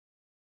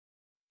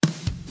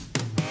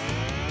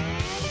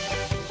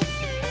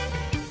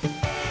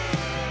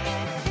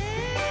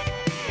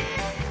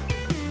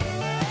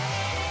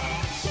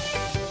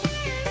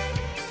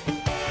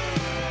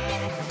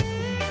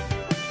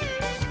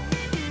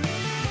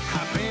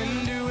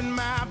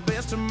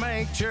to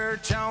make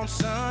church on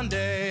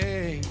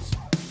Sundays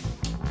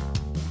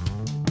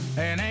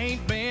and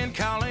ain't been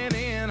calling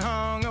in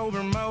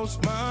hungover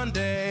most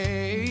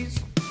Mondays.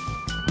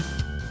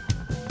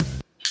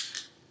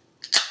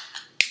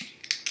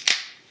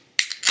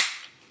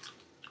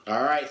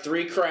 All right,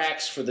 3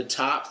 cracks for the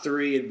top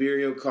 3 in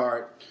Beerio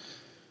Kart.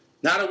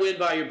 Not a win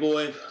by your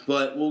boy,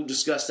 but we'll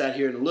discuss that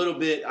here in a little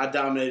bit. I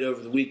dominated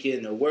over the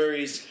weekend, no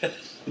worries.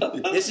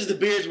 This is the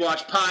Beards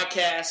Watch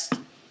podcast,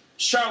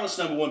 Charlotte's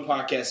 #1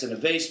 podcast in the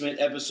basement,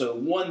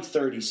 episode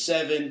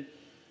 137.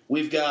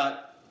 We've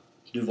got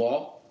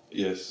Duvall.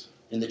 Yes.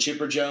 And the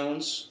Chipper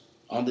Jones.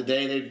 On the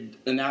day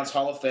they announced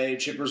Hall of Fame,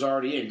 Chipper's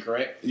already in,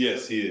 correct?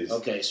 Yes, he is.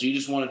 Okay, so you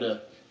just wanted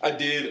to... I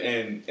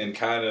did, and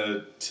kind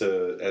of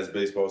as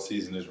baseball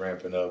season is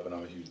ramping up, and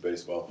I'm a huge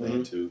baseball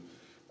fan too.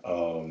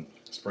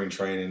 Spring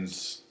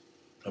training's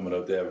coming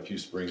up. They have a few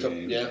spring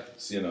games. Yeah.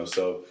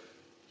 So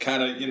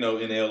kind of,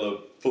 NL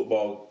of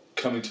football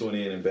coming to an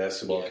end and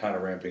basketball kind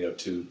of ramping up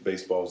too.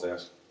 Baseball's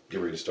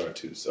get ready to start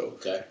too. So,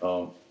 okay.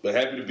 But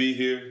happy to be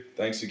here.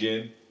 Thanks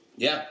again.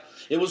 Yeah.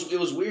 It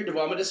was weird,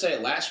 Duvall. I'm going to say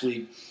it last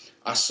week.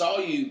 I saw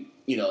you,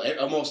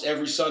 almost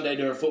every Sunday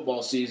during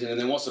football season, and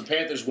then once the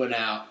Panthers went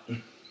out,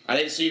 I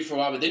didn't see you for a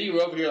while, but then you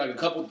were over here like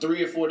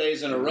 3 or 4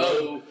 days in a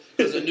row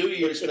because of New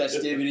Year's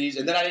festivities,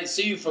 and then I didn't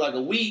see you for like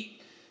a week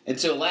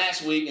until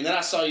last week, and then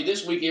I saw you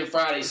this weekend,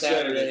 Friday,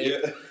 Saturday.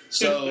 Yeah.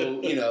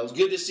 So, it's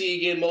good to see you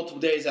again multiple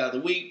days out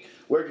of the week.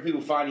 Where can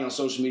people find you on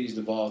social medias,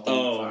 Duvall? If they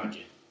can find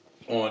you.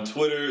 On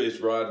Twitter,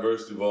 it's Rod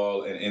vs.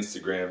 Duvall, and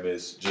Instagram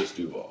is just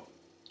Duvall.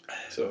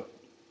 So,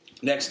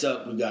 next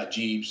up, we've got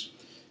Jeebs.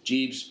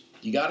 Jeebs,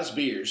 you got us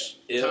beers,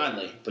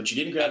 kindly, but you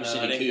didn't grab us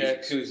any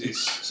koozies.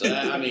 So,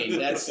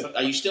 that's...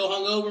 Are you still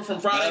hungover from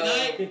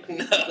Friday night?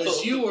 No.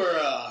 Because you were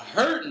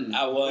hurting.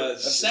 I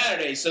was.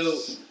 Saturday, so...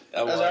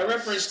 As I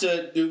referenced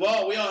to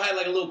Duvall, we all had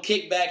like a little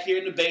kickback here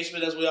in the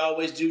basement, as we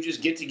always do.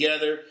 Just get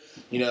together,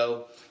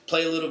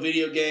 play a little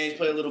video games,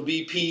 play a little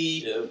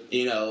BP,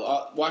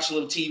 watch a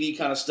little TV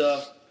kind of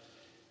stuff.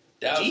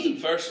 That was the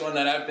first one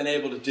that I've been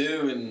able to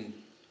do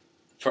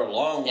for a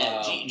long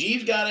while.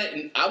 Jeebs got it,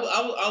 and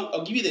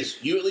I'll give you this.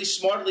 You at least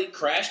smartly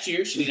crashed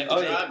here. So you didn't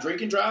have to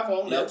drink and drive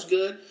home. That was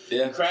good.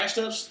 Yeah. You crashed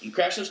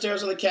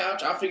upstairs on the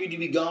couch. I figured you'd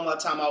be gone by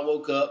the time I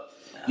woke up.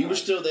 You were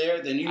still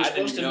there. Then you were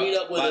supposed to meet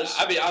up with us.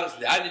 I'll be honest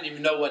with you. I didn't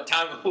even know what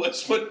time it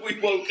was when we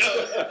woke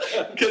up.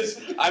 Because,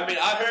 I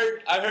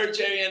heard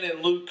J.N.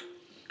 and Luke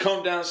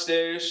come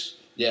downstairs.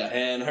 Yeah.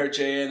 And heard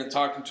J.N. and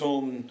talking to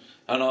him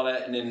and all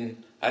that. And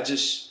then I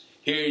just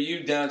hear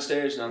you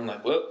downstairs. And I'm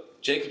like, well,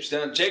 Jacob's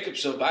down.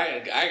 So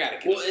I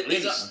got to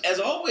get as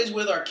always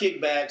with our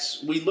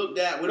kickbacks, we look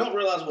down. We don't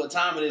realize what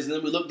time it is. And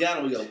then we look down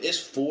and we go,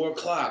 it's 4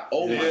 o'clock.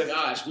 Oh, my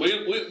gosh. When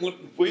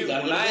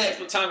I asked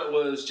what time it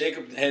was,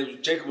 Jacob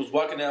was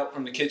walking out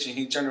from the kitchen.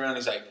 He turned around and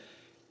he's like,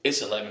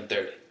 it's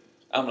 11:30.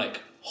 I'm like,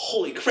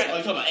 holy crap. Oh,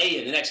 you're talking about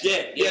A.M. the next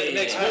day. The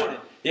next morning.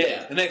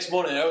 Yeah, the next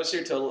morning. I was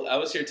here till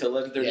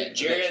 11:30. Yeah,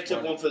 Jerry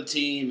took one for the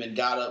team and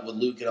got up with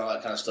Luke and all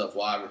that kind of stuff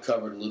while I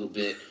recovered a little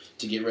bit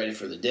to get ready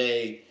for the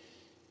day.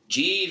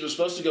 Jeebs was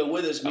supposed to go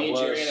with us. Me and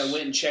Jerry and I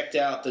went and checked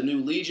out the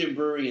new Legion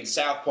Brewery in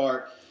South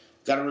Park.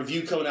 Got a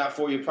review coming out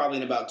for you probably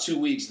in about 2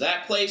 weeks.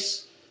 That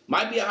place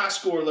might be a high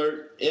score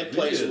alert. That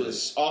place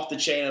was off the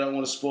chain. I don't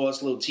want to spoil us.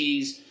 A little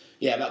tease.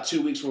 Yeah, about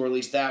 2 weeks we'll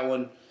release that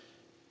one.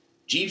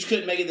 Jeebs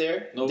couldn't make it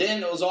there. Nope.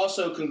 Then it was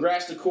also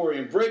congrats to Corey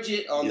and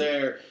Bridget on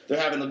they're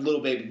having a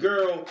little baby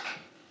girl.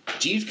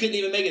 Jeebs couldn't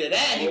even make it to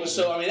that. He was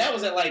that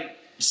was at like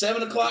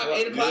 7 o'clock,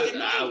 8 o'clock at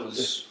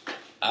night.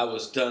 I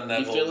was done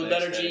that whole You feeling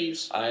better, day.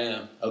 Jeebs? I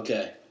am.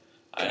 Okay.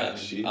 I am.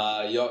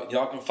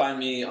 Y'all can find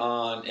me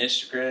on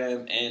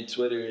Instagram and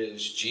Twitter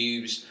as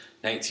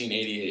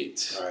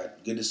Jeebs1988. All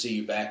right. Good to see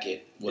you back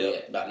at,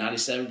 about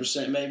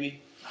 97% maybe?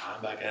 I'm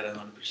back at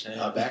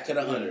 100%. Back at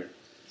 100.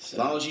 As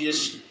long as you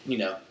just,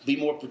 be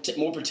more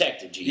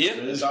protected, Jeebs.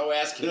 Yeah. That's all we're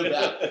asking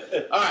about.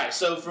 All right.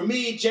 So for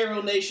me,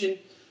 J-Roll Nation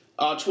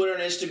on Twitter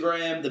and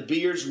Instagram, The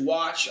Beards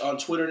Watch on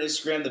Twitter and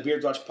Instagram, The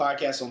Beards Watch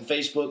Podcast on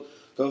Facebook.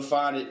 Go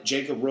find it,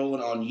 Jacob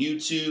Rowland on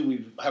YouTube.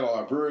 We have all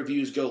our brew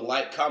reviews. Go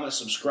like, comment,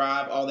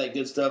 subscribe, all that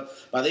good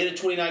stuff. By the end of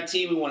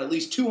 2019, we want at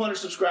least 200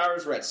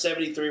 subscribers. We're at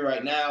 73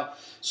 right now.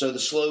 So the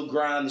slow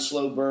grind, the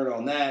slow burn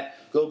on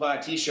that. Go buy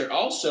a T-shirt.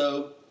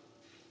 Also,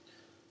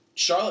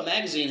 Charlotte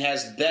Magazine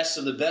has the Best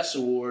of the Best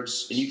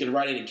awards, and you can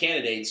write in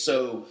candidates.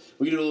 So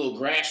we do a little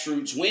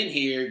grassroots win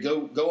here.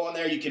 Go on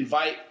there. You can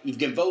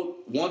vote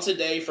once a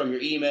day from your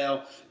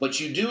email,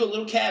 but you do a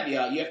little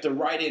caveat. You have to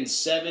write in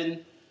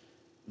 7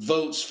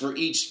 votes for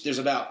each. There's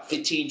about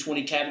 15,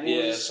 20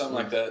 categories. Yeah, something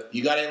like that.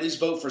 You got to at least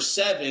vote for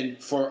 7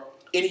 for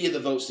any of the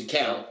votes to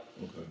count.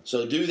 Okay.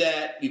 So do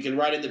that. You can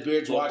write in the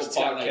Beards Watch.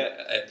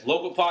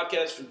 Local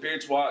podcast for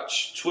Beards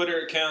Watch,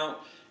 Twitter account,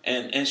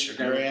 and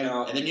Instagram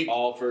account, and then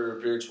all for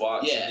Beards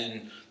Watch. Yeah. And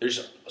then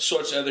there's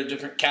sorts of other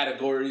different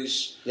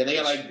categories. Yeah, they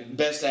got like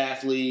Best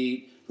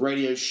Athlete,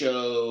 Radio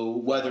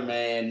Show,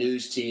 Weatherman,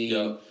 News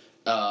Team.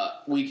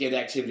 Weekend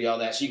activity, all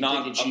that. So you can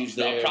pick and choose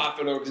there. A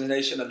nonprofit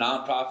organization, a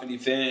nonprofit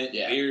event,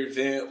 beer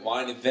event,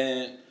 wine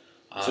event.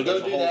 So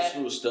go do that.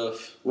 Slew of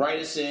stuff. Write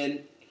us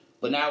in.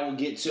 But now we'll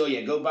get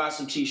to, go buy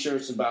some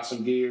T-shirts and buy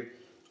some gear.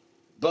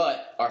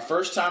 But our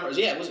first-timers,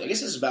 I guess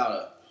this is about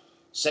a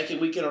second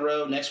week in a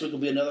row. Next week will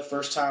be another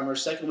first-timer.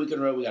 Second week in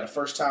a row, we got a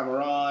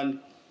first-timer on.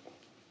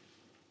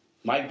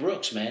 Mike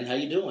Brooks, man, how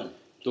you doing?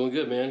 Doing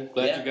good, man.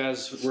 Glad you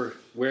guys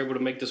were able to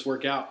make this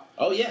work out.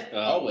 Oh, yeah,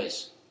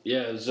 always.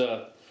 Yeah, it was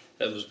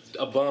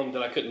a bum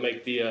that I couldn't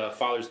make the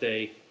Father's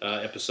Day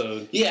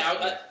episode.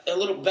 Yeah, a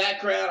little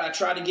background. I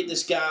tried to get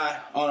this guy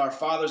on our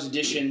Father's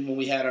Edition when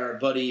we had our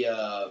buddy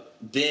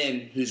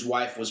Ben, whose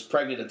wife was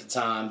pregnant at the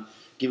time,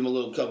 give him a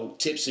little couple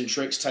tips and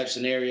tricks type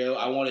scenario.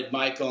 I wanted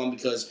Mike on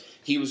because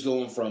he was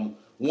going from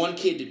 1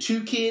 kid to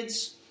 2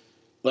 kids,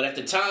 but at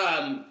the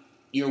time,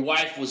 your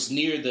wife was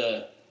near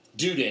the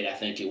due date, I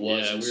think it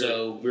was.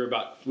 Yeah, we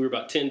were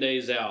about 10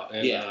 days out.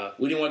 And,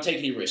 we didn't want to take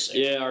any risks.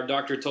 Yeah, our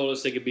doctor told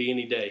us they could be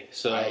any day.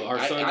 So our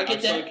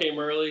son came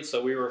early,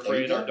 so we were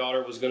afraid our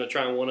daughter was going to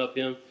try and one-up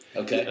him.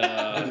 Okay.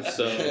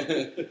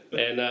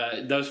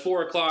 Those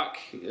 4 o'clock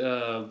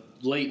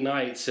late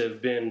nights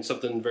have been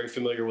something very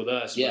familiar with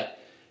us. Yeah. But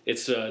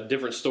it's a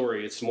different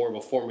story. It's more of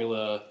a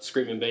formula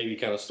screaming baby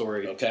kind of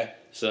story. Okay.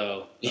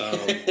 So,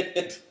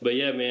 but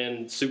yeah,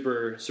 man,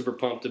 super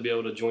pumped to be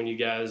able to join you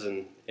guys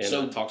and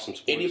talk some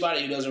sports.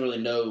 Anybody who doesn't really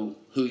know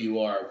who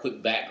you are, a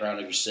quick background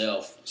of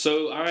yourself.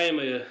 So I'm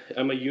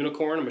a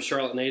unicorn. I'm a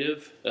Charlotte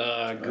native.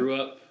 Grew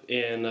up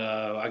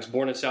I was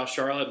born in South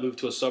Charlotte, moved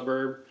to a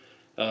suburb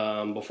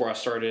before I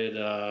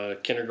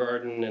started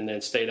kindergarten, and then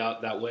stayed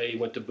out that way.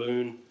 Went to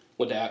Boone,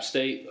 went to App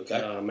State,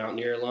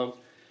 Mountaineer alum,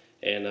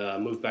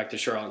 and moved back to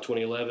Charlotte in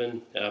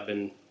 2011. I've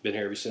been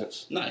here ever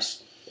since.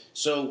 Nice.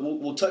 So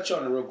we'll touch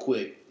on it real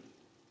quick.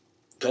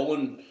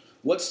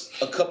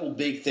 What's a couple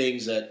big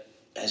things that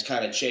has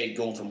kind of changed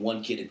going from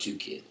 1 kid to 2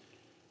 kid?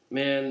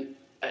 Man,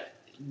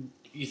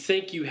 you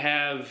think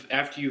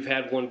after you've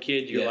had 1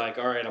 kid, you're like,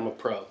 all right, I'm a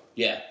pro.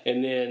 Yeah.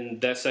 And then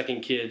that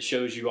second kid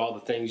shows you all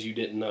the things you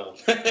didn't know.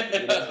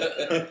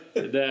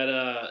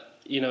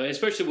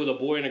 Especially with a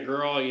boy and a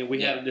girl,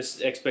 we had this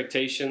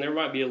expectation. There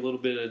might be a little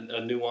bit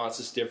of nuance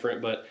that's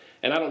different,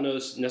 and I don't know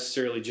it's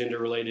necessarily gender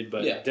related,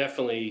 but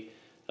definitely,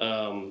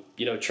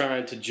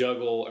 trying to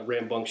juggle a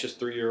rambunctious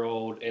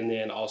 3-year-old and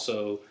then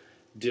also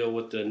deal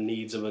with the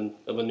needs of a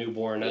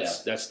newborn.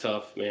 That's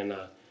tough, man.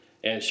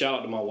 And shout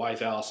out to my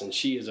wife, Allison.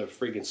 She is a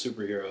freaking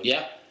superhero.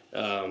 Yeah.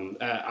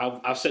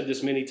 I've said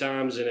this many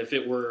times, and if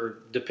it were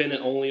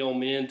dependent only on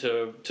men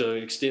to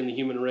extend the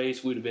human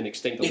race, we'd have been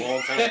extinct a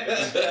long time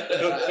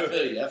ago.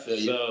 I feel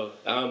you. So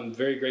I'm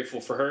very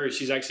grateful for her.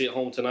 She's actually at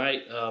home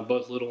tonight.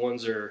 Both little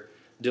ones are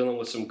dealing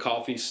with some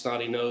coughy,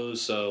 snotty nose.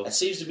 So it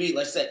seems to be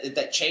like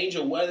that change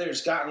of weather.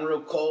 It's gotten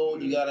real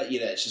cold. You gotta,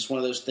 it's just one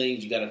of those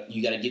things you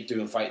gotta get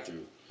through and fight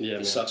through. Yeah,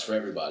 it sucks for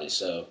everybody.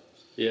 So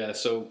yeah.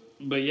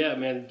 But yeah,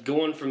 man,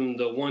 going from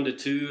the 1 to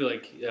 2,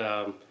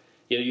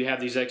 you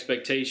have these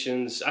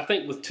expectations. I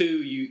think with 2,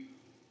 you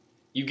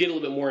get a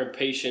little bit more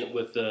impatient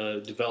with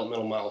the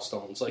developmental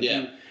milestones.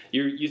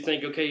 You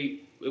think, okay,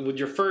 with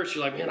your first,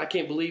 you're like, man, I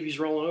can't believe he's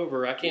rolling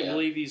over. I can't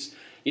believe he's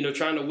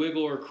trying to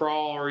wiggle or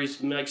crawl, or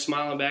he's like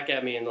smiling back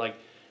at me. And like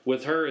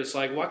with her, it's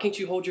like, why can't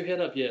you hold your head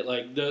up yet?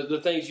 Like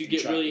the things you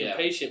get really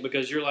impatient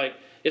because you're like,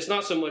 it's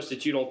not so much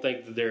that you don't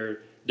think that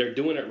they're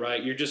doing it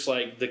right. You're just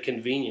like the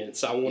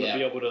convenience. I want to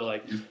be able to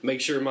like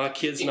make sure my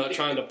kid's not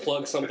trying to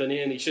plug something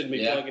in. He shouldn't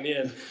be plugging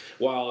in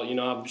while,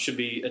 I should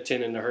be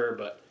attending to her.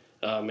 But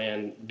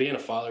man, being a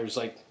father is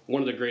like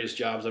one of the greatest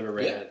jobs I've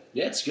ever had.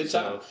 Yeah, it's a good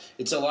time.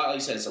 It's a lot, like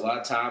you said, it's a lot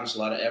of time, it's a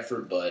lot of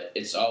effort, but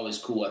it's always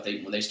cool, I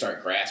think, when they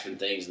start grasping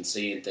things and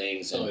seeing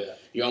things. And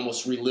you're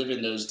almost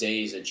reliving those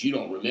days that you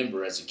don't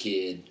remember as a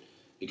kid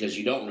because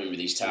you don't remember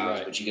these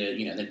times, but you get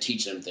to, then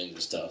teach them things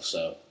and stuff.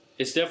 So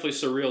it's definitely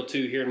surreal,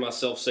 too, hearing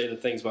myself say the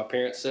things my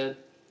parents said.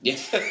 Yeah.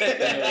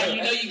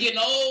 You're getting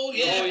old.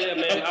 Yeah. Oh, yeah,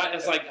 man.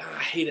 It's like, I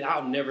hate it.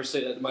 I'll never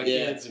say that to my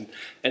kids.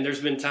 And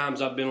there's been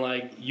times I've been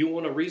like, you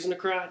want a reason to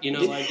cry?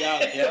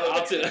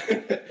 I'll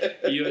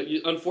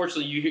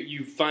unfortunately,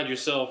 you find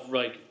yourself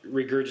like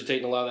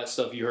regurgitating a lot of that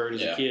stuff you heard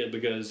as a kid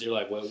because you're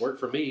like, well, it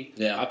worked for me.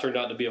 Yeah. I turned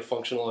out to be a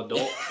functional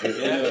adult.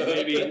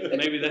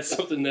 Maybe that's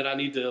something that I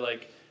need to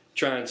like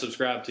try and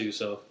subscribe to.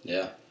 So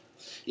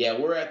yeah,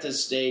 we're at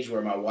this stage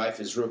where my wife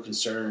is real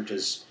concerned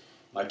because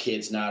my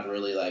kid's not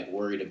really like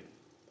worried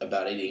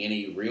about eating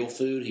any real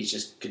food. He's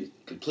just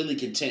completely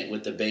content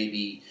with the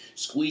baby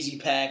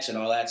squeezy packs and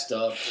all that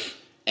stuff.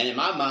 And in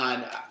my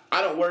mind,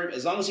 I don't worry.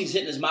 As long as he's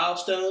hitting his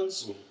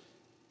milestones,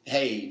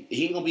 hey,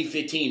 he ain't going to be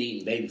 15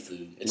 eating baby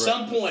food. At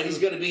some point, he's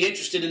going to be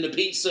interested in the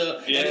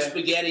pizza and the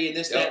spaghetti and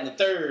this, that, and the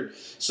third.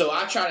 So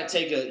I try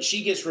to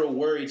she gets real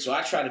worried, so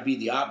I try to be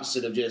the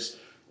opposite of just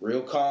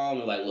real calm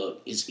and like,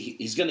 look,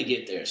 he's going to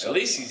get there. So at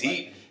least he's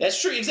eating.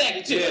 That's true,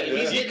 exactly too.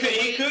 Yeah,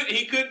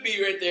 he could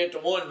be right there at the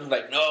one,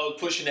 like no,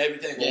 pushing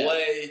everything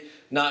away,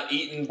 not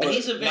eating, but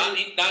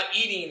not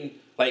eating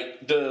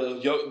like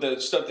the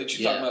stuff that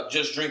you're talking about,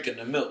 just drinking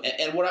the milk.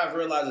 And what I've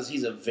realized is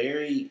he's a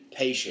very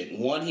patient.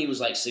 One, he was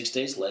like 6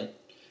 days late.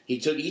 He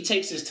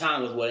takes his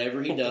time with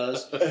whatever he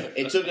does.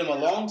 It took him a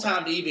long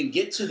time to even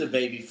get to the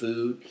baby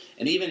food,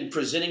 and even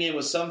presenting him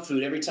with some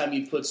food. Every time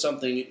you put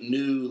something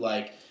new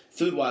like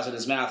food-wise in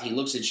his mouth, he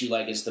looks at you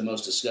like it's the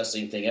most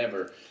disgusting thing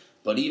ever.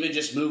 But even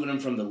just moving him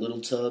from the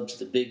little tub to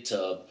the big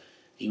tub,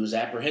 he was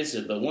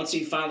apprehensive. But once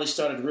he finally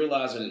started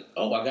realizing,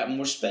 oh, I got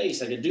more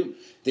space, I can do,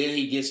 then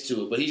he gets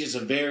to it. But he's just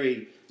a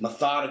very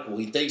methodical.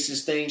 He thinks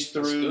his things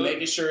through,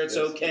 making sure it's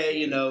okay,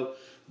 you know.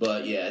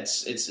 But yeah,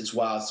 it's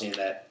wild seeing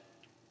that,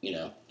 you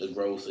know, the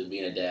growth and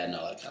being a dad and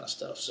all that kind of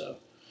stuff. So,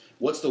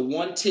 what's the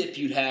one tip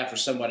you'd have for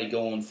somebody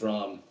going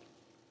from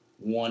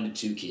 1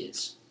 to 2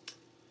 kids?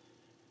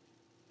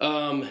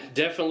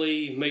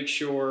 Definitely make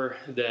sure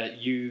that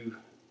you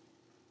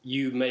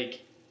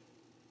make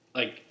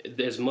like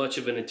as much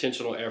of an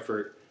intentional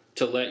effort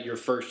to let your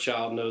first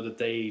child know that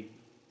they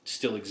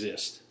still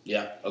exist.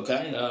 Yeah.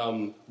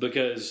 Okay.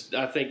 Because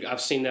I think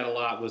I've seen that a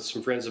lot with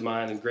some friends of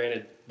mine, and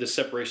granted, the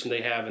separation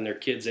they have in their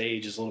kid's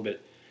age is a little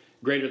bit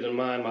greater than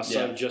mine. My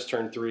son just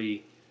turned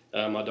 3.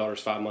 My daughter's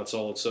 5 months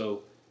old.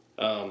 So,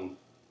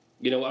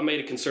 you know, I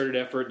made a concerted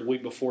effort the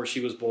week before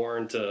she was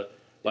born to,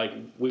 like,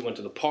 we went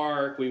to the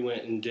park. We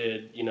went and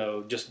did, you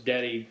know, just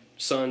daddy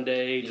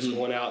Sunday, just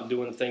going out and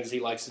doing the things he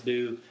likes to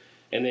do.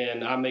 And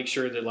then I make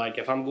sure that, like,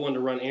 if I'm going to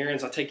run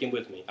errands, I take him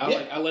with me.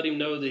 I let him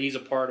know that he's a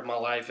part of my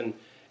life, and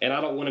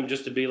I don't want him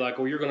just to be like,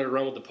 well, you're going to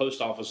run with the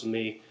post office with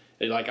me.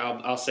 Like,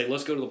 I'll say,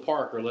 let's go to the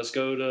park, or let's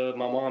go to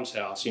my mom's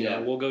house. You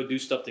know, we'll go do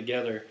stuff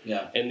together.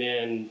 Yeah. And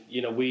then,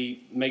 you know,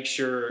 we make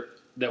sure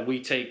that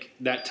we take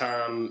that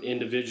time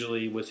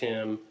individually with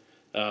him.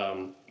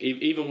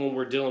 Even when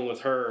we're dealing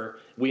with her,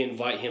 we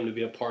invite him to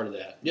be a part of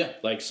that. Yeah.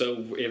 Like,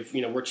 so if,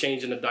 you know, we're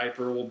changing a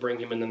diaper, we'll bring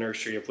him in the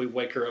nursery. If we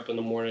wake her up in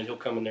the morning, he'll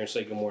come in there and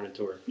say good morning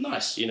to her.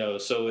 Nice. You know,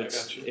 so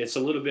it's a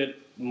little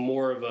bit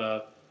more of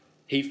a,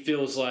 he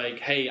feels like,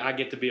 hey, I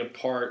get to be a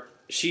part.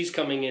 She's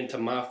coming into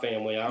my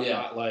family. I'm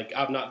not like,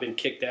 I've not been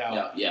kicked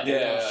out.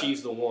 Yeah.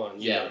 She's the one.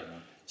 You know?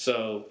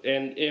 So,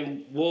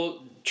 and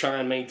we'll try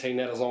and maintain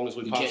that as long as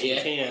we possibly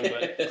can.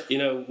 But, you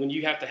know, when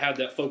you have to have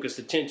that focused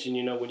attention,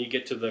 you know, when you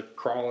get to the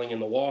crawling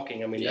and the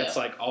walking, I mean, that's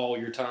like all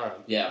your time.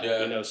 You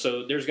know,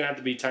 so there's going to have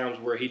to be times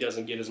where he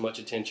doesn't get as much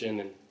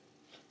attention.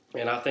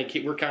 And I think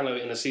we're kind of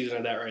in a season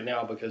of that right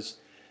now, because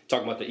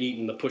talking about the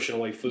eating, the pushing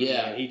away food,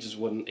 man,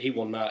 he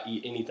will not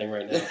eat anything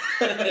right now.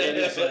 And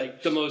it's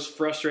like the most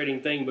frustrating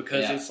thing,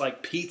 because it's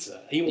like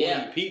pizza. He won't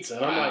eat pizza.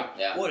 And I'm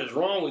like, what is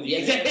wrong with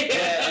you?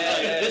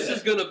 This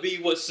is going to be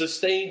what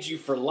sustains you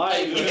for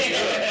life.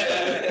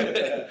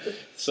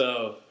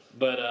 So,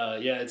 but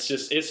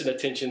it's an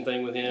attention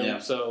thing with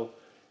him. So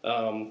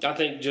I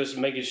think just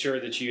making sure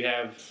that you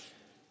have,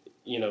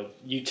 you know,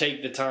 you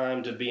take the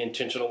time to be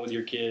intentional with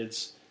your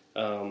kids.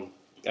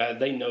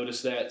 They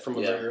notice that from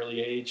a very early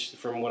age,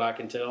 from what I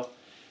can tell,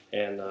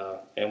 and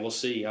we'll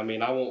see. I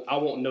mean, I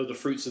won't know the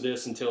fruits of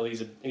this until he's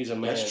a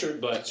man. That's true.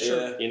 But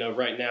you know,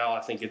 right now,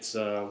 I think it's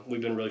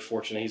we've been really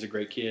fortunate. He's a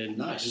great kid.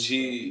 Nice. Is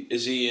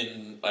he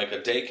in like a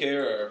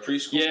daycare or a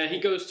preschool? Yeah, he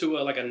goes to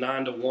like a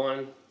 9 to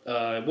 1.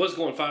 It was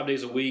going 5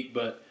 days a week,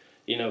 but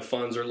you know,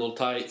 funds are a little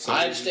tight. So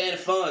I understand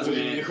funds,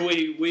 man.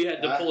 We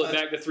had to pull it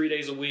back to 3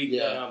 days a week.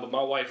 But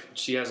my wife,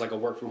 she has like a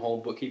work from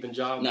home bookkeeping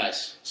job.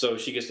 Nice. So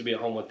she gets to be at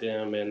home with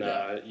them, and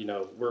you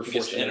know, we're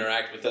fortunate to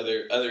interact with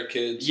other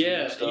kids.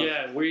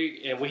 Yeah.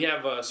 We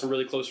have some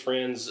really close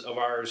friends of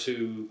ours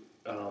who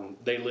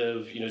they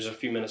live, you know, just a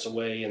few minutes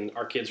away, and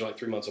our kids are like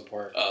 3 months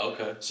apart. Oh,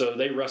 okay. So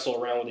they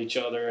wrestle around with each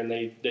other, and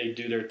they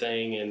do their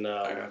thing, and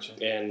I gotcha.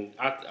 And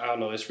I don't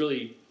know, it's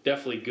really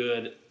definitely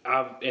good.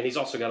 And he's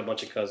also got a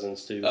bunch of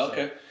cousins too.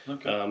 Okay. So,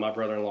 okay. My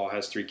brother-in-law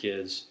has 3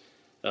 kids,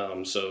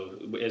 so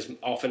as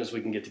often as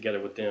we can get together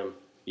with them,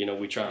 you know,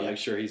 we try and make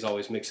sure he's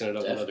always mixing it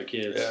up with other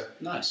kids. Yeah.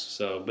 Nice.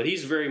 So, but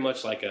he's very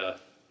much like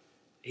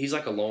he's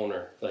like a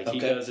loner. Like he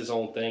does his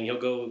own thing. He'll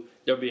go.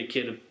 There'll be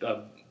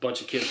a bunch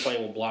of kids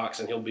playing with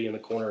blocks, and he'll be in the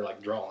corner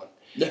like drawing.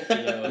 You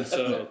know,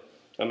 so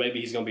maybe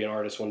he's going to be an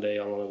artist one day.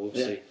 I don't know. We'll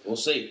see. We'll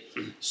see.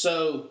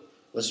 So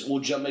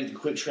we'll make the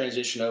quick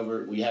transition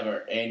over. We have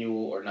our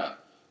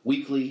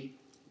weekly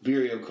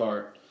Beerio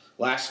Kart.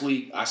 Last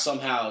week, I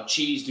somehow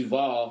cheesed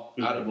Duvall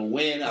out of a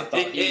win. I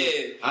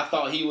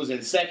thought he was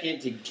in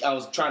second. I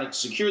was trying to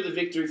secure the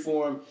victory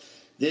for him.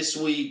 This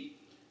week,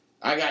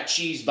 I got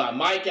cheesed by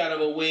Mike out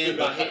of a win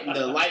by hitting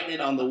the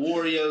lightning on the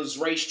Warriors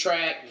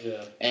racetrack.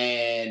 Yeah.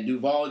 And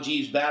Duvall and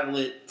Jeebs battled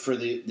it for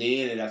the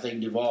end, and I think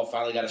Duvall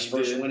finally got his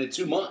first win in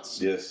 2 months.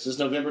 Yes. Since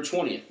November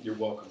 20th. You're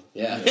welcome.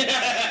 Yeah.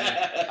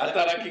 I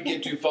thought I could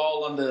get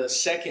Duvall on the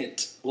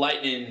second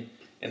lightning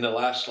in the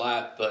last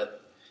lap,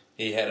 but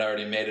he had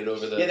already made it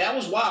over the... Yeah, that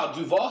was wild.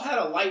 Duvall had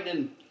a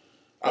lightning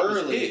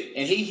early,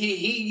 and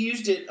he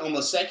used it on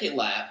the second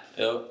lap,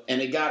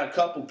 and it got a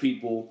couple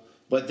people,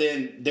 but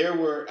then there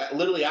were...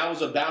 Literally, I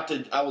was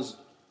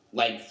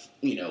like,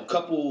 you know, a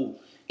couple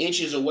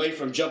inches away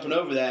from jumping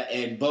over that,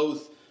 and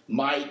both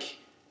Mike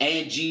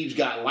and Jeebs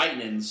got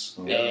lightnings,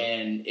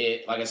 and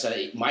it, like I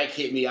said, Mike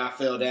hit me, I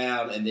fell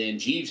down, and then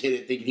Jeebs hit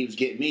it thinking he was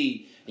getting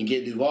me and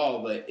get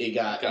Duvall, but it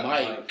got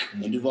Mike,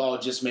 and Duvall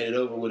just made it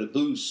over with a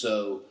boost.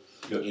 So,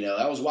 you know,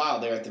 that was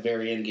wild there at the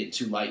very end, getting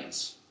 2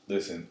 lightnings.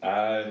 Listen,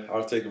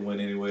 I'll take a win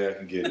any way I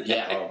can get it.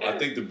 I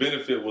think the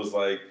benefit was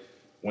like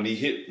when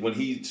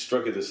he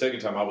struck it the second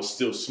time, I was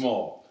still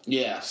small.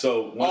 Yeah.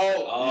 So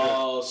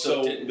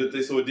so it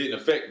didn't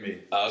affect me.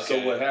 Okay.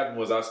 So what happened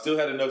was I still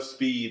had enough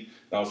speed.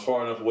 And I was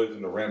far enough away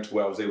from the ramp to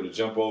where I was able to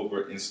jump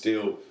over and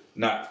still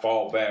not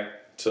fall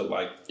back to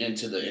like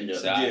into the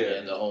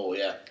hole.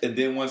 Yeah. And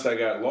then once I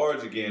got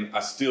large again, I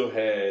still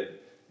had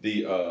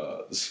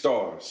the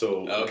star.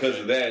 So because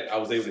of that, I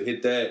was able to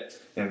hit that,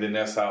 and then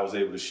that's how I was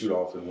able to shoot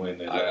off and win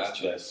that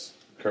last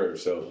curve.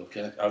 So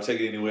I'll take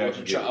it anyway.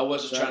 I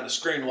wasn't trying to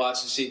screen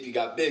watch to see if you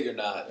got big or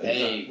not.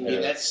 Hey,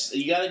 that's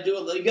you got to do a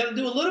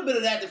little bit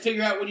of that to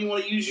figure out when you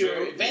want to use your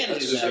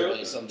advantages that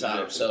way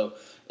sometimes. So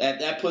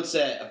that puts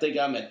I think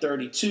I'm at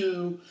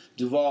 32.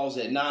 Duvall's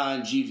at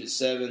 9. Jeebs at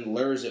 7.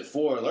 Lurs at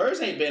 4.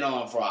 Lurs ain't been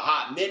on for a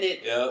hot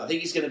minute. Yep. I think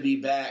he's going to be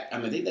back.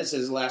 I think that says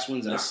his last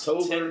one's in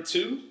October.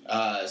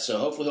 10-2. So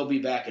hopefully he'll be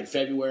back in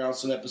February on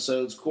some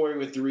episodes. Corey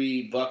with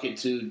 3. Buck at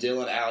 2.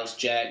 Dylan, Alex,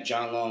 Jack,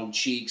 John Long,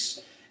 Cheeks.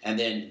 And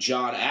then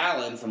John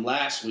Allen from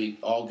last week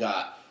all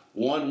got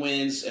 1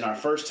 wins, and our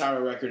first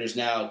timer record is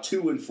now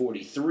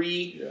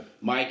 2-43. Yeah.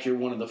 Mike, you're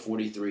one of the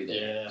 43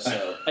 there. Yeah.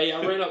 So hey,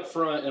 I ran up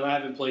front, and I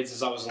haven't played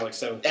since I was in like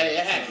 7th. Hey,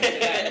 it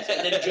happens.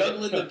 And then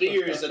juggling the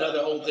beer is another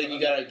whole thing you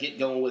got to get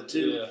going with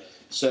too. Yeah.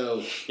 So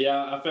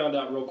I found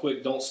out real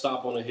quick. Don't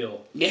stop on a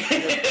hill. Yeah,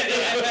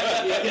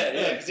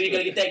 because you got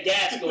to get that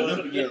gas going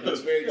up again.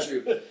 That's very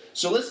true.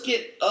 So let's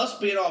get us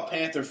being all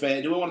Panther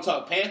fan. Do we want to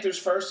talk Panthers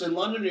first in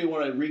London, or do you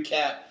want to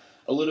recap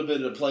a little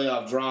bit of the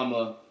playoff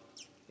drama?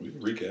 We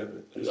can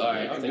recap it. All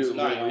right, I can do a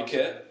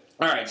recap.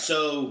 All right,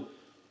 so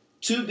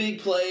 2 big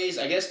plays.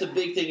 I guess the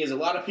big thing is a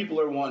lot of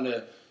people are wanting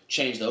to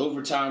change the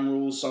overtime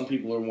rules. Some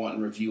people are wanting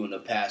reviewing the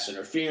pass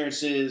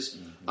interferences.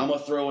 Mm-hmm. I'm going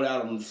to throw it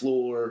out on the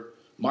floor.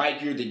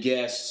 Mike, you're the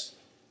guest.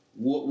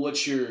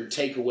 What's your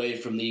takeaway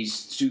from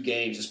these 2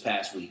 games this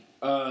past week?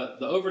 The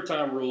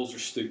overtime rules are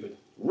stupid.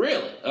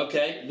 Really?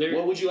 Okay.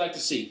 What would you like to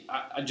see?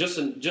 Just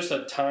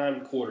a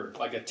timed quarter,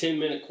 like a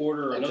 10-minute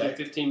quarter or another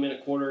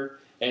 15-minute quarter,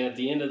 and at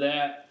the end of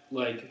that,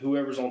 like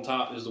whoever's on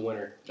top is the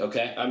winner.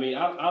 Okay. I mean,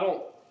 I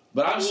don't.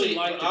 But obviously, in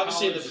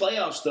the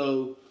playoffs,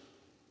 though,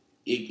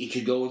 it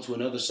could go into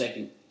another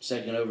second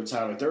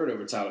overtime or third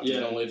overtime.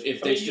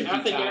 If they should be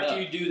tied up.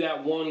 After you do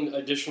that 1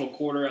 additional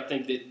quarter, I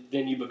think that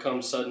then you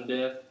become sudden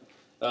death.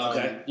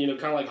 Kind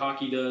of like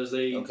hockey does.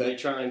 They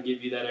try and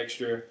give you that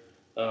extra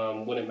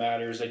when it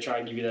matters. They try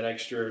and give you that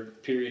extra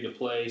period to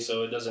play,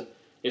 so it doesn't.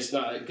 It's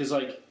not because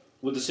like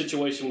with the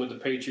situation with the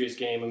Patriots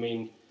game. I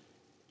mean,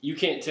 you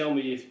can't tell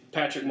me if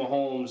Patrick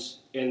Mahomes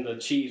and the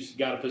Chiefs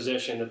got a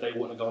possession that they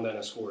wouldn't have gone down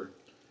and scored.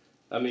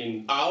 I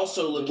mean, I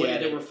also look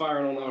at they were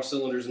firing on all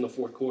cylinders in the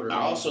fourth quarter.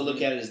 I also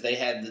look at it as they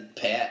had the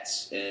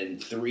Pats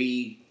and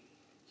three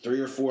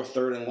or four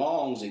third and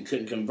longs and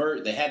couldn't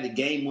convert. They had the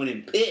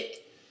game-winning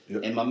pick,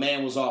 and my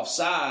man was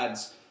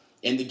offsides.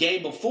 And the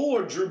game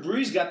before, Drew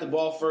Brees got the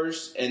ball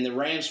first, and the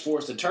Rams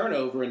forced a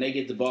turnover, and they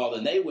get the ball,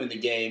 and they win the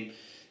game.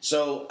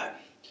 So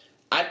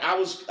I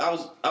was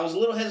a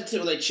little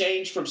hesitant when they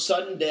changed from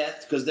sudden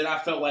death, because then I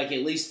felt like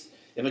at least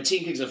if a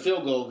team kicks a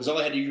field goal, because all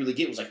they had to really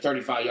get was like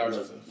 35 yards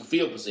of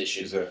field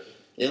position. Exactly.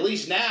 At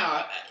least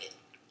now,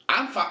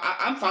 I'm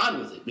fine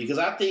with it, because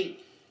I think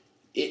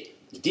the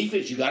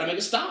defense, you got to make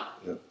a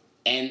stop. Yep.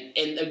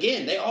 And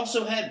again, they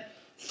also had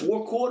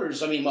 4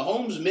 quarters. I mean,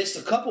 Mahomes missed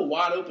a couple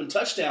wide open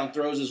touchdown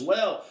throws as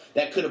well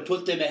that could have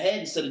put them ahead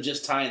instead of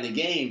just tying the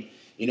game.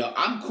 You know,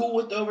 I'm cool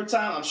with the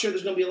overtime. I'm sure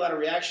there's going to be a lot of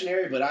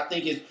reactionary, but I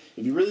think if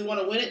you really want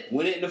to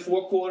win it in the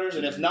 4 quarters,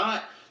 and if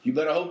not, you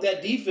better hope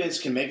that defense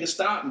can make a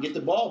stop and get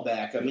the ball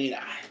back. I mean,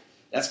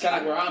 that's kind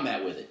of where I'm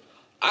at with it.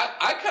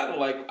 I kind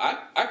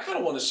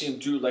of want to see them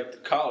do like the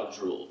college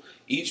rule.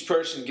 Each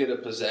person get a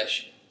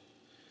possession.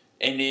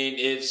 And then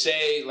if,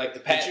 say, like the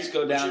Pats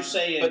go down, you're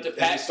saying, but the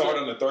Pats start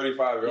on the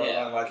 35-yard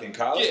line like in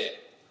college?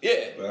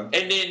 Yeah.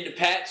 And then the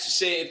Pats,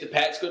 say if the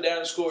Pats go down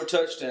and score a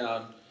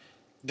touchdown,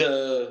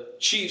 the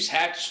Chiefs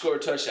have to score a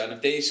touchdown.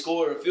 If they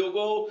score a field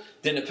goal,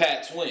 then the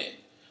Pats win.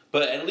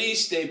 But at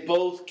least they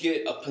both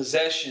get a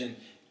possession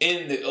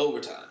in the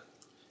overtime.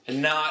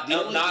 And not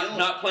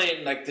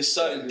playing like the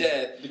sudden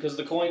death. Because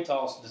the coin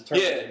toss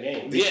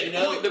determines the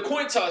game. The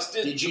coin toss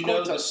did. Did you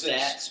know the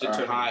stats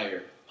are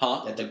higher?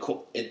 That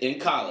in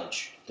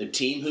college, the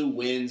team who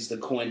wins the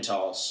coin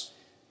toss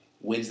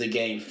wins the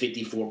game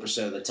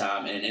 54% of the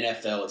time, and in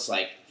NFL, it's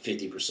like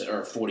 50%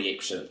 or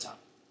 48% of the time.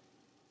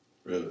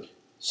 Really?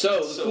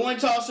 So the coin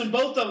toss in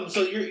both of them.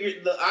 So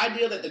you're the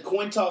idea that the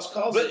coin toss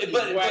calls but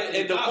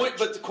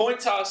the coin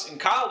toss in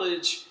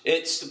college,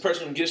 it's the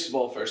person who gets the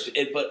ball first.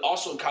 But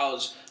also in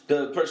college,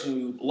 the person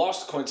who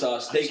lost the coin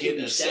toss, they get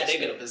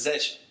a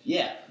possession.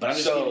 Yeah, but I'm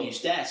just giving you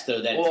stats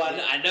though.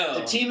 I know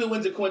the team who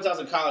wins the coin toss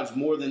in college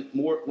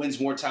wins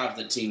more times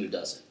than the team who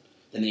doesn't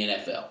than the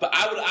NFL. But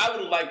I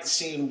would like to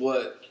see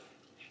what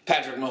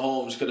Patrick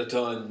Mahomes could have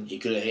done. He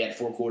had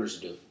 4 quarters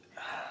to do it.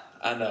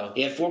 I know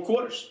he had 4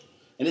 quarters.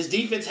 And his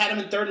defense had him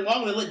in 3rd and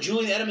long. They let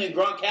Julian Edelman and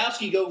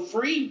Gronkowski go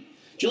free.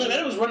 Julian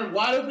Edelman was running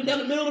wide open down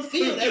the middle of the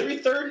field every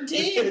 3rd and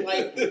 10.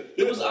 Like,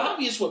 it was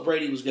obvious what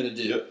Brady was going to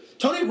do. Yep.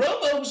 Tony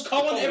Romo was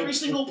calling every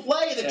single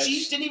play. The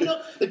Chiefs didn't even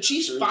know. The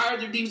Chiefs fired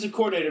their defensive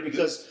coordinator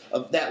because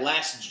of that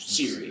last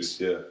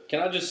series. Yeah. Can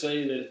I just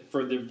say that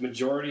for the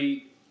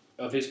majority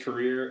of his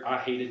career, I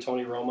hated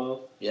Tony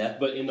Romo. Yeah.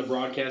 But in the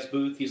broadcast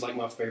booth, he's like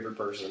my favorite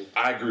person.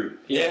 I agree.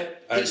 Yeah.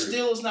 He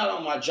still is not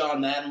on my John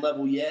Madden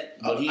level yet,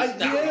 but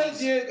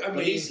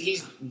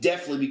he's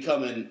definitely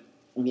becoming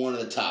one of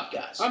the top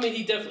guys. I mean,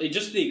 he definitely,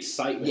 just the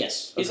excitement.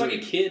 Yes. He's like a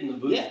kid in the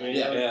booth, man.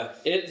 Yeah.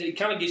 It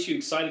kind of gets you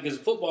excited because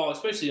football,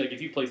 especially like if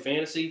you play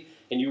fantasy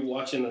and you're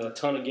watching a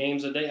ton of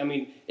games a day, I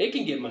mean, it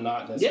can get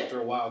monotonous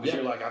after a while because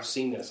you're like, I've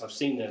seen this.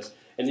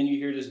 And then you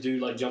hear this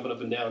dude like jumping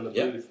up and down in the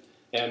booth.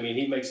 And I mean,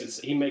 he makes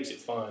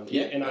it fun.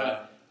 Yeah.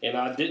 And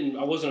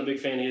I wasn't a big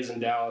fan of his in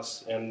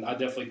Dallas, and I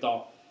definitely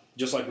thought,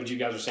 just like what you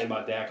guys were saying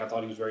about Dak, I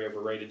thought he was very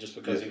overrated just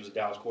because he was a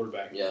Dallas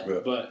quarterback. Yeah.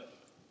 But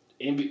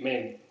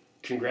man,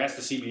 congrats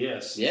to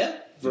CBS. Yeah.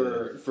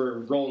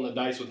 For rolling the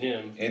dice with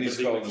him. And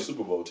he's calling the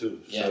Super Bowl too.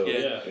 Yeah. So,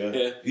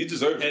 yeah. He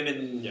deserves it. Him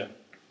and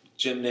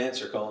Jim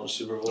Nantz are calling the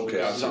Super Bowl.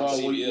 Okay. What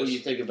do you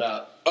think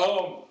about?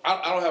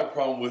 I don't have a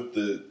problem with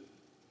the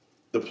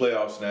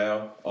playoffs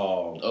now.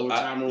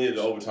 Overtime rules? Yeah,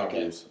 the overtime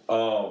rules.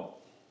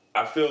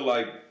 I feel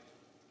like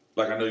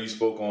I know you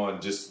spoke on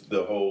just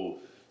the whole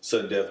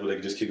sudden death where they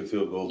could just kick a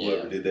field goal,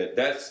 whoever did that.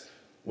 That's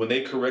when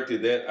they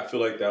corrected that, I feel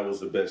like that was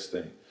the best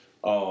thing.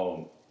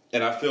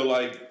 And I feel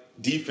like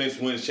defense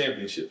wins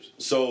championships.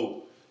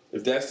 So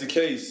if that's the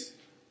case,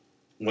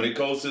 when it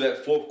goes to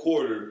that fourth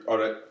quarter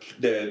or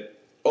that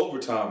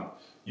overtime,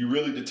 you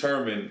really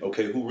determine,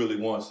 okay, who really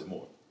wants it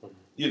more.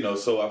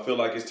 So I feel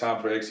like it's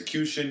time for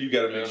execution. You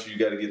got to make sure you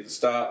got to get the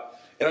stop.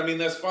 And I mean,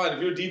 that's fine.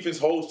 If your defense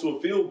holds to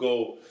a field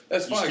goal,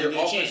 that's fine. Your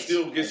offense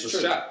still gets a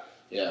shot.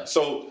 Yeah.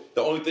 So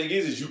the only thing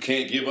is you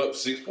can't give up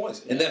 6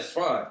 points. And that's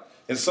fine.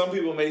 And some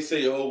people may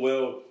say, oh,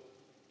 well,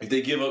 if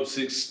they give up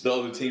 6, the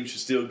other team should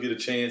still get a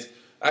chance.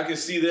 I can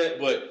see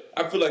that, but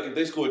I feel like if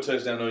they score a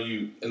touchdown on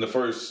you in the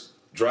first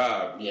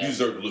drive, you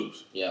deserve to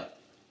lose. Yeah.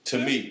 To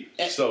me.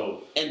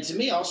 And to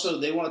me also,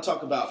 they want to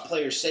talk about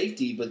player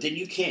safety, but then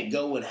you can't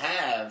go and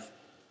have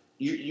 –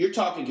 you're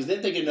talking – because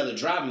then they get another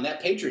drive, and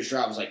that Patriots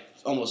drive was like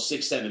almost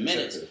 6-7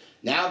 minutes. Exactly.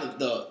 Now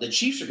the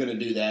Chiefs are going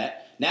to do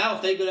that. Now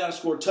if they go down and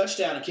score a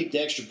touchdown and kick the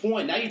extra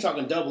point, now you're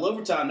talking double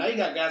overtime. Now you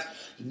got guys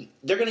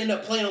 – they're going to end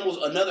up playing almost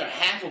another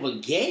half of a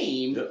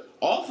game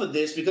off of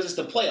this because it's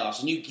the playoffs,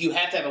 and you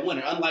have to have a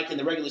winner. Unlike in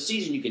the regular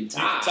season, you can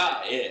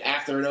tie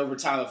after an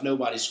overtime if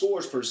nobody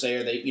scores per se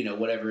or they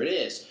whatever it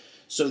is.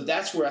 So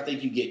that's where I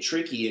think you get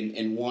tricky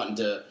in wanting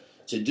to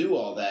do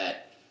all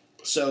that.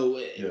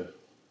 So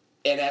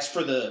and as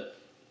for the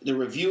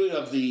reviewing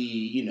of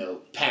the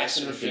pass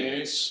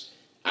interference,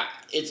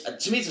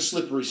 to me it's a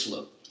slippery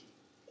slope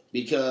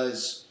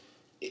because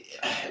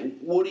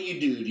what do?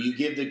 Do you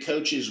give the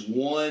coaches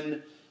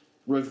one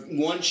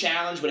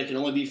challenge, but it can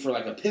only be for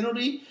like a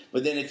penalty?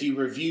 But then if you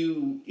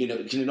review,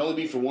 can it only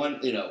be for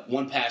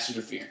one pass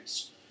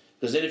interference?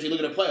 Because then if you look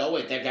at a play, oh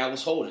wait, that guy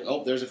was holding.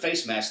 Oh, there's a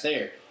face mask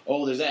there.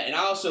 Oh, there's that. And I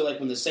also like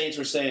when the Saints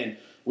were saying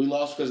we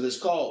lost because of this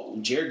call.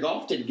 Jared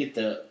Goff didn't get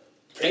the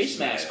face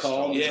mask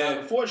call the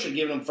time before. Should have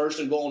given him 1st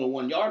and goal on the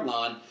 1 yard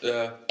line.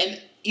 Yeah.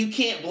 And you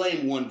can't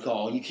blame one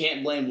call. You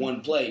can't blame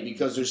one play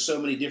because there's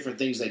so many different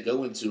things that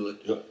go into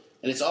it. Yeah.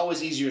 And it's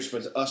always easier for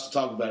us to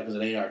talk about it because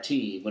it ain't our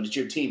team. When it's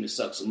your team, it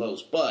sucks the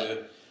most.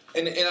 But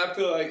and I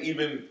feel like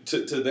even to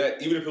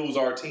that, even if it was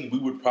our team, we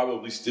would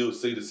probably still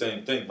say the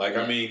same thing. Like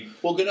I mean,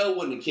 well, Gano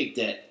wouldn't have kicked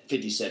that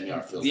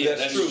 57-yard field goal. Yeah,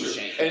 that's true.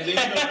 And then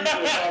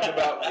people talk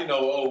about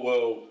oh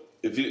well,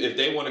 if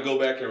they want to go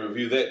back and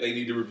review that, they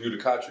need to review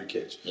the Kotri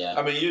catch. Yeah.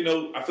 I mean,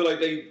 I feel like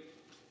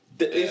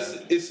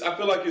I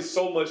feel like it's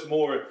so much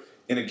more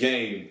in a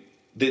game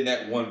than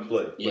that one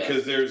play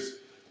because there's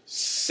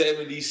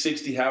 70,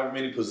 60, however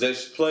many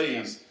possession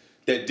plays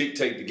that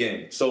dictate the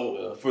game.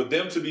 So for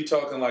them to be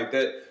talking like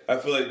that, I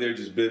feel like they're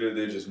just bitter.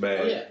 They're just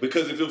mad. Oh, yeah.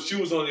 Because if the shoe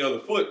was on the other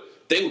foot,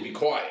 they would be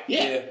quiet.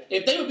 Yeah.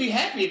 If they would be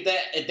happy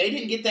if they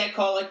didn't get that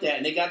call like that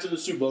and they got to the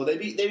Super Bowl, they'd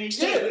be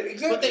ecstatic. Yeah,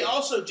 exactly. But they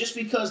also, just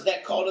because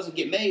that call doesn't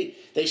get made,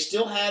 they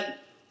still had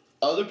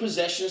other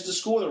possessions to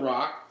score the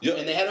rock,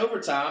 and they had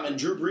overtime, and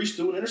Drew Brees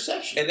threw an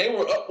interception. And they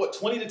were up,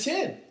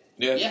 20-10?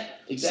 Yeah,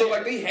 exactly.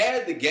 So, they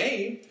had the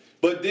game,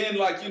 but then,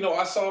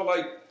 I saw,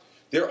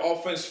 their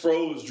offense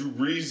froze. Drew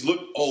Brees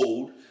looked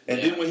old. And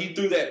then when he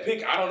threw that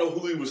pick, I don't know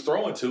who he was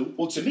throwing to.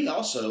 Well, to me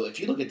also, if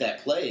you look at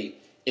that play,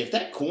 if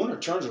that corner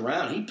turns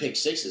around, he pick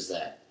sixes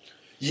that.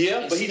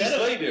 Yeah, but he just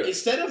laid there.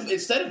 Instead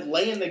of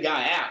laying the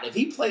guy out, if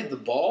he played the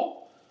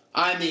ball,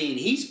 I mean,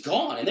 he's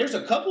gone. And there's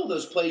a couple of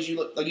those plays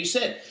like you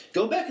said,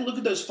 go back and look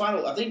at those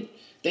final. I think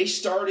they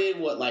started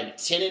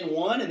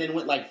 10-1, and then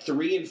went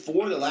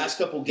 3-4 the last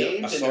couple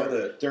games. I saw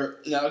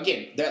that. Now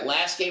again, that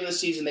last game of the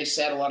season, they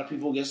sat a lot of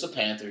people against the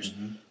Panthers.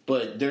 Mm-hmm.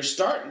 But they're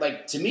starting.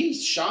 To me,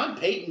 Sean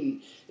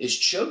Payton is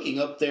choking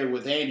up there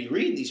with Andy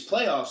Reid in these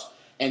playoffs,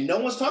 and no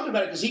one's talking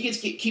about it because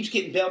he keeps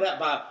getting bailed out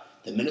by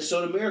the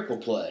Minnesota Miracle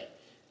play.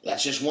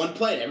 That's just one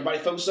play. Everybody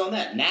focuses on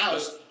that. Now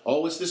it's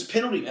oh, it's this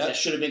penalty that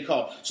should have been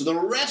called. So the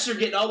refs are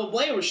getting all the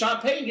blame where Sean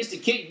Payton gets to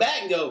kick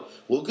back and go,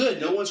 well, good.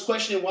 No one's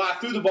questioning why I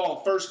threw the ball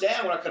on first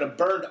down when I could have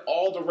burned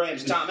all the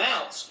Rams'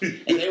 timeouts.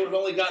 And they would have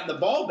only gotten the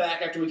ball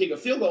back after we kick a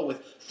field goal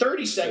with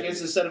 30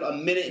 seconds instead of a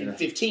minute and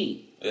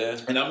 15. Yeah.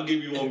 And I'm going to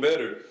give you one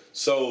better.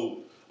 So,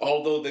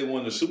 although they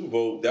won the Super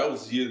Bowl, that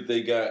was the year that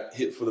they got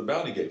hit for the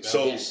bounty gate.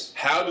 So,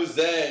 how does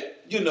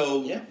that,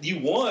 you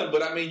won,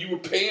 but I mean, you were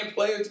paying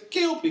players to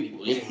kill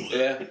people.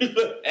 Yeah.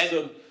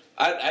 And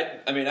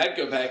I'd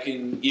go back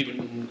and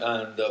even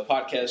on the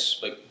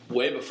podcast, like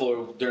way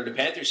before during the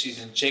Panthers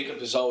season, Jacob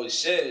has always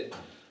said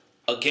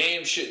a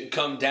game shouldn't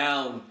come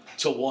down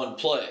to one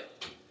play.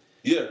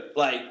 Yeah.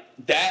 Like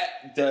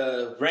that,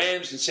 the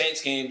Rams and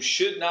Saints game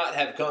should not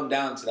have come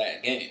down to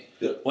that game.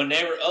 Yep. When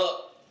they were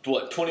up,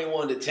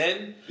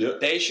 21-10,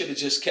 they should have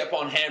just kept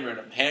on hammering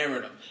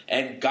them,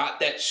 and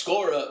got that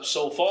score up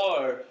so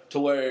far to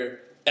where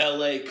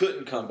LA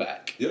couldn't come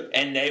back. Yep.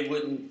 And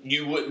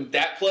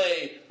that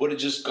play would have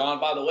just gone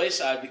by the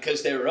wayside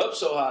because they were up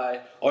so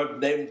high, or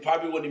they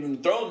probably wouldn't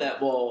even thrown that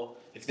ball.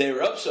 If they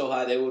were up so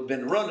high, they would have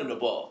been running the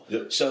ball.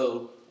 Yep.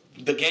 So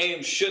the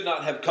game should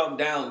not have come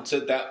down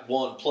to that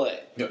one play.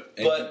 Yep.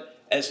 But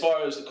as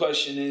far as the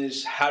question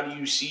is, how do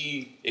you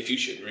see if you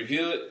should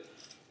review it?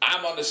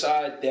 I'm on the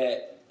side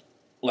that,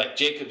 like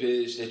Jacob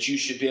is, that you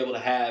should be able to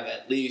have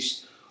at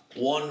least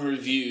one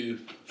review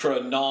for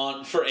a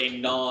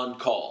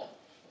non-call.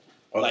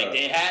 Okay. Like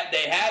they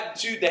have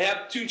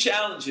two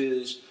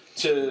challenges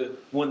to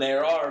when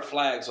there are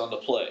flags on the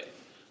play.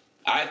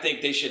 I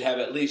think they should have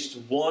at least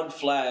one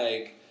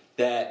flag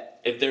that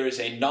if there is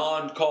a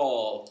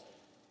non-call,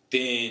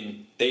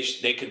 then they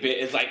could be.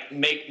 It's like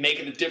make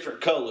it a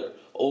different color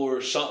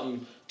or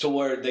something to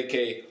where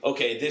they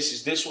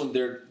this one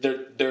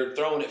they're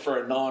throwing it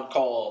for a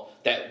non-call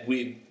that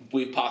we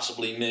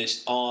possibly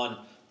missed on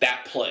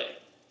that play.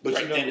 But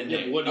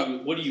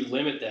what do you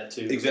limit that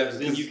to?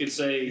 Exactly. Then you could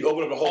say you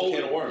open up a whole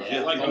can of worms.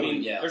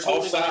 Yeah. There's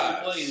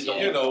offsides. Plays.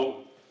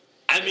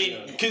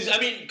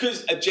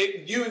 Because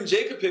you and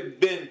Jacob have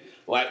been.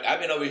 Like I've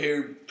been over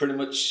here pretty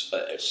much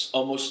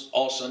almost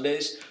all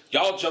Sundays.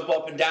 Y'all jump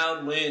up and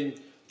down when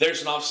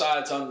there's an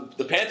offsides on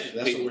the Panthers.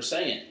 That's what we're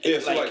saying. Yeah,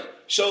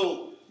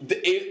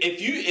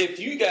 if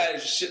you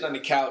guys are sitting on the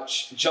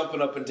couch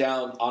jumping up and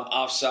down on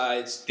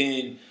offsides,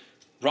 then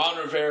Ron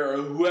Rivera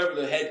or whoever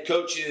the head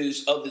coach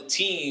is of the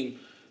team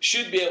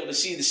should be able to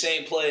see the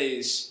same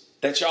plays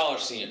that y'all are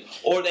seeing.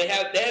 Or they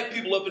have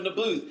people up in the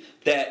booth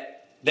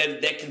that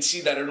can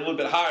see that are a little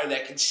bit higher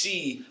that can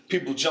see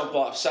people jump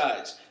off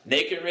sides.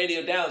 They can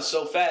radio down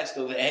so fast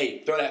that,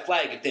 hey, throw that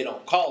flag if they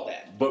don't call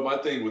that. But my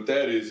thing with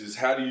that is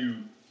how do you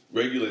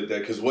regulate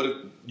that? Because what if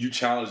you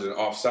challenge an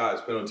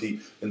offsides penalty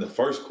in the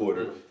first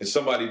quarter and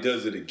somebody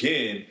does it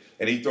again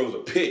and he throws a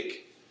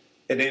pick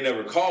and they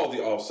never call the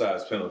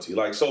offsides penalty?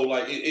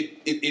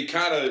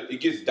 It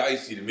gets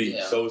dicey to me.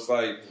 Yeah. So it's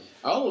like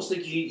I almost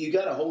think you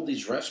got to hold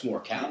these refs more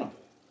accountable.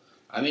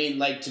 I mean,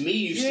 like to me,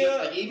 you see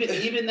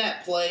even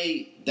that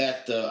play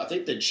that I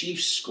think the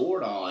Chiefs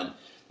scored on.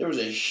 There was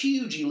a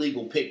huge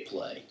illegal pick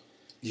play.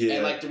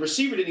 Yeah. And, the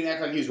receiver didn't even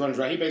act like he was running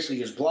right. He basically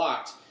just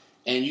blocked.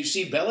 And you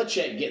see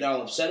Belichick getting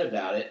all upset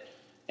about it.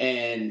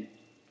 And,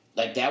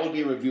 that would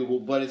be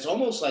reviewable. But it's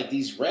almost like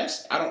these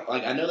refs,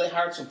 I know they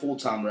hired some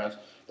full-time refs,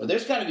 but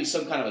there's got to be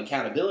some kind of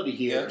accountability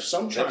here or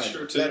some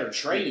better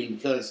training.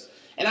 Because,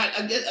 and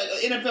I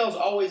guess NFL is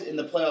always in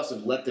the playoffs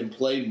have let them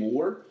play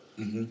more.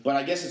 Mm-hmm. But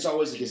I guess it's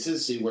always a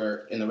consistency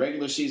where in the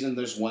regular season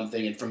there's one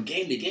thing, and from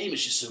game to game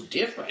it's just so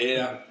different.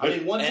 Yeah, I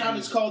mean, one time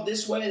it's called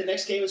this way, the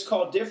next game it's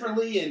called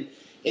differently, and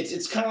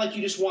it's kind of like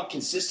you just want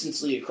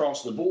consistency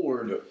across the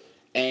board.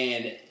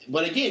 Yeah.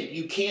 But again,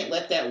 you can't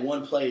let that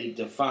one play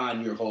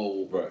define your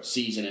whole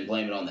season and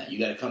blame it on that. You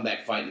got to come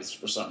back fighting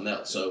for something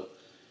else. So,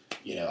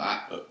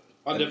 I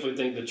definitely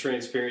think the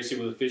transparency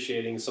with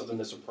officiating is something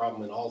that's a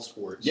problem in all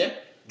sports. Yeah.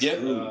 Yeah,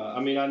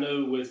 I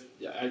know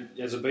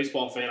as a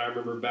baseball fan, I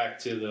remember back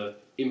to the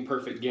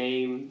imperfect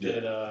game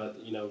that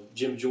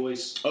Jim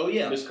Joyce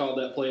miscalled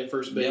that play at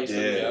first base.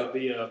 That would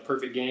be a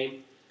perfect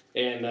game,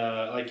 and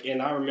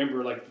I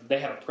remember they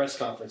had a press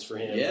conference for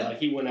him. Yeah.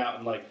 He went out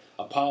and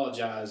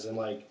apologized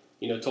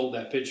and told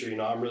that pitcher,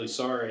 I'm really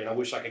sorry and I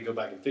wish I could go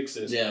back and fix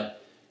this. Yeah.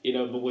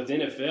 But with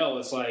NFL,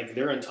 it's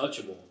they're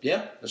untouchable.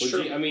 Yeah, that's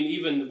true.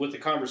 Even with the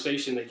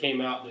conversation that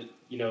came out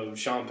that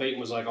Sean Payton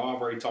was like, "Oh,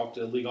 I've already talked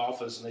to the league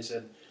office," and they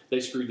said they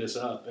screwed this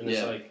up, and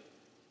it's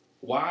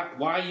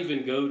why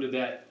even go to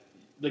that?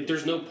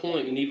 There's no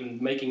point in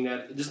even making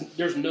that.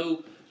 There's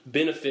no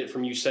benefit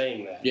from you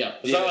saying that. Yeah,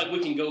 it's not like we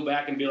can go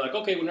back and be like,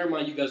 "Okay, well, never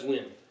mind, you guys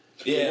win."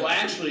 Yeah, well,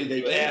 actually,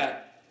 they can. Yeah.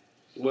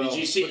 Well, did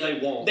you see? They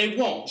won't. They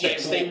won't.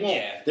 Yes, they won't.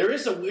 Yeah. There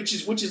is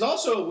which is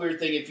also a weird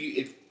thing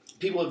if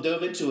people have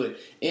dove into it.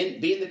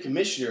 And being the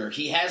commissioner,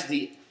 he has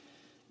the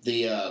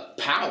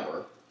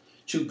power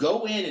to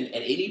go in and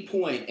at any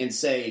point and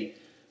say,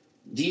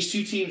 these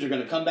two teams are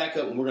going to come back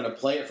up and we're going to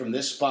play it from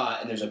this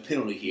spot and there's a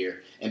penalty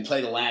here and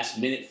play the last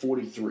minute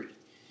 43.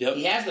 Yep.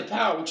 He has the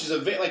power, which is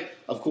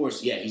of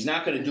course, he's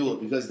not going to do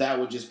it because that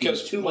would just be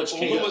too much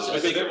chaos. I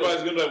think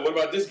everybody's going to be like, what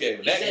about this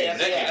game? I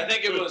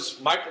think it was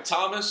Michael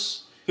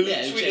Thomas who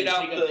tweeted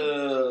out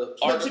the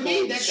article. But to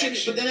me, that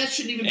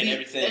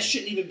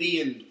shouldn't even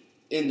be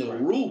in the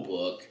rule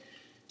book.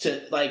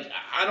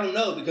 I don't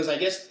know, because I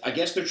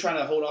guess they're trying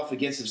to hold off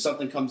against if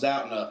something comes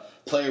out and a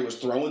player was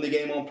throwing the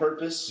game on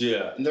purpose.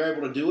 Yeah, and they're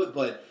able to do it.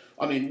 But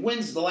I mean,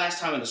 when's the last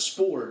time in a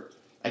sport?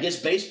 I guess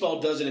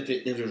baseball does it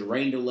if there's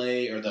rain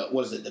delay or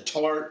the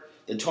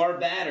tar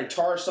bat or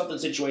tar something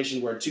situation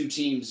where two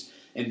teams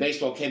in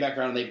baseball came back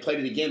around and they played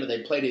it again, but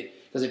they played it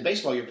because in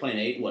baseball you're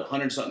playing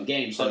 100 something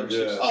games. So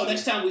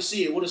next time we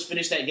see it, we'll just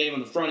finish that game on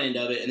the front end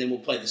of it and then we'll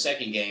play the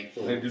second game.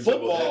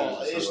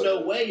 Football, there's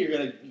no way you're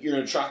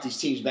gonna trot these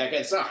teams back.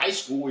 It's not high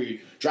school where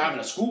you're driving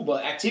a school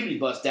bus, activity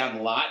bus down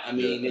the lot. I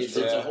mean, it's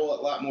a whole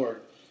lot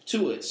more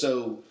to it.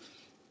 So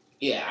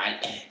I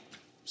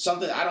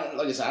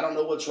don't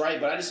know what's right,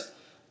 but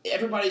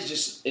everybody's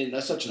just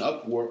in such an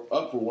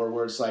uproar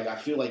where it's like I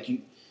feel like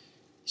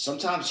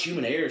sometimes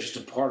human error is just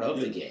a part of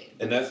the game.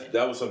 And that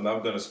was something I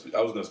was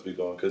going to speak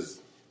on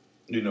because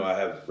I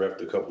have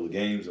reffed a couple of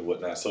games and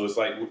whatnot, so it's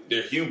like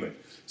they're human.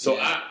 So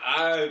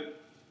I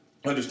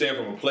understand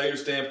from a player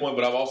standpoint,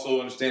 but I also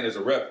understand as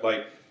a ref,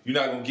 like you're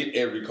not going to get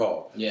every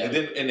call. Yeah. And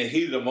then in the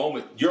heat of the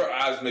moment, your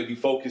eyes may be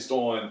focused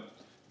on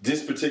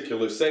this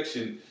particular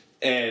section,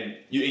 and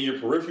in your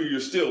periphery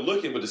you're still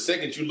looking, but the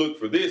second you look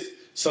for this,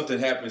 something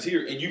happens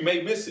here, and you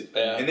may miss it.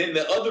 Yeah. And then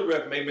the other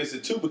ref may miss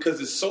it too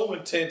because it's so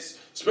intense,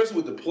 especially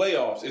with the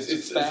playoffs.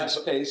 It's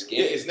fast-paced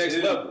game. Yeah, it's next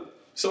level.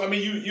 So, I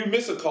mean, you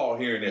miss a call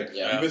here and there.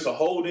 Yeah. You miss a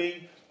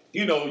holding.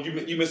 You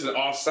miss an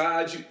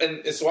offside.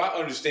 And so I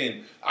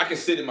understand. I can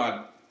sit at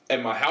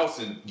my house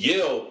and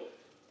yell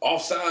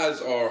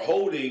offsides or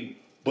holding,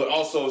 but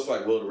also it's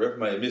like, well, the ref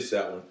might have missed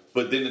that one.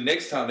 But then the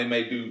next time they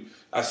may do,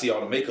 I see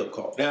all the makeup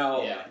calls.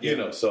 Now,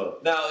 so.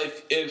 Now,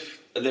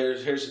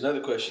 here's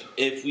another question.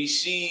 If we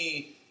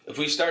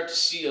start to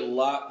see a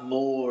lot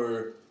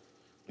more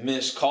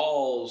missed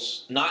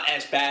calls, not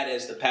as bad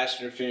as the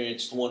pass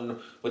interference, the one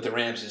with the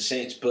Rams and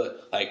Saints,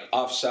 but like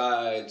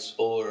offsides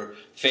or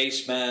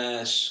face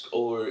mask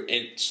or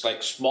it's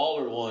like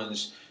smaller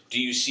ones,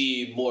 do you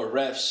see more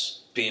refs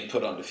being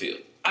put on the field?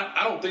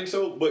 I don't think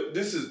so, but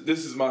this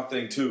is my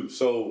thing too.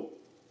 So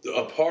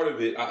a part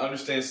of it, I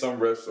understand some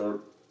refs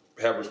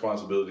have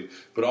responsibility,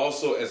 but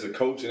also as a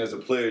coach and as a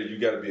player, you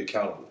got to be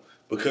accountable.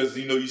 Because,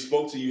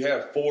 you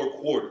have 4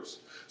 quarters.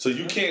 So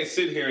you can't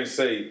sit here and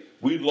say,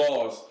 we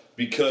lost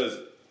because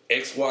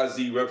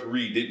XYZ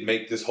referee didn't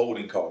make this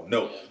holding call.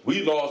 No,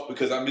 we lost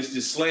because I missed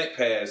this slant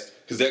pass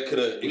because that could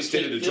have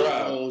extended the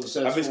drive.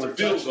 I missed the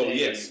field goal,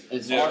 yes.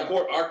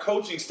 Our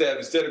coaching staff,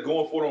 instead of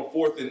going for it on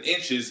 4th and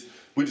inches,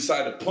 we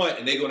decided to punt,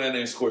 and they go down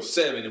there and score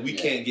 7, and we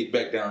can't get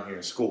back down here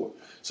and score.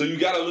 So you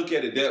got to look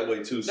at it that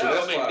way, too. So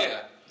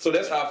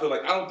that's how I feel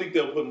like I don't think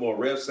they'll put more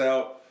refs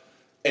out.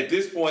 At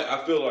this point,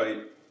 I feel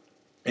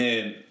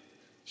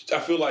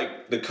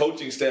like the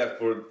coaching staff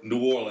for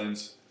New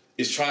Orleans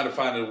is trying to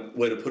find a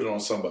way to put it on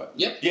somebody.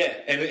 Yep. Yeah.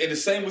 And the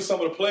same with some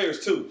of the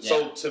players, too. Yeah.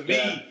 So, to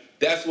me,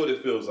 that's what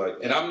it feels like.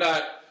 And I'm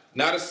not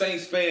a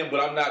Saints fan, but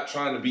I'm not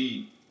trying to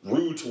be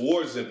rude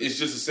towards them. It's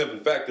just a simple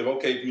fact of,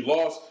 okay, if you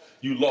lost,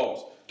 you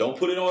lost. Don't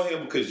put it on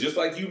him because just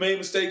like you made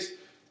mistakes,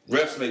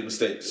 refs make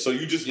mistakes. So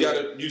you just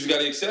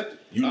gotta accept it.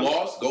 You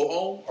lost, go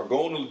home or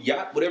go on the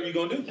yacht, whatever you're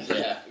gonna do.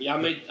 Yeah.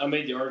 I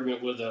made the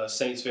argument with a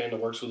Saints fan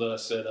that works with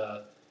us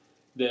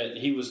that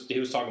he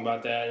was talking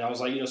about that, and I was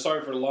like,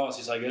 sorry for the loss.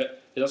 He's like,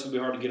 that's gonna be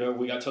hard to get over.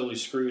 We got totally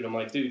screwed. I'm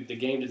like, dude, the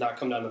game did not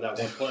come down to that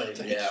one play.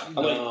 I'm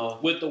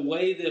like, with the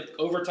way that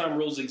overtime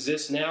rules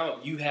exist now,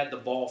 you had the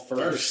ball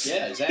first.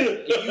 Yeah,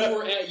 exactly. You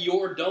were at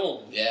your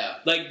dome. Yeah,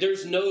 like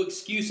there's no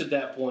excuse at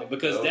that point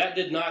because that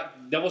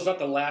was not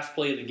the last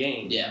play of the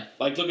game. Yeah,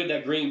 like look at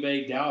that Green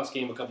Bay Dallas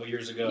game a couple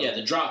years ago. Yeah,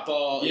 the drop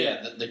ball.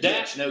 Yeah, the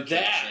catch, no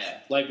catch.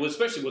 Like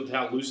especially with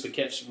how loose the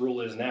catch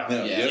rule is now.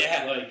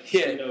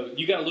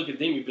 You got to look at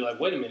them and be like,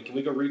 wait a minute, can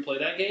we go replay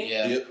that game?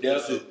 Yeah,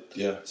 that's it.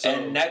 Yeah,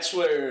 and that's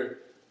where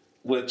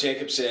what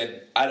Jacob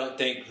said. I don't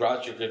think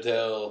Roger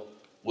Goodell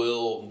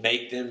will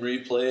make them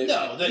replay it.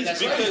 No,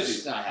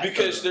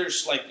 because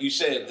there's like you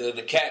said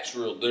the catch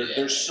rule.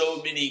 There's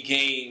so many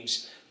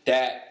games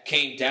that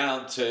came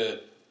down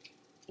to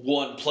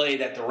one play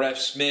that the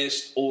refs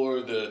missed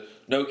or the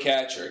no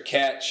catch or a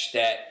catch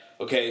that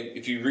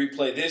if you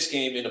replay this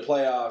game in the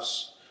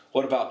playoffs.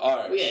 What about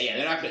art? Well,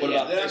 they're not going to do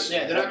all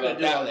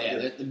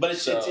that. But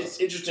it's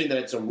interesting that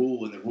it's a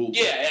rule in the rule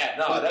book.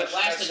 But the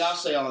last thing I'll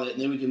say on it,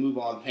 and then we can move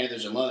on to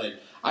Panthers in London,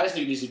 I just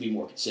think it needs to be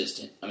more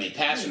consistent. I mean,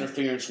 pass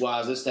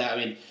interference-wise, this, that. I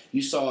mean,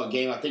 you saw a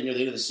game, I think near the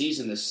end of the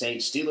season, the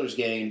Saints-Steelers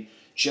game,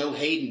 Joe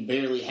Hayden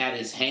barely had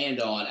his hand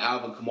on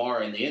Alvin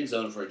Kamara in the end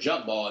zone for a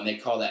jump ball, and they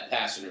call that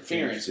pass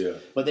interference. Yeah.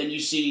 But then you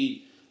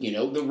see...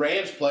 the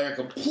Rams player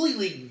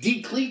completely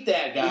decleat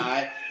that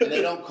guy, and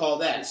they don't call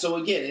that. So,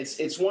 again,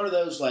 it's one of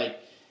those, like...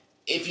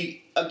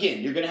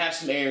 you're going to have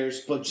some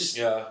errors, but just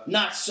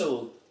not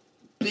so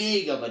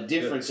big of a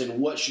difference in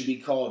what should be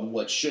called and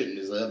what shouldn't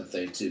is the other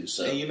thing too.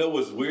 So, and you know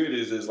what's weird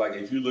is like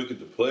if you look at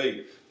the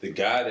play, the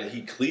guy that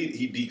he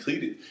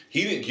decleated,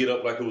 he didn't get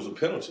up like it was a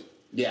penalty.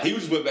 Yeah, he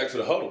just went back to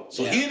the huddle,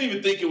 so he didn't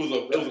even think it was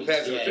a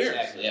pass interference.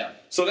 Exactly, yeah.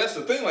 So that's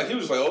the thing. Like he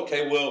was like,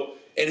 okay, well,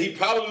 and he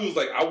probably was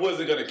like, I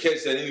wasn't gonna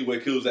catch that anyway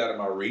because it was out of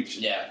my reach.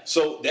 Yeah.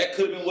 So that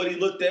could have been what he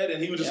looked at,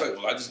 and he was just like,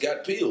 well, I just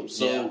got peeled,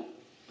 so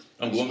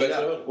I'm going back to the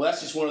huddle. Well,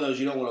 that's just one of those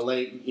you don't want to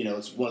lay. You know,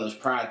 it's one of those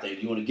pride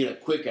things. You want to get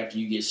up quick after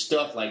you get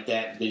stuffed like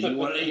that because you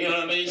want to. You know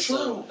what I mean? True.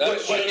 So, but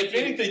if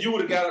anything, you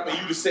would have got up and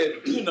you'd have said,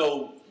 guys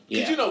now.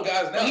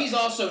 But he's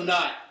also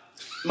not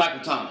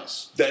Michael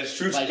Thomas. That's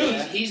true. Like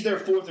he's their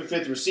 4th or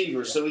 5th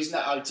receiver, so he's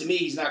not. To me,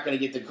 he's not going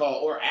to get the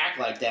call or act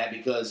like that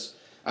because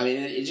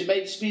it just may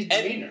just be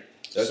demeanor.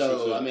 That's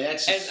so true. I mean,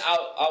 that's. And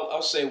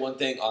I'll say one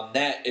thing on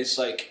that. It's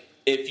like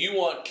if you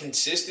want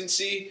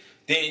consistency,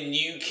 then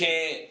you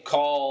can't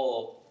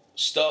call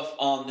stuff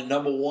on the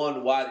number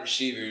 1 wide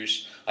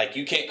receivers. Like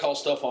you can't call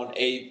stuff on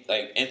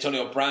like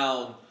Antonio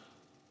Brown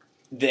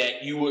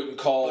that you wouldn't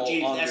call.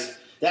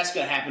 That's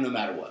going to happen no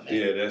matter what, man.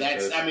 Yeah,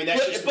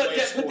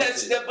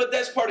 but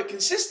that's part of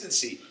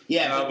consistency.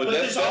 Yeah, but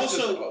there's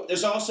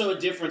also a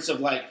difference of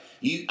like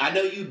I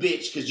know you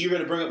bitch because you're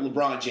going to bring up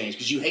LeBron James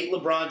because you hate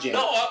LeBron James.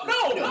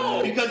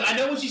 No. Because I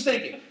know what she's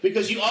thinking.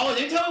 Because you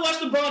always every time we watch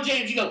LeBron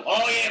James, you go,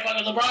 oh yeah,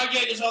 fucking LeBron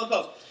James is all the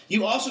calls.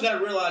 You also got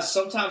to realize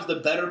sometimes the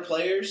better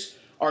players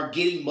are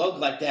getting mugged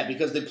like that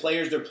because the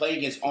players they're playing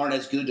against aren't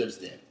as good as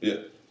them. Yeah.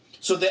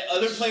 So that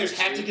other players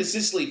have to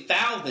consistently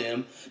foul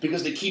them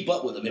because they keep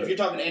up with them. If you're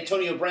talking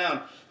Antonio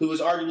Brown, who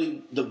is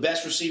arguably the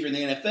best receiver in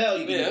the NFL,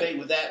 you can debate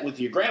with that with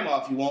your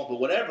grandma if you want, but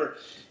whatever.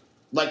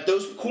 Like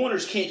those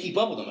corners can't keep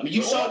up with them. I mean,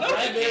 you saw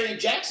Bradbury and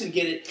Jackson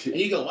get it, and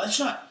you go, "Well, it's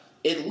not.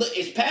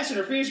 It's pass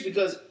interference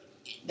because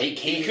they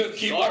can't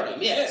guard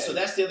him." Yeah. So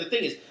that's the other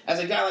thing is, as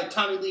a guy like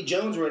Tommy Lee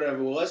Jones or whatever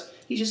it was,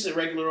 he's just a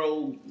regular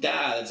old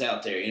guy that's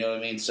out there. You know what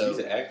I mean? So he's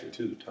an actor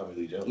too, Tommy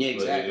Lee Jones. Yeah,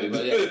 exactly.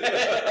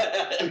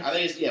 I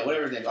think it's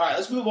whatever his name. All right,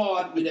 let's move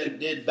on. We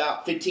did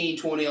about 15,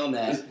 20 on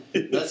that.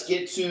 Let's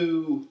get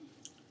to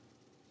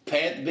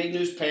big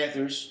news.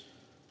 Panthers.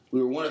 We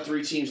were one of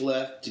 3 teams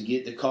left to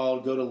get the call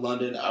to go to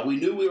London. We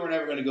knew we were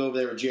never going to go over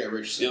there with Jared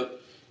Richardson.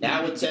 Yep.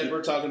 Now with Ted,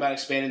 we're talking about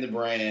expanding the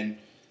brand,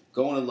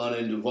 going to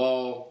London.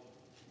 Duvall,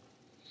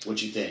 what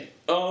you think?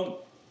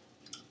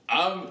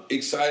 I'm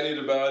excited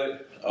about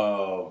it.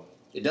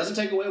 It doesn't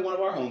take away one of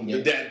our home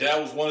games.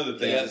 That was one of the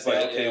things. Yeah, it's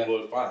like,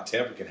 well, fine,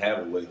 Tampa can have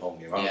a away home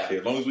game. I don't care.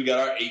 As long as we got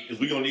our 8,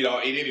 because we're going to need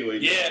our 8 anyway.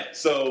 Yeah.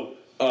 So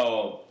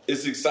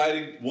it's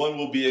exciting. One,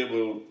 we'll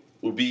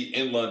be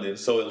in London,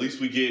 so at least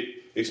we get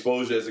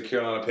exposure as the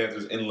Carolina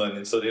Panthers in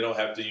London, so they don't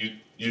have to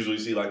usually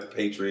see like the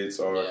Patriots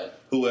or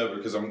whoever,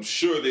 because I'm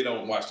sure they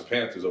don't watch the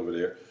Panthers over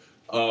there.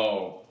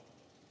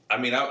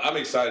 I'm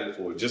excited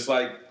for it. Just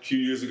like a few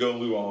years ago,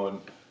 we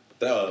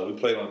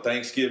played on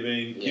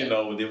Thanksgiving, and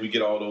then we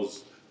get all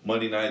those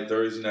Monday night,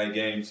 Thursday night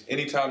games.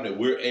 Anytime that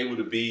we're able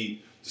to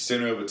be the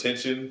center of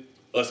attention,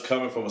 us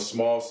coming from a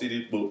small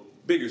city, well,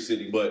 bigger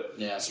city, but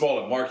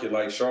smaller market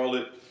like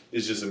Charlotte,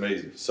 it's just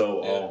amazing.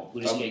 So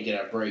we just can't get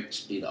our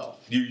breaks beat off.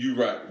 You're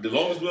right. As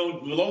long as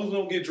we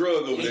don't get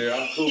drugged over there,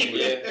 I'm cool with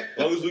it.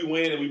 As long as we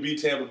win and we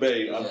beat Tampa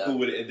Bay, I'm cool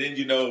with it. And then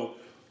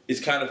it's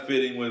kind of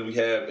fitting when we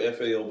have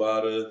F.A.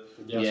 Obata.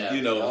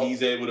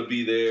 He's able to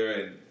be there,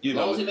 and as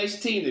long as he makes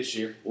the team this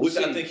year, which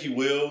I think he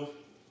will.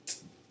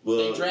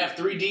 Well, they draft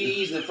 3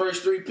 DEs in the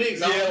first 3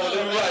 picks. Right.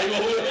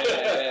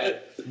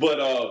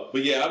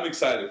 But yeah, I'm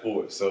excited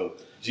for it. So,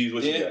 Jeebs,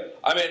 what you got?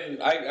 I mean,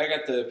 I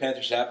got the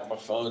Panthers app on my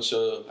phone,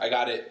 so I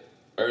got it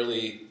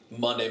early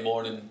Monday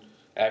morning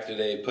after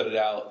they put it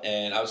out,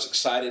 and I was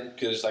excited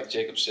because, like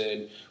Jacob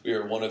said, we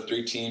were one of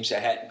 3 teams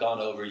that hadn't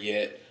gone over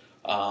yet.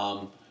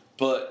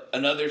 But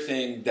another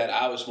thing that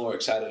I was more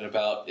excited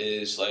about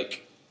is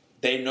like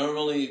they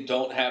normally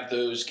don't have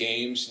those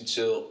games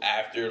until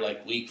after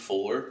like week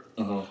 4.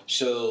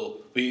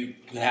 So we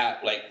have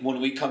when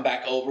we come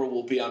back over,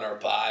 we'll be on our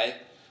bye.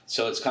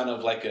 So it's kind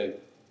of like a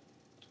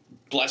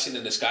blessing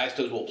in disguise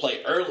because we'll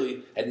play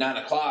early at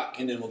 9:00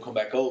 and then we'll come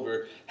back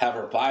over, have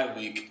our bye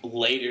week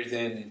later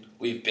than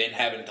we've been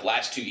having the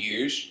last 2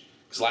 years.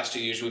 Because the last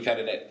 2 years we've had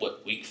it at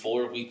week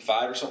 4, week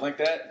 5, or something like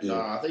that. No,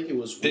 I think it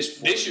was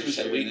this year was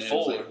at week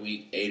 4, like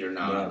week 8 or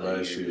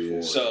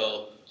 9.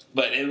 So,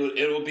 but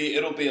it'll be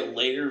a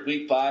later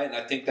week bye, and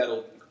I think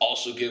that'll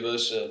also give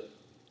us a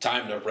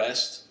time to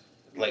rest,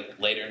 like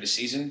later in the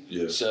season.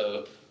 Yeah.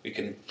 So we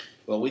can.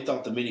 Well, we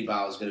thought the mini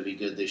bye was going to be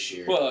good this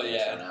year. Well,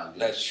 yeah,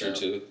 that's true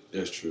too.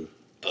 That's true.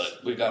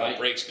 But we got our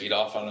breaks beat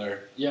off on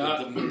our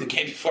the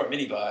game before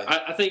mini bye.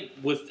 I think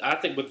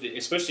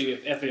especially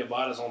if F.A.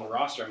 Obata's on the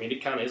roster, I mean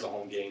it kind of is a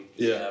home game.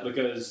 Yeah.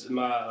 Because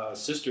my my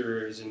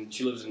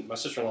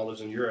sister-in-law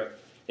lives in Europe,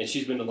 and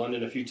she's been to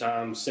London a few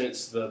times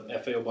since the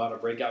F.A. Obata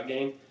breakout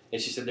game,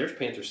 and she said there's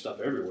Panther stuff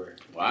everywhere.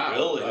 Wow.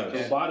 Really? Like,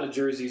 Obata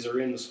jerseys are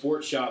in the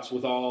sports shops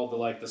with all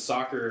the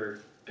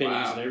soccer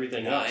pennies and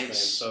everything else. Man.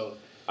 So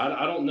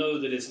I don't know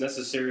that it's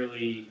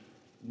necessarily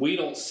we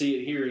don't see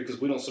it here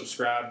because we don't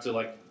subscribe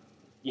to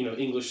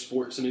English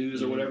sports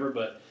news or whatever,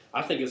 but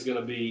I think it's going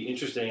to be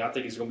interesting. I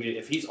think it's going to be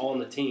if he's on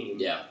the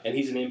team, and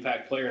he's an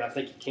impact player, and I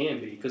think he can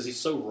be because he's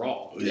so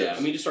raw. Yeah, I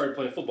mean, he just started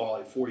playing football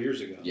like 4 years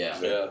ago.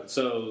 Yeah.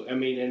 So I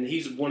mean, and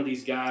he's one of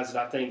these guys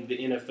that I think the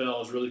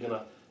NFL is really going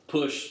to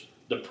push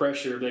the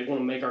pressure. They want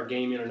to make our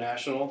game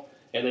international,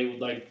 and they would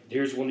like.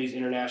 Here's one of these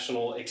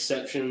international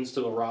exceptions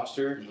to a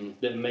roster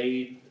that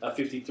made a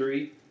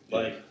 53.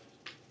 Like.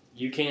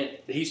 You can't.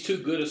 He's too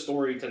good a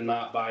story to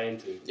not buy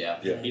into.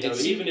 Yeah. You know,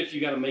 even if you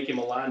got to make him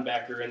a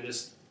linebacker in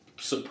this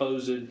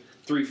supposed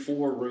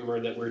 3-4 rumor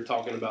that we're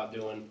talking about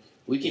doing.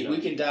 We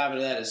can dive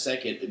into that in a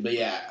second. But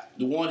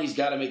the one he's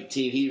got to make the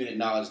team. He even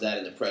acknowledged that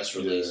in the press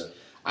release. Yeah.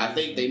 I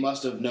think they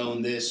must have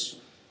known this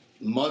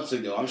months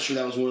ago. I'm sure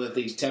that was one of the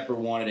things Tepper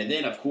wanted. And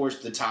then, of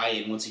course, the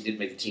tie-in once he did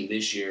make the team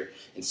this year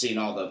and seeing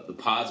all the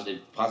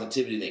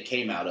positivity that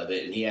came out of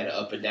it. And he had an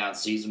up and down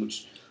season,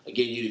 which.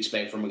 Again, you'd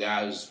expect from a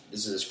guy this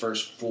is his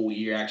first full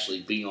year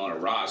actually being on a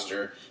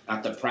roster,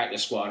 not the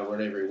practice squad or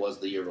whatever he was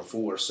the year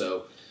before.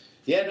 So,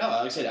 like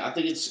I said, I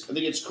think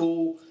it's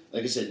cool.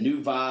 Like I said,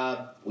 new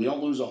vibe. We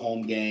don't lose a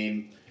home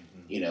game.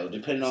 You know,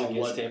 depending on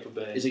what Tampa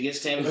Bay. It's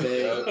against Tampa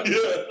Bay.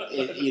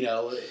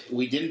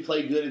 We didn't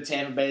play good in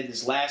Tampa Bay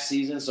this last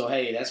season, so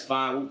hey, that's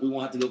fine. We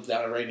won't have to go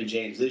down to Raymond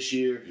James this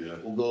year. Yeah.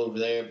 We'll go over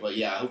there, but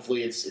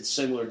hopefully it's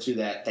similar to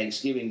that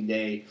Thanksgiving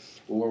Day.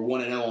 We're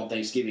 1-0 on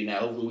Thanksgiving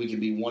now. Hopefully we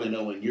can be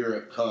 1-0 in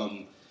Europe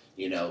come,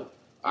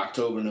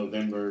 October,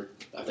 November.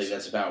 I think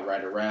that's about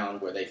right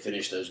around where they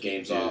finish those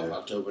games off.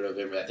 October,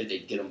 November. I think they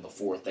get them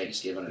before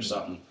Thanksgiving or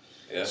something.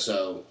 Yeah.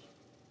 So,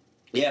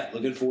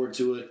 looking forward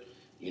to it.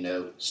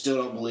 Still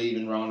don't believe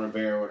in Ron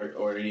Rivera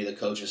or any of the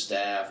coaching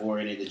staff or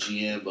any of the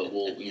GM, but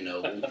we'll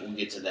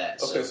get to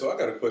that. Okay, so I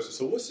got a question.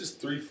 So what's this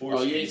 3-4?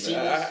 Oh, you ain't seen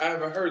this? I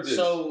haven't heard this.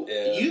 So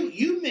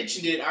you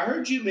mentioned it. I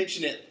heard you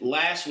mention it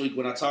last week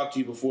when I talked to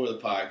you before the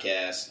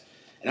podcast,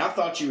 and I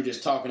thought you were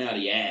just talking out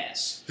of your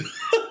ass.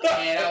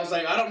 And I was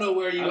like, I don't know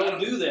where you don't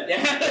do that.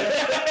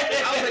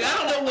 I was like, I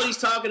don't know what he's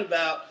talking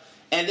about.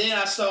 And then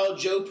I saw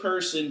Joe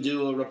Person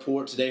do a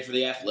report today for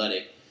The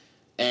Athletic,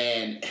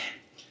 and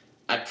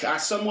I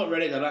somewhat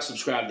read it. I'm not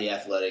subscribed to The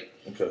Athletic.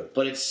 Okay.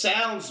 But it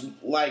sounds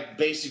like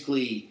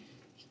basically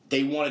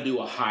they want to do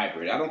a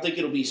hybrid. I don't think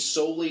it'll be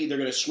solely they're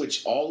going to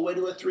switch all the way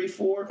to a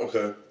 3-4.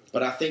 Okay.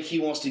 But I think he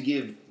wants to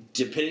give,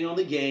 depending on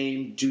the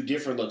game, do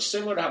different looks,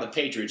 similar to how the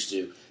Patriots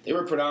do. They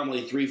were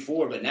predominantly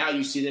 3-4, but now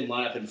you see them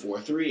line up in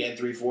 4-3 and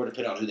 3-4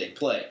 depending on who they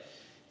play.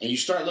 And you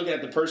start looking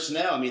at the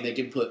personnel. I mean, they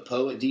can put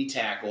Poe at D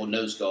tackle,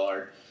 nose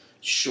guard.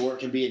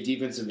 Short can be a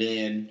defensive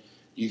end.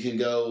 You can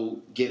go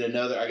get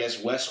another, I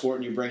guess, Wes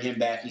Horton, you bring him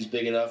back, he's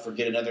big enough, or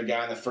get another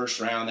guy in the first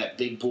round, that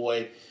big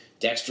boy,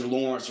 Dexter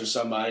Lawrence or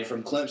somebody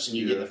from Clemson,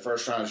 you get in the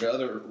first round as your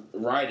other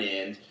right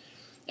end.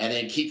 And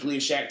then Kuechly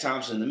and Shaq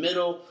Thompson in the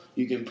middle.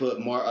 You can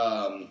put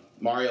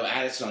Mario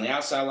Addison on the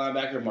outside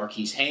linebacker,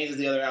 Marquise Haynes is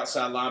the other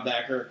outside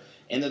linebacker,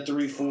 and the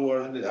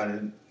 3-4.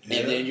 And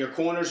then your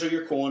corners are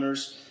your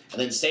corners. And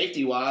then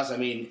safety-wise, I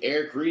mean,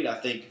 Eric Reed, I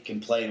think,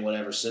 can play in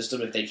whatever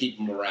system if they keep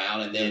him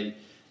around. And then,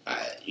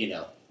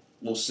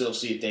 we'll still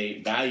see if they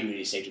value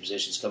any safety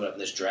positions coming up in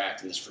this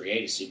draft and this free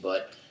agency.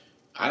 But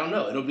I don't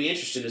know. It'll be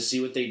interesting to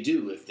see what they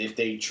do. If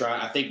they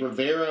try. I think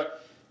Rivera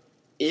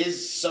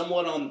is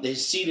somewhat on –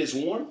 his seat is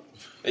warm.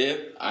 Yeah.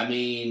 I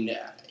mean,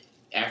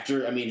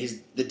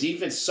 the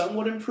defense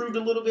somewhat improved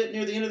a little bit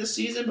near the end of the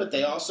season, but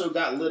they also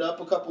got lit up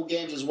a couple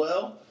games as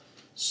well.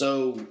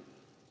 So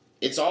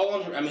it's all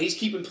on him. I mean, he's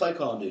keeping play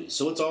calling duty,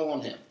 so it's all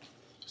on him.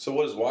 So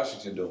what is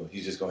Washington doing?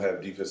 He's just going to have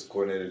a defensive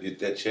coordinator get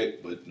that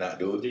check, but not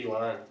do it?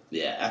 D-line.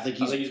 Yeah, I think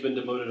he's been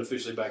demoted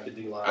officially back to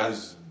D-line.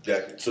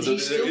 So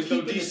he's still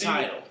keeping the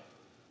title.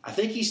 I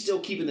think he's still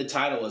keeping the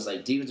title as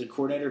like defensive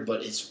coordinator,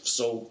 but it's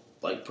so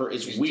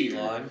it's weird.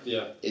 D-line.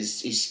 Yeah,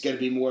 he's going to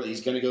be more.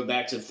 He's going to go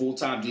back to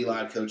full-time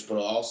D-line coach, but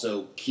he'll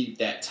also keep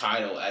that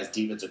title as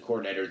defensive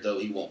coordinator, though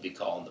he won't be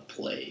calling the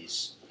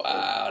plays.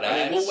 Wow,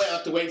 we'll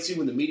have to wait and see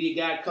when the media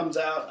guide comes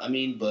out.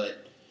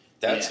 But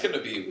that's going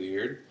to be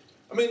weird.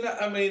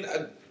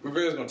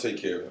 Rivera's going to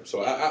take care of him,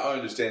 so I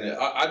understand that.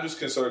 I'm just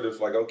concerned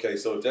if, okay,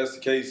 so if that's the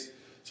case,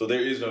 so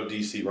there is no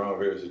DC. Ron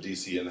Rivera's a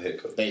DC and the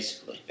head coach,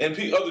 basically. And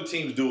other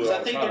teams do it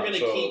all the time. I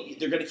think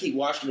they're going to keep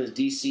Washington as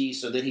DC,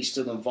 so then he's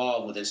still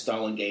involved with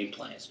installing game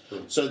plans.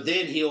 So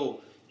then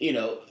he'll,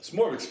 it's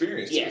more of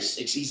experience. Yes,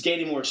 he's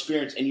gaining more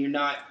experience, and you're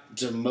not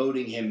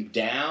demoting him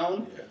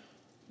down. Yeah.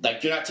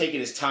 Like, you're not taking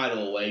his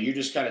title away. You're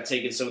just kind of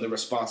taking some of the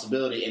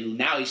responsibility, and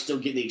now he's still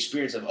getting the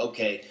experience of,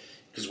 okay,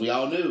 because we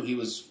all knew he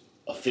was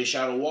a fish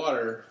out of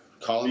water,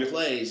 calling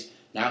plays.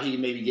 Now he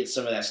can maybe get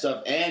some of that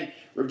stuff. And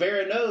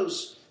Rivera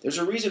knows there's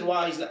a reason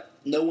why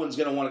no one's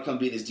going to want to come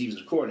be this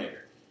defensive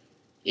coordinator.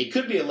 It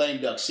could be a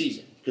lame duck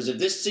season, because if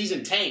this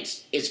season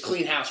tanks, it's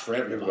clean house for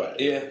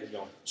everybody. Yeah.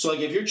 So,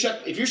 if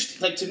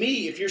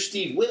you're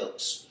Steve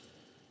Wilkes,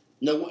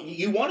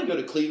 you want to go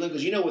to Cleveland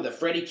because with the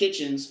Freddie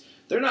Kitchens,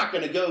 they're not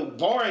going to go,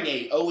 barring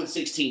a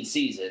 0-16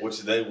 season. Which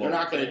they won't. They're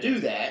not going to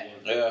do that.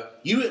 Yeah.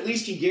 You at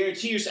least can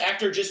guarantee yourself,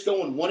 after just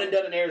going one and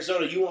done in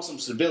Arizona, you want some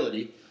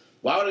stability.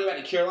 Why would I go back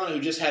to Carolina,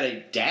 who just had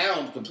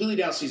a completely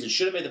down season,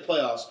 should have made the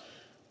playoffs?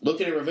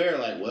 looking at Rivera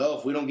like, well,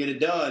 if we don't get it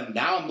done,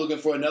 now I'm looking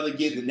for another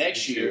gig the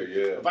next year.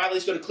 Yeah. If I at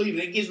least go to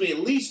Cleveland, it gives me at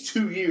least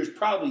 2 years,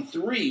 probably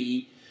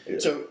 3,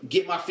 to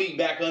get my feet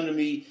back under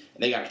me.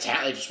 And they got a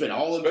talent. They've spent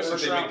all of the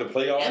first round. Especially if they make the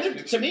playoffs.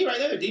 And to me, right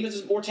there, their defense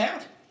is more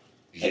talented.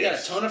 They got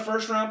a ton of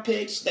first-round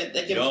picks that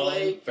can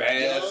play.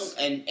 Fast.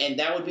 And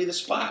that would be the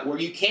spot where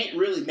you can't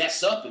really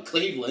mess up in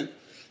Cleveland.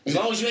 As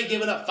long as you ain't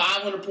giving up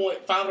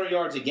 500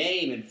 yards a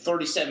game and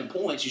 37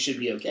 points, you should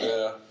be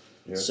okay.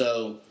 Yeah.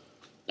 So,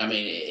 I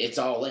mean, it's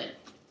all in.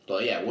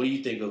 But, yeah, what do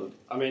you think of?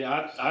 I mean,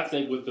 I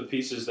think with the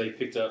pieces they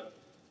picked up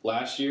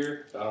last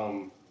year,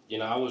 I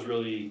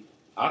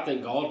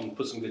think Gauldin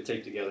put some good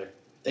tape together.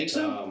 Think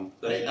so? I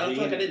don't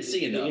feel like I didn't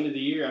see enough. At the end of the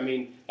year, I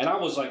mean, and I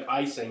was like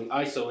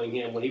ISOing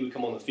him when he would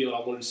come on the field.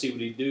 I wanted to see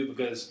what he'd do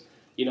because,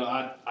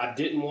 I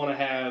didn't want to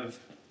have.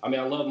 I mean,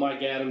 I love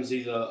Mike Adams.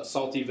 He's a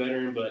salty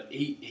veteran, but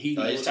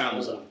his time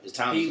was up.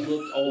 He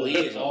looked old. He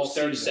is all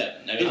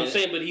 37. I mean, I'm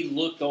saying, but he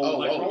looked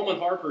old. Roman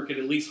Harper could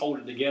at least hold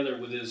it together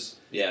with his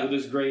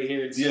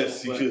gray-haired self.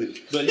 Yes, he could.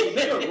 But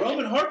remember,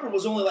 Roman Harper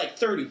was only like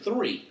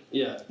 33.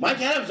 Yeah. Mike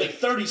Adams was like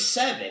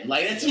 37.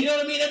 Like, that's, you know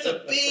what I mean? That's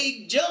a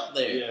big jump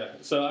there. Yeah.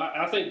 So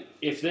I think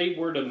if they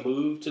were to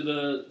move to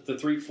the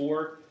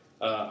 3-4,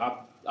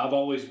 I've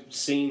always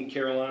seen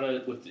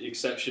Carolina, with the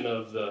exception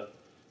of the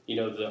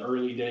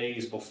early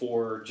days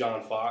before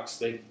John Fox,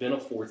 they've been a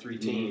 4-3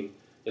 team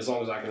as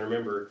long as I can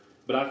remember.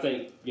 But I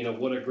think,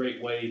 what a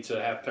great way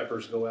to have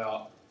Peppers go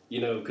out,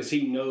 because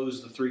he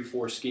knows the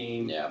 3-4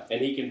 scheme,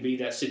 and he can be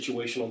that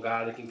situational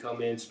guy that can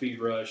come in,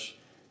 speed rush,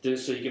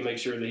 just so he can make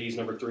sure that he's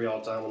number 3 all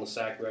time on the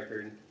sack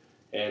record.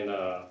 And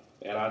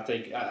I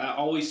think I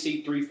always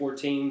see 3-4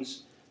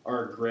 teams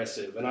are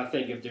aggressive. And I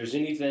think if there's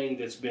anything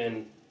that's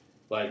been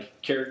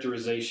like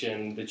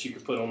characterization that you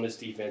could put on this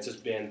defense,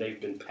 they've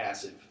been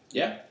passive.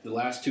 Yeah. The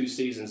last 2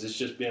 seasons, it's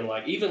just been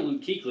like, even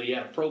Luke Kuechly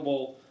had a Pro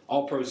Bowl,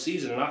 All-Pro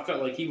season, and I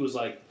felt like he was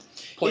like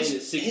playing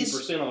at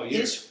 60% all year.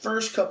 His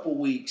first couple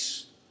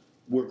weeks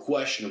were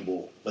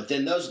questionable, but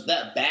then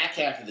that back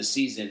half of the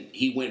season,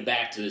 he went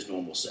back to his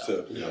normal self.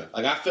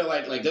 Like, I felt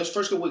like those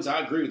first couple weeks, I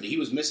agree with you. He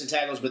was missing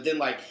tackles, but then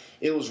like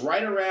it was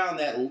right around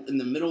that in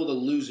the middle of the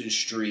losing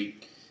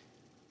streak.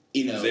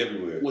 He was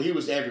everywhere. Well, he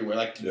was everywhere.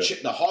 Like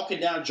the hawking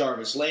down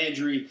Jarvis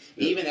Landry,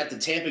 even at the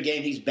Tampa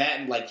game, he's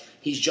batting like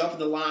he's jumping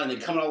the line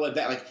and coming all the way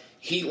back.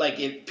 Like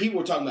if people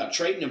were talking about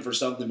trading him for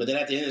something, but then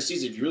at the end of the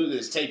season, if you really look at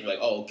his tape, you're like,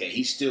 oh, okay,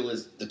 he still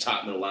is the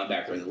top middle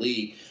linebacker in the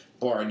league,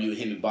 barring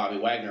him and Bobby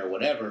Wagner or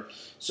whatever.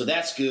 So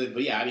that's good.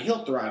 But yeah, I mean,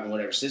 he'll thrive in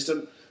whatever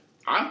system.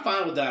 I'm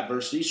fine with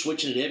diversity,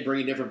 switching it in,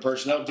 bringing different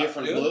personnel,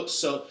 different looks.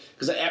 So,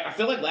 because I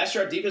feel like last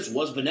year our defense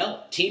was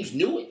vanilla. Teams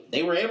knew it.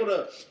 They were able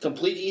to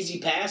complete easy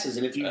passes,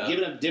 and if you're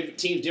giving them different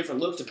teams different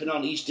looks depending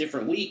on each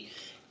different week,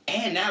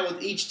 and now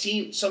with each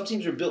team, some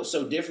teams are built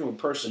so different with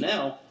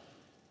personnel,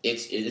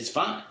 it's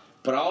fine.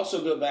 But I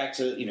also go back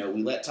to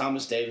we let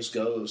Thomas Davis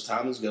go. It was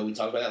Thomas go. We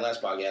talked about that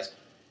last podcast.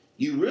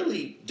 You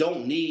really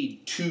don't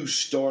need 2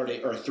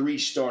 starting or 3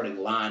 starting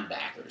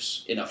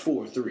linebackers in a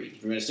 4-3.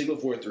 If you're in a single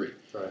 4-3,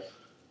 right?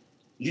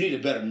 You need a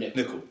better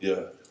nickel.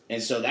 Yeah. And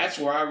so that's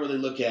where I really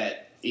look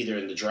at either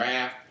in the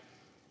draft.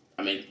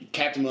 I mean,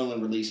 Captain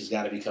Mullen release has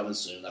got to be coming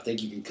soon. I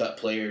think you can cut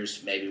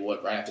players maybe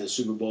right after the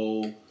Super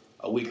Bowl,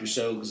 a week or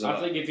so. Cause I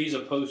think if he's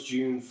a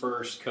post-June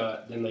 1st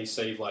cut, then they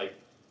save like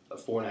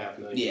 $4.5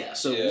 million. Yeah,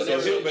 so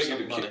he'll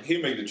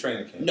make the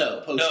training camp.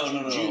 No,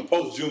 June.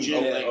 Post-June.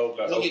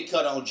 He'll get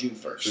cut on June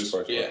 1st. June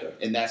 1st, yeah. Okay.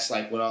 And that's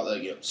like what I'll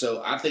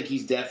So I think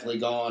he's definitely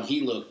gone.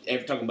 He looked,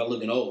 talking about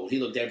looking old, he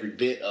looked every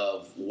bit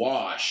of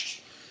washed.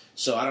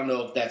 So I don't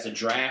know if that's a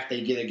draft.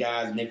 They get a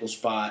guy's nickel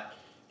spot.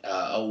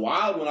 A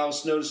wild one I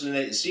was noticing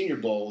at the Senior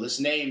Bowl, this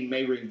name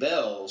may ring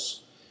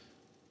bells.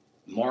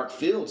 Mark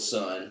Fields'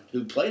 son,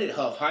 who played at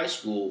Huff High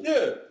School,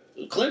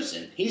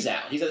 Clemson, he's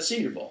out. He's at the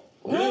Senior Bowl.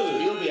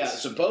 Really? He'll be out.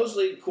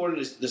 Supposedly,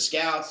 according to the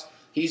scouts,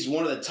 he's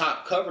one of the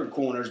top covered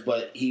corners,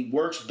 but he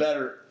works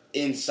better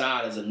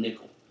inside as a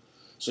nickel.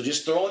 So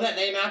just throwing that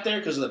name out there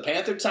because of the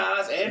Panther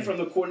ties and from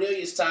the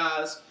Cornelius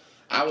ties,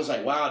 I was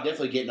like, wow,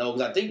 definitely getting old.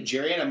 Because I think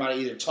Jerriana might have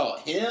either taught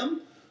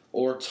him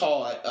or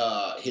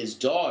taught his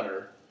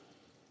daughter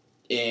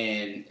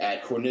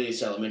at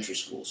Cornelius Elementary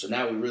School. So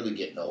now we're really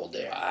getting old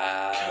there.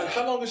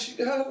 How long has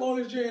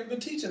Jerriana been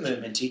teaching that? She's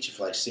been teaching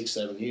for like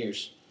 6-7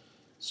 years.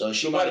 So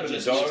she might have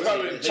been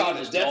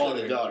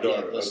definitely the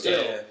daughter. But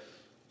still,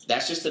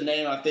 that's just a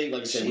name I think.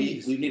 Like I said,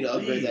 we need to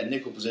upgrade that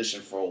nickel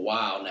position for a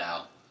while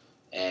now.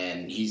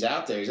 And he's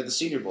out there. He's at the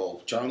Senior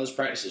Bowl. Join those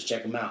practices.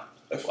 Check him out.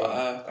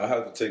 I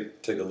have to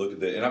take a look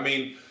at that. And I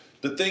mean,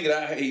 the thing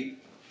that I hate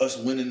us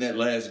winning that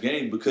last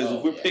game because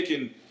if we're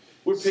picking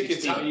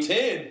 16, top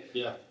 10.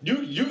 Yeah,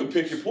 you can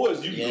pick your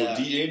poison. You can go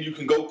DN. You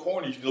can go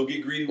corner. You can go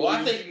get greedy. Well,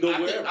 I think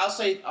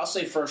I'll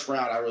say first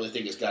round. I really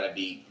think it's got to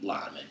be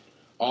lineman,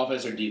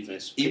 offense or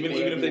defense. Even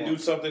if they do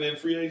something in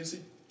free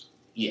agency.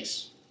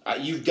 Yes,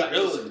 you've got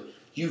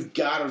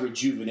to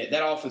rejuvenate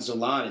that offensive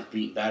line. Is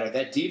beaten better.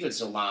 That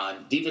defensive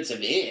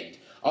end.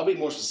 I'll be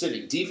more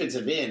specific: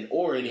 defensive end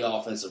or any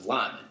offensive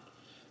lineman.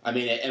 I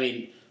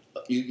mean,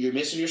 you're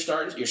missing your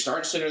starting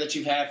center that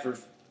you've had for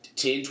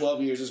 10,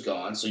 12 years is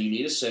gone, so you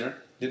need a center.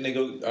 Didn't they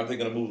go? Are they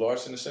going to move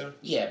Larson to center?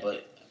 Yeah,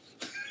 but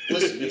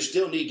listen, you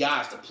still need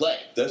guys to play.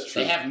 That's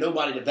true. They have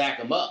nobody to back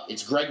them up.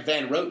 It's Greg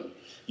Van Roten.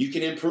 You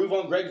can improve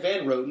on Greg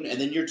Van Roten, and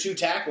then your 2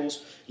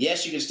 tackles,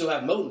 yes, you can still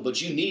have Moten,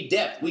 but you need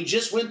depth. We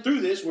just went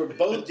through this where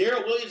both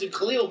Darrell Williams and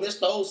Khalil missed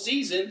the whole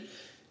season,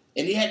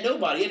 and he had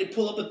nobody. He had to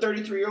pull up a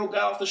 33-year-old guy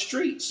off the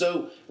street.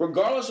 So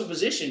regardless of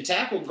position,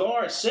 tackle,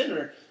 guard,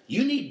 center,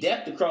 you need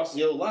depth across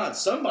the O-line.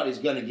 Somebody's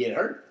going to get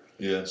hurt.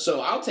 Yeah.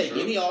 So I'll take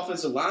any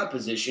offensive line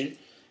position,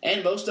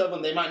 and most of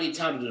them, they might need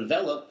time to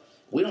develop.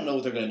 We don't know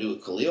what they're going to do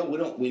with Khalil.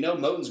 We know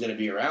Moten's going to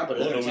be around, but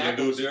we don't know what they're going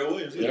to do with Darrell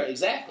Williams. Yeah,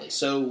 exactly.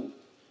 So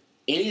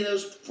any of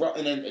those,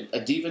 and then a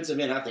defensive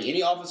end, I think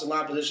any offensive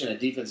line position and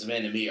defensive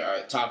end to me are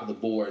at the top of the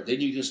board.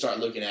 Then you can start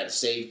looking at a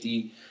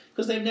safety,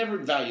 because they've never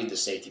valued the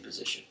safety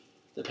position.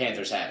 The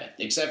Panthers haven't,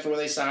 except for when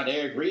they signed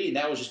Eric Reed, and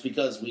that was just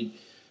because we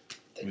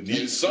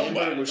needed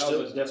somebody. That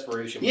was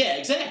desperation. Yeah,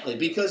 exactly.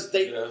 Because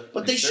they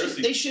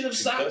should have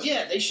signed.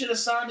 Yeah, they should have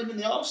signed him in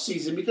the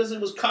offseason because it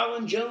was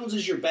Colin Jones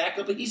as your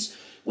backup, and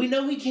we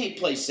know he can't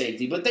play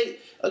safety, but now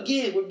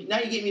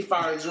you get me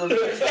fired.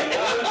 Worst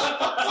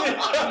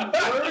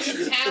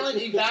talent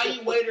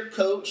evaluator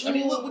coach. I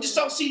mean, look, we just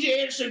saw C.J.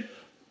 Anderson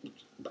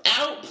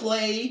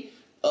outplay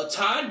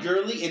Todd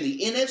Gurley in the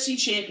NFC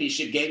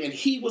Championship game, and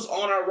he was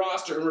on our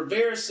roster. And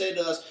Rivera said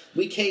to us,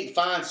 "We can't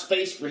find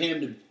space for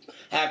him to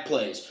have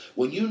plays."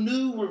 When you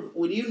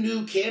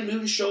knew Cam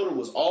Newton's shoulder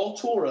was all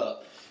tore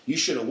up, you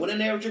should have went in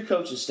there with your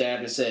coaching staff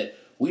and said,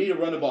 "We need to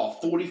run the ball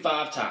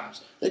 45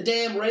 times." The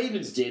damn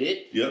Ravens did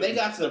it. Yep. They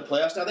got to the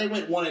playoffs. Now, they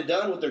went one and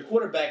done with their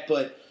quarterback,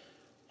 but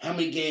how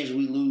many games did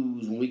we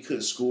lose when we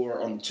couldn't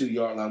score on the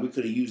 2-yard line? We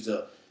could have used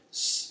a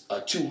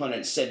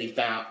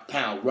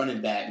 270-pound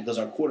running back because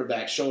our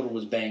quarterback's shoulder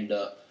was banged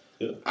up.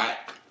 Yeah.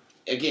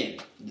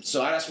 That's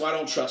why I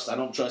don't trust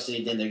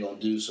anything they're going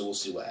to do, so we'll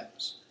see what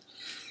happens.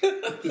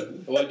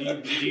 Well,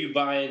 do you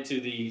buy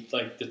into the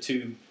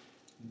two...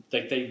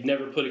 Like, they've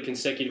never put a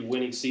consecutive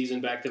winning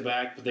season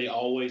back-to-back, but they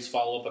always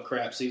follow up a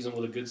crap season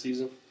with a good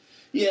season?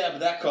 Yeah,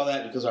 but I call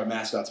that because our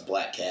mascot's a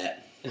black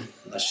cat.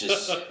 That's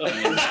just... I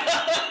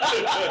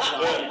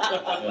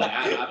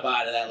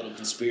buy to that little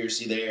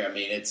conspiracy there. I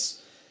mean,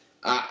 it's...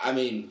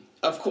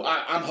 of course,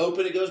 I'm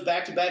hoping it goes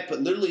back-to-back,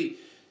 but literally,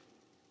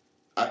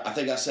 I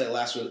think I said it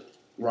last week,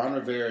 Ron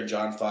Rivera and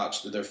John Fox,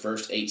 through their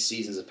first 8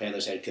 seasons as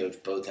Panthers head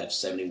coach, both have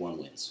 71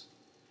 wins.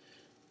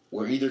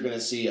 We're either going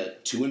to see a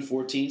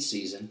 2-14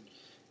 season,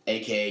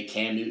 a.k.a.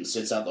 Cam Newton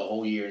sits out the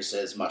whole year and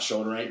says, "My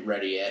shoulder ain't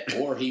ready yet,"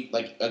 or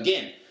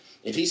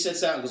if he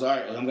sits out and goes, "All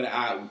right, I'm going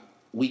to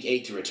week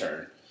 8 to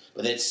return,"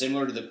 but that's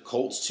similar to the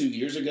Colts 2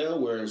 years ago,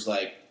 where it was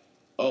like,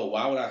 "Oh,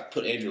 why would I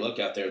put Andrew Luck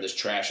out there with this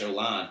trash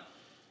O-line?"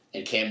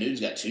 And Cam Newton's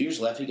got 2 years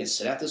left. He can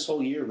sit out this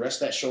whole year, rest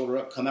that shoulder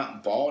up, come out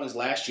and ball in his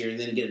last year, and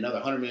then get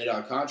another $100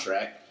 million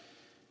contract.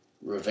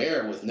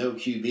 Rivera with no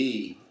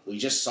QB, we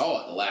just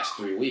saw it the last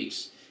 3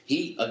 weeks.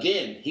 He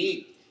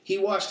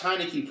watched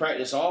Heineke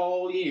practice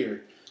all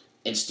year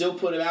and still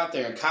put him out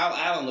there. And Kyle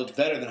Allen looked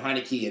better than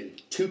Heineke in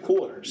 2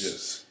 quarters.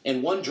 Yes.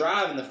 And 1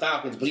 drive in the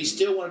Falcons, but he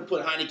still wanted to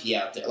put Heineke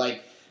out there.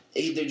 Like,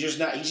 he's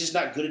just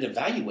not good at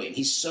evaluating.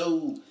 He's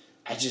so...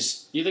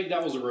 You think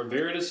that was a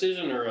Rivera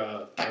decision or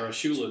a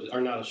Shula,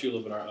 or not a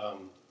Shula, but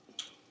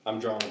I'm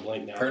drawing a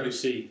blank now. Herney.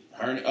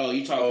 Oh,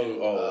 you talking?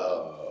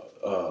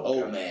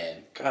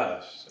 Man.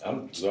 Gosh,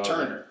 I'm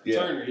Turner. Yeah.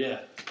 Turner, yeah.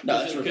 No,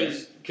 that's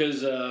because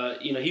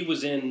he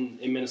was in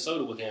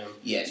Minnesota with him,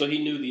 so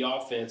he knew the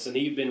offense, and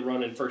he'd been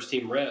running first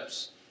team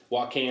reps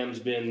while Cam's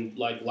been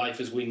like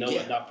life as we know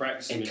it, not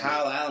practicing. And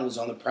Kyle Allen was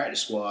on the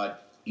practice squad.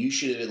 You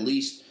should have at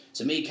least.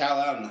 To me, Kyle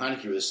Allen and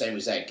Heineke were the same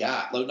exact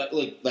guy,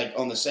 like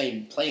on the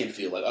same playing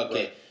field. Like,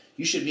 okay, right.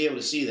 You should be able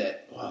to see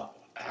that. Wow,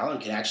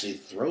 Allen can actually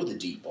throw the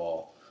deep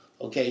ball.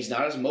 Okay, he's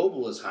not as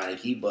mobile as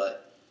Heineke,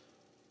 but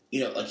he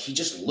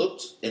just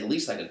looked at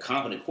least like a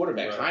competent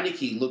quarterback. Right.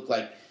 Heineke looked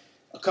like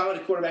a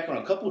competent quarterback on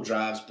a couple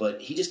drives, but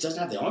he just doesn't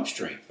have the arm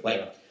strength.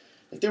 Like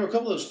there were a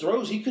couple of those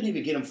throws, he couldn't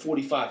even get him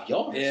 45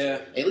 yards.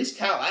 Yeah, at least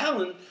Kyle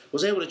Allen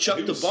was able to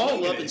chuck the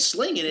ball up and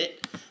slinging it.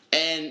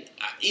 And,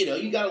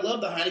 you got to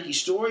love the Heineke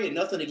story and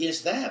nothing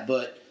against that.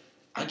 But,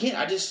 again,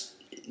 this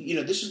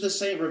is the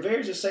same.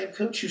 Rivera's the same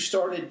coach who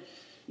started,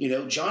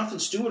 Jonathan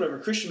Stewart over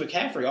Christian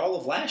McCaffrey all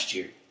of last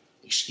year.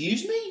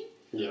 Excuse me?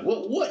 Yeah.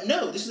 What?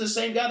 No, this is the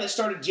same guy that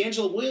started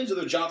D'Angelo Williams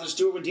over Jonathan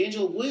Stewart when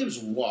D'Angelo Williams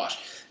washed.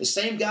 The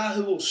same guy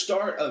who will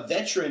start a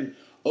veteran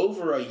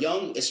over a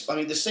young –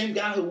 the same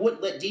guy who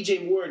wouldn't let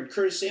DJ Moore and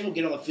Curtis Samuel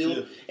get on the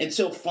field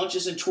until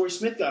Funchess and Torrey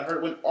Smith got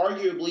hurt, when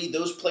arguably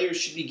those players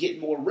should be getting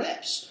more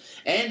reps.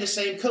 And the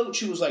same coach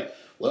who was like,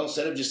 well,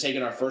 instead of just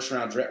taking our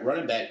first-round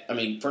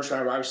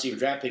first-round wide receiver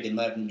draft pick and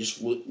let him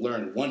just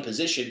learn one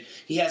position,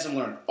 he has him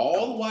learn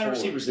all the wide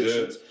receiver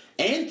positions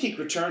and kick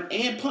return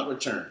and punt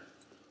return.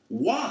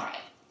 Why?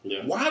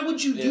 Yeah. Why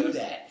would you do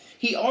that?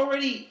 He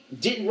already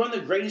didn't run the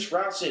greatest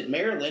routes at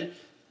Maryland.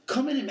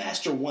 Come in and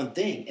master one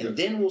thing, and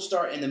then we'll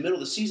start in the middle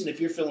of the season.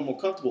 If you're feeling more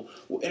comfortable,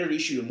 we'll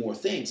introduce you to more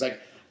things.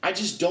 Like, I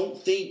just don't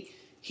think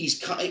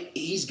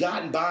he's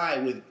gotten by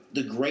with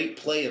the great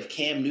play of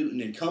Cam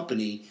Newton and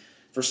company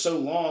for so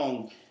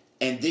long,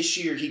 and this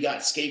year he got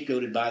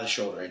scapegoated by the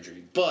shoulder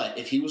injury. But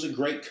if he was a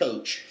great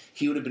coach,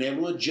 he would have been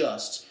able to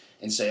adjust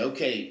and say,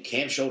 okay,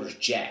 Cam's shoulder's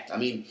jacked. I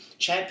mean,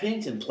 Chad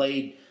Pennington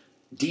played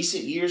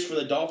decent years for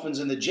the Dolphins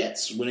and the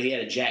Jets when he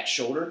had a jacked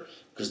shoulder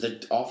because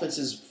the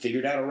offenses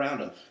figured out around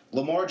him.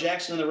 Lamar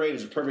Jackson and the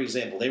Ravens are a perfect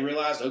example. They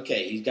realized,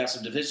 okay, he's got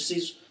some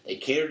deficiencies. They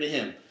catered to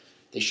him.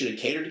 They should have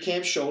catered to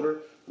Cam's shoulder,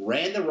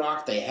 ran the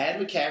rock. They had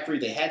McCaffrey.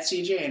 They had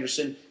C.J.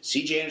 Anderson.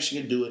 C.J. Anderson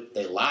could do it.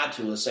 They lied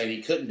to us saying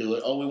he couldn't do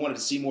it. Oh, we wanted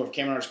to see more of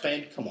Cam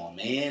Payne. Come on,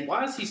 man.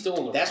 Why is he still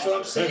on the That's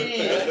roster? what I'm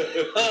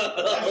saying.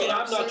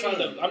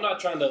 I'm not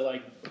trying to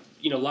like,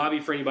 lobby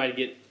for anybody to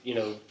get,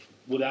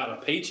 without a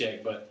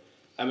paycheck, but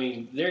I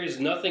mean, there is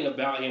nothing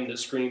about him that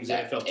screams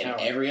NFL talent.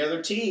 And every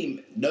other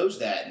team knows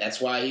that, and that's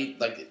why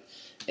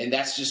and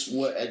that's just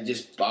what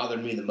just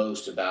bothered me the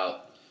most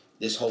about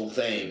this whole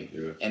thing.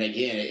 Yeah. And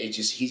again,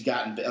 he's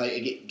gotten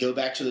go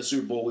back to the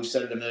Super Bowl. We've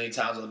said it a million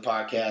times on the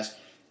podcast.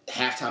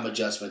 Halftime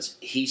adjustments.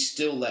 He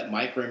still let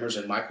Mike Rimmers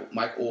and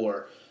Mike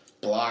Orr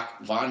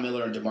block Von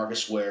Miller and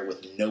DeMarcus Ware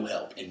with no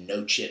help and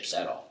no chips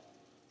at all.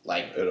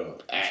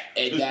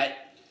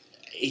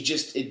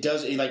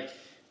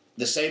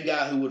 The same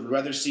guy who would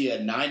rather see a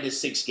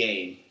 9-6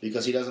 game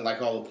because he doesn't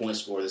like all the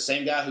points scored. The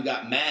same guy who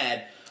got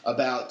mad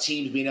about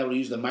teams being able to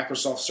use the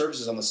Microsoft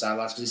services on the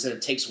sidelines because he said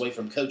it takes away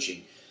from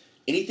coaching.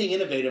 Anything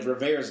innovative,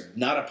 Rivera's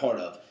not a part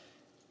of.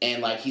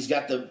 And he's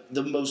got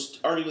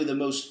arguably the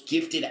most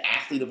gifted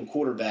athlete of a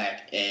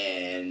quarterback,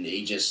 and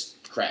he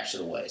just craps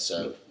it away.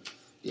 So,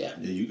 yeah.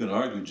 You can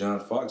argue John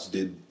Fox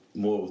did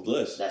more with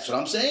less. That's what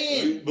I'm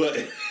saying.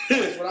 But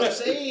that's what I'm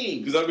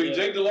saying. Because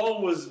Jake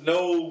Delhomme was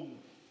no.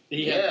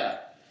 He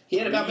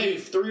had about maybe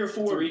 3 or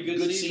 4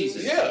 good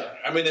seasons. Yeah,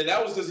 I mean, and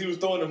that was because he was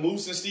throwing to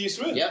Moose and Steve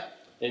Smith. Yeah,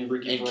 and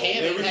Ricky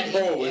Cam ain't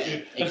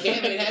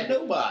had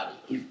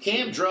nobody.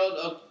 Cam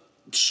drove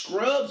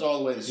scrubs all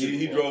the way to the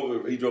Super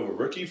Bowl. He drove a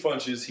rookie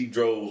Funches. He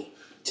drove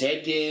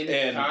Ted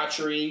Ginn,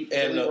 Cotchery,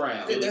 Philly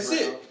Brown. That's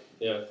it.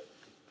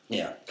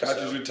 Yeah.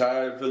 Cotchery's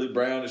retired. Philly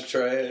Brown is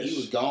trash. He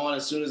was gone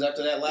as soon as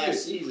after that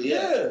last season.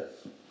 Yeah.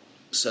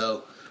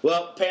 So,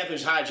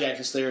 Panthers hijacked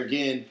us there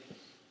again,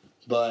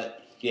 but.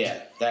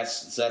 Yeah,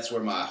 that's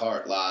where my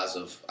heart lies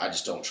I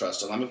just don't trust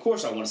them. I mean, of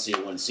course I want to see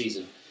a win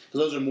season because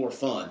those are more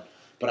fun.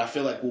 But I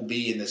feel like we'll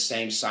be in the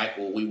same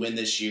cycle. We win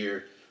this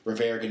year,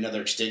 Rivera get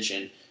another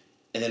extension,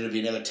 and then it'll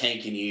be another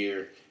tanking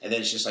year, and then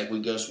it's just like we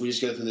just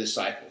go through this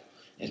cycle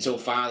until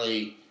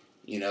finally,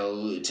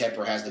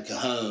 Tepper has the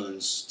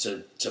cojones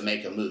to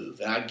make a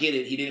move. And I get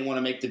it. He didn't want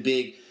to make the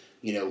big,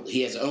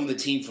 he has owned the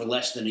team for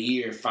less than a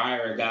year,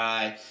 fire a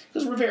guy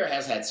because Rivera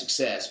has had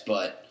success,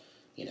 but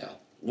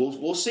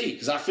We'll see,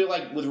 because I feel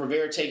like with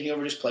Rivera taking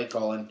over this play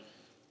calling,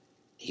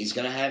 he's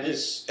going to have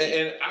his...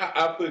 And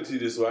I put it to you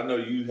this way. I know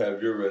you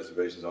have your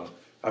reservations on it.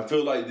 I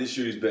feel like this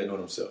year he's betting on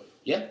himself.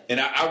 Yeah. And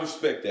I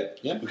respect that.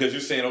 Yeah. Because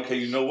you're saying, okay,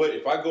 you know what?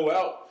 If I go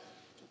out,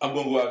 I'm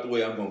going to go out the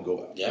way I'm going to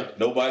go out. Yeah.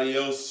 Nobody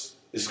else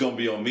is going to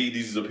be on me.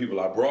 These are the people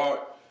I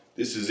brought.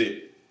 This is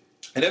it.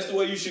 And that's the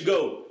way you should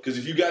go. Because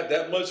if you got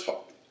that much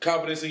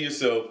confidence in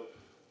yourself,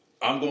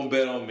 I'm going to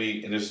bet on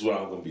me, and this is what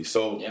I'm going to be.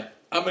 So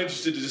I'm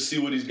interested to just see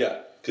what he's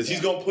got. Because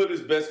he's going to put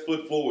his best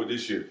foot forward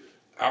this year.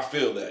 I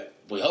feel that.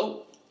 We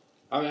hope.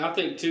 I mean, I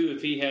think, too,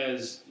 if he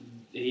has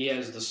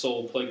the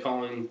sole play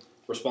calling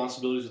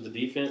responsibilities of the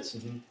defense.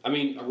 Mm-hmm. I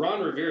mean, a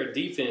Ron Rivera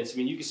defense,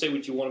 you can say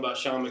what you want about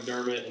Sean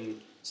McDermott and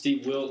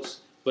Steve Wilkes,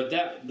 but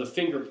the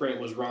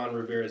fingerprint was Ron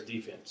Rivera's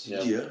defense.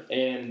 Yeah.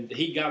 And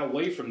he got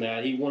away from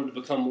that. He wanted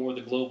to become more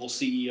the global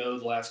CEO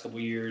the last couple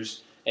of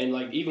years. And,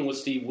 even with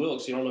Steve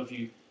Wilkes, I don't know if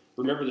you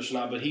remember this or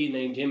not, but he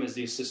named him as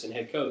the assistant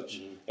head coach.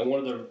 Mm-hmm. And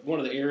one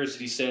of the errors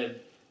that he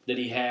said that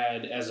he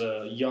had as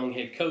a young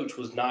head coach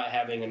was not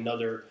having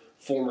another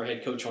former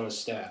head coach on his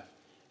staff.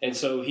 And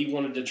so he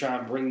wanted to try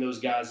and bring those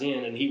guys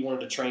in, and he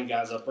wanted to train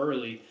guys up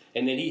early.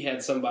 And then he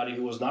had somebody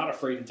who was not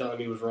afraid to tell him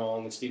he was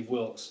wrong, and Steve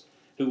Wilkes,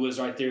 who was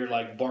right there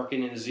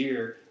barking in his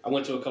ear. I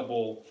went to a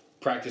couple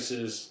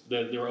practices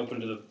that they were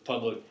open to the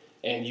public,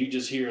 and you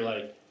just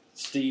hear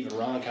Steve and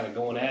Ron kind of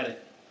going at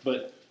it.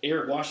 But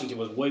Eric Washington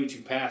was way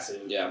too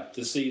passive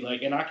to see,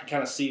 and I could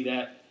kind of see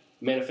that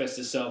manifest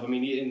itself. I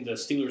mean, in the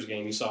Steelers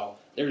game, you saw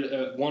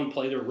there's one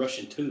play they were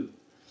rushing 2.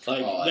 We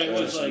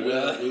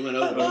went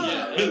over.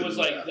 It was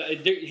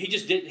he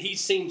just did. He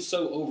seemed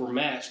so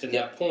overmatched at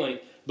that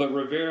point. But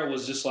Rivera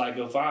was just like,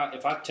 if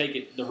I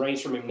take the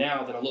reins from him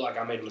now, then I look like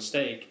I made a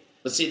mistake.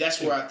 But see,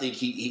 that's where I think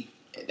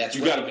that's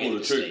you where got to pull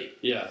the trigger.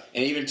 Yeah,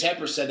 and even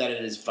Tepper said that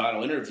in his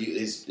final interview.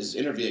 His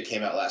interview that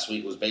came out last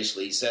week was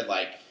basically he said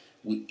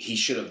he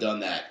should have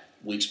done that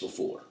weeks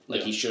before.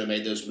 He should have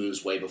made those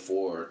moves way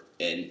before,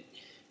 and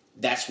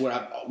that's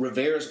where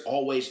Rivera's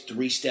always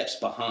 3 steps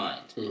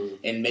behind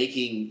and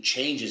making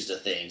changes to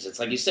things. It's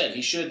like you said,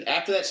 he should,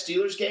 after that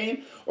Steelers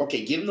game,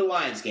 give him the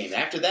Lions game.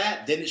 After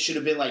that, then it should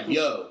have been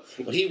yo.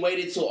 But he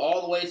waited till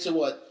all the way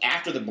to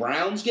after the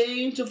Browns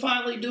game to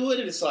finally do it,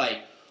 and it's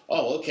now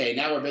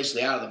we're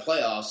basically out of the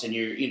playoffs, and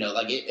you're,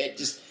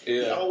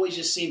 it always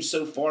just seems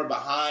so far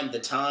behind the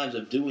times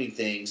of doing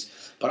things.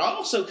 But I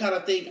also kind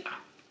of think,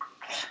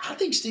 I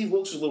think Steve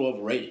Wilkes was a little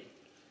overrated.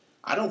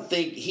 I don't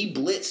think he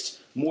blitzed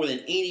more than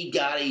any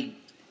guy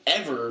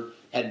ever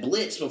had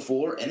blitzed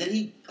before. And then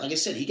he, like I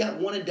said, he got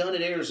one and done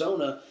at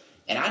Arizona.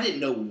 And I didn't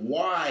know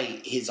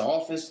why his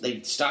offense,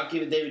 they stopped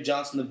giving David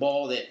Johnson the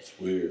ball.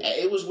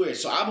 It was weird.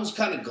 So I was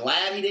kind of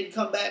glad he didn't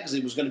come back because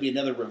it was going to be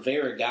another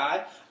Rivera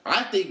guy.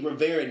 I think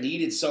Rivera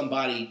needed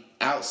somebody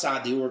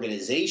outside the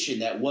organization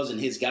that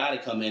wasn't his guy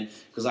to come in,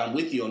 because I'm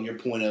with you on your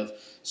point of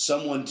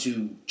someone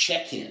to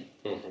check him.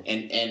 Mm-hmm.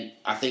 And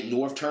I think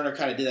North Turner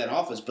kind of did that in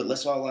offense, but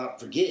let's all not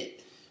forget,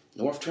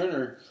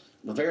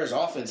 Rivera's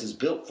offense is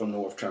built from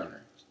North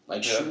Turner.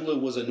 Like, Shula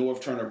was a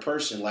North Turner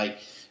person. Like,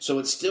 so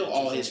it's still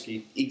all his.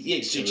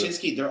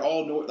 Jaczynski, they're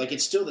all North. Like,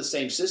 it's still the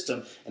same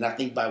system. And I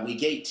think by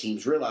week 8,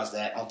 teams realize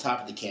that. On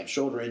top of the Cam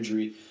shoulder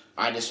injury,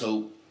 I just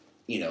hope,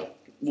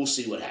 we'll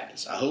see what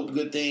happens. I hope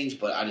good things,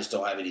 but I just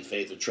don't have any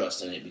faith or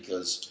trust in it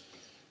because,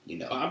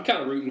 I'm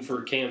kind of rooting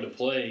for Cam to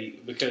play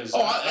because.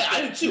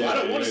 I do too. I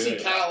don't want to see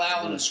Kyle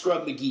Allen and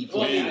Scrub McGee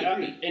play.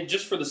 And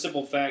just for the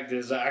simple fact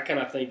is, I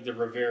kind of think the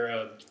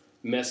Rivera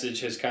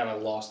message has kind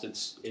of lost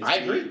its I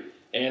agree.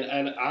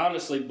 And I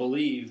honestly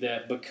believe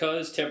that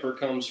because Tepper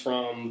comes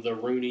from the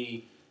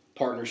Rooney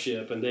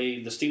partnership, and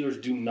the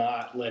Steelers do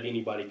not let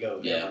anybody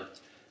go. Yeah.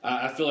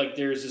 I feel like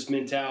there's this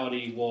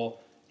mentality, well,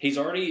 he's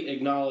already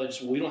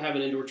acknowledged we don't have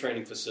an indoor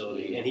training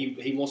facility, and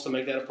he wants to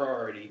make that a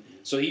priority.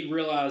 So he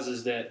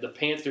realizes that the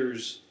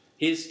Panthers,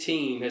 his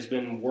team, has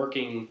been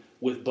working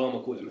with bum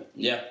equipment.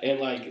 Yeah.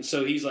 And,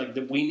 so he's like,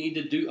 we need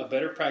to do a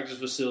better practice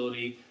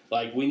facility.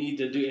 Like, we need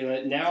to do –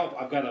 and now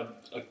I've got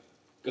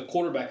a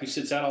quarterback who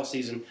sits out all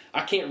season.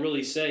 I can't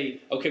really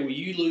say, okay, well,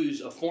 you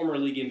lose a former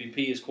league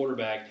MVP as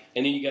quarterback,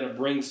 and then you got to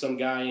bring some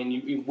guy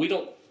in.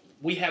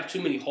 We have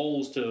too many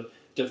holes to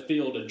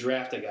fill to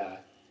draft a guy.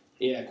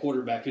 Yeah,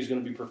 quarterback who's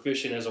going to be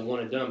proficient as a one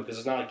and done, because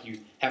it's not like you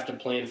have to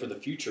plan for the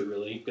future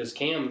really. Because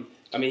Cam,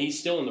 he's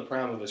still in the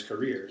prime of his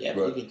career. Yeah,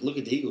 but look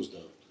at the Eagles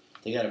though.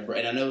 They got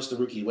and I know it's the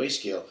rookie wage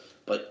scale,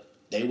 but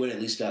they would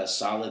at least got a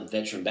solid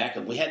veteran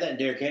backup. We had that in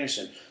Derek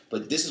Anderson,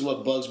 but this is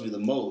what bugs me the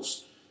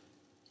most.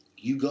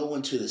 You go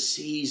into the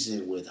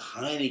season with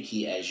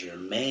Heineke as your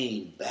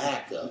main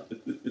backup.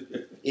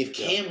 If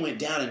Cam went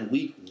down in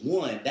week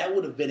 1, that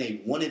would have been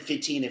a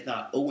 1-15, if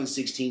not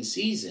 0-16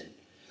 season.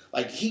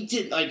 Like, he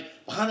did,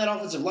 behind that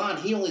offensive line,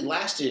 he only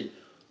lasted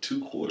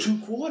 2 quarters. 2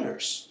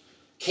 quarters.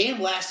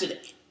 Cam lasted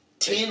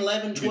 10,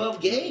 11,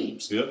 12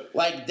 games. Yep.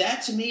 Like,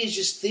 that to me is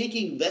just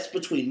thinking that's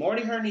between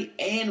Marty Herney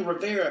and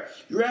Rivera.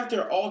 You're out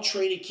there all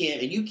training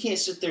camp, and you can't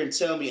sit there and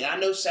tell me, and I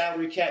know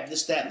salary cap,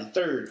 this, that, and the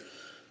third,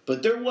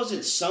 but there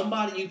wasn't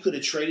somebody you could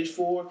have traded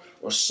for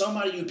or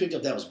somebody you picked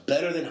up that was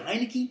better than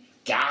Heineke?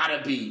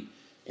 Gotta be.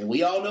 And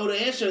we all know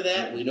the answer to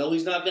that. We know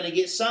he's not going to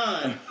get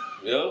signed.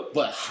 Yep.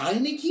 But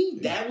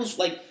Heineke, that was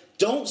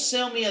don't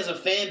sell me as a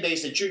fan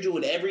base that you're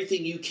doing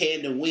everything you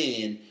can to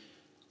win,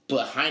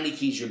 but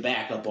Heineke's your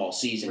backup all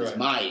season is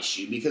my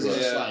issue. Because it's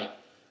just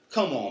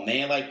come on,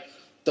 man.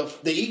 The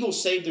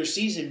Eagles saved their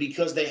season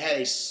because they had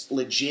a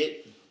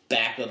legit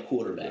backup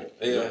quarterback.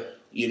 Yeah.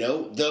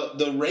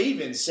 The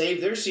Ravens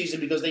saved their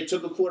season because they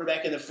took a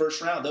quarterback in the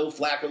first round. Though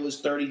Flacco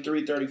was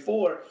 33,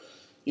 34,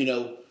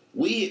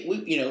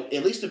 we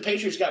at least the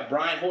Patriots got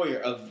Brian Hoyer,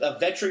 a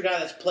veteran guy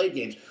that's played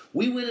games.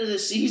 We went into the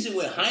season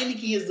with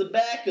Heineke as the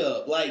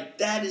backup.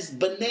 That is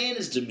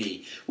bananas to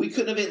me. We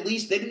could have at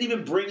least – they didn't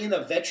even bring in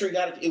a veteran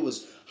guy. It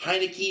was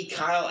Heineke,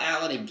 Kyle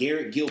Allen, and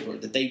Garrett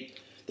Gilbert. That they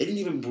didn't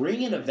even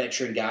bring in a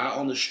veteran guy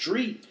on the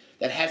street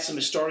that had some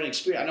starting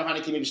experience. I know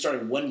Heineke maybe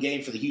started one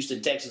game for the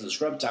Houston Texans in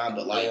scrub time,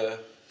 but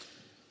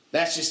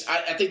that's just –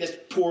 I think that's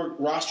poor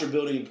roster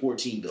building and poor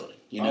team building.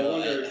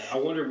 I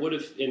wonder what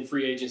if in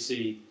free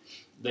agency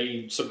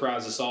they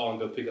surprise us all and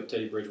go pick up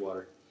Teddy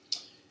Bridgewater.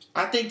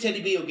 I think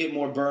Teddy B will get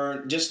more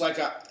burn, just like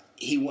I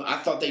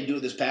thought they'd do it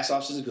this past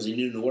offseason because he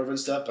knew Norv and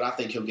stuff, but I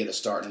think he'll get a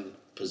starting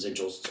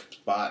potential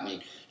spot.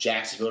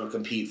 Jacksonville to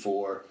compete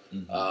for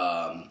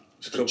the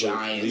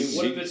Giants.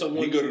 What if it's a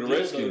one-year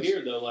deal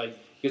here, though?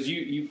 Because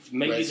you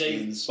maybe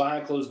they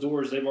behind closed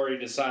doors, they've already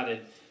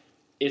decided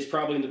it's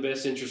probably in the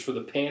best interest for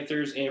the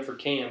Panthers and for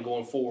Cam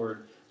going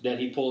forward that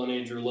he pull an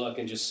Andrew Luck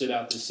and just sit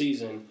out this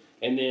season.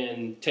 And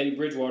then Teddy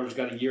Bridgewater's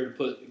got a year to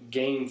put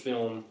game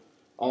film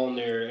on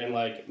there, and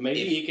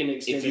maybe he can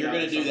extend. If you're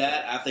going to do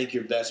that, I think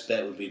your best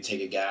bet would be to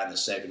take a guy in the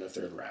second or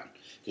third round,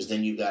 because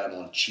then you've got him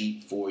on a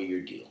cheap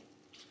 4-year deal.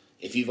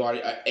 If you've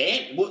already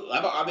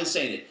I've been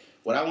saying it.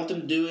 What I want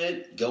them to do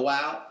is go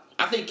out.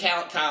 I think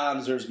Kyle Allen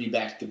deserves to be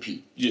back to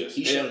compete. Yes,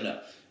 he's showing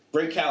up.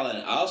 Bring Kyle in.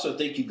 I also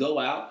think you go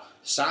out,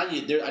 sign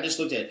you. There, I just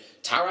looked at it.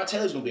 Tyrod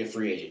Taylor's going to be a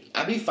free agent.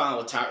 I'd be fine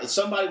with Tyrod.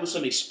 Somebody with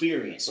some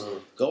experience.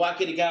 Go out,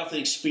 get a guy with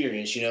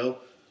experience.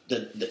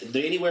 The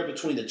anywhere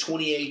between the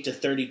 28 to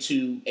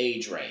 32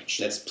 age range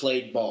that's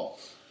played ball.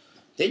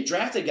 Then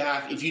draft a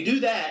guy. If you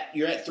do that,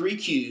 you're at 3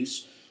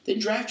 Qs. Then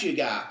draft you a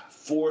guy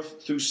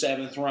 4th through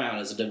 7th round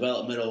as a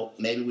developmental.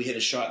 Maybe we hit a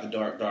shot in the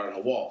dark, dart on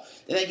a wall.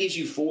 Then that gives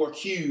you 4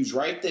 Qs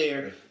right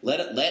there.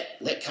 Let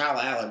Kyle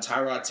Allen,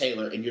 Tyrod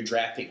Taylor, and your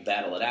draft pick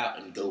battle it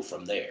out and go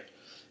from there.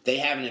 they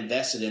haven't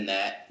invested in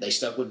that. They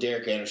stuck with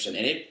Derek Anderson,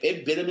 and it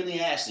bit them in the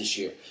ass this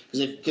year.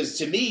 Because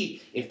to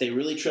me, if they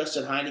really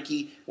trusted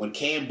Heineke, when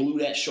Cam blew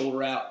that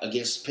shoulder out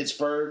against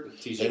Pittsburgh,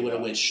 they would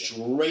have went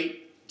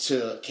straight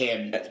to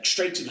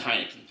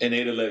Heineke. And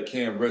they'd have let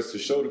Cam rest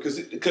his shoulder.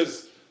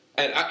 Because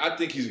and I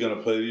think he's going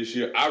to play this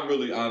year. I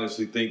really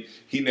honestly think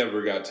he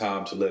never got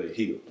time to let it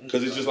heal.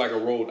 Because it's just like I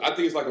think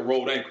it's like a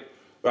rolled ankle.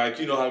 Right?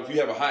 You know how if you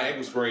have a high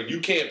ankle sprain, you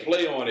can't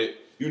play on it.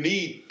 You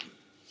need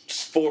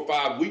 4 or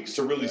 5 weeks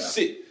to really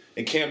sit.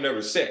 And Cam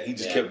never sat. He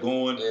just kept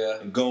going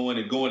and going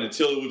and going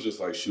until it was just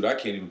like, shoot, I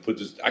can't even put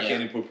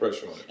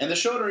pressure on it. And the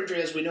shoulder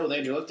injury, as we know, the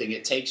Andrew Luck thing,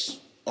 it takes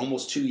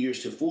almost 2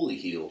 years to fully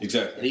heal.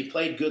 Exactly. And he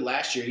played good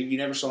last year. You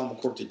never saw him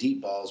court to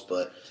deep balls,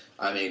 but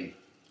I mean,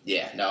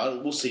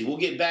 we'll see. We'll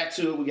get back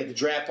to it. We got the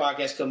draft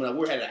podcast coming up.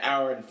 We're at 1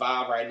 hour and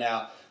 5 right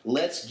now.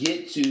 Let's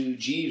get to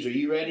Jeebs. Are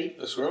you ready?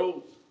 Let's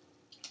roll.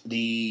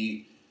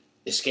 The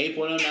Escape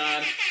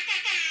 109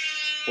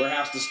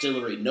 Warehouse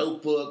Distillery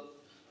notebook.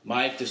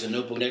 Mike, there's a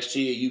notebook next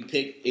to you. You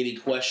pick any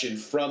question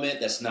from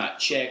it that's not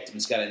checked.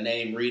 It's got a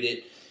name. Read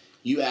it.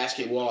 You ask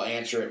it, we'll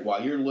answer it.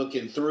 While you're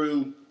looking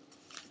through,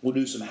 we'll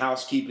do some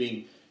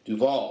housekeeping.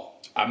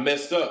 Duvall. I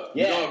messed up.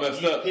 Yeah, I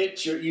messed up.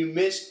 You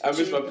missed. I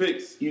missed my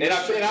picks. And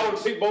I would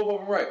have picked both of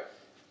them right.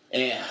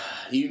 And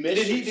you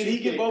missed. Did he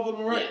get both of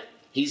them right? Yeah.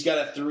 He's got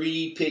a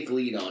 3-pick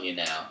lead on you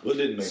now. Well, it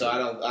didn't make so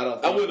sense.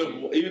 I would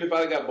have, even if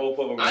I got both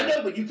of them right. I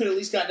know, but you could at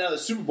least got down to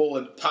the Super Bowl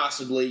and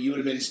possibly you would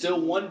have been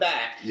still one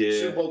back. Yeah.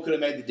 Super Bowl could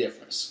have made the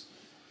difference.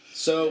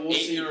 So we'll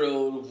see.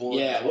 8-year-old boy.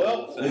 Yeah,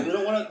 well,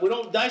 we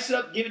don't dice it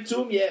up, give it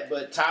to him yet.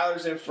 But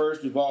Tyler's in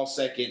first, Duvall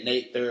second,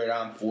 Nate third,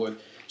 I'm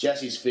fourth,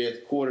 Jesse's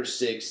fifth, Quarter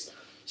sixth,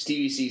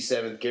 Stevie C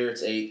seventh,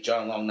 Garrett's eighth,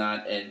 John Long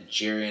ninth, and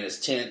Jarian is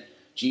 10th.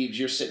 Jeebs,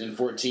 you're sitting in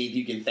 14th.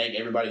 You can thank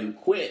everybody who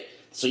quit.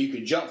 So you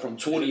could jump from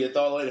 20th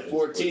all the way to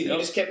 14th. You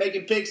just kept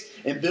making picks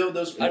and build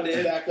those points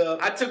back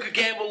up. I took a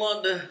gamble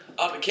on the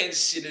Kansas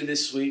City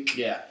this week.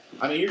 Yeah,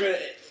 I mean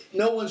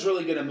no one's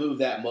really gonna move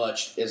that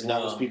much as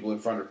long as people in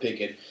front are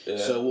picking. Yeah.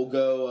 So we'll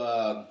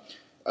go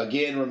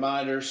again.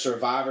 Reminder: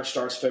 Survivor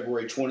starts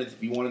February 20th.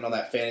 If you want it on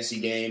that fantasy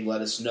game, let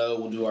us know.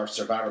 We'll do our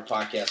Survivor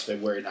podcast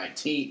February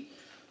 19th.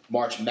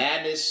 March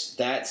Madness,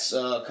 that's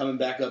coming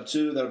back up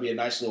too. That'll be a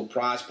nice little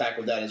prize pack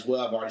with that as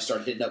well. I've already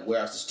started hitting up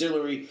Warehouse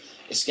Distillery.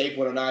 Escape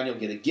 109, you'll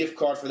get a gift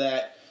card for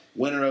that.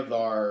 Winner of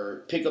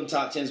our Pick'em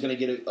Top 10 is going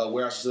to get a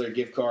Warehouse Distillery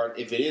gift card.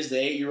 If it is the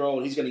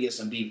 8-year-old, he's going to get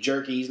some beef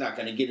jerky. He's not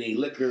going to get any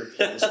liquor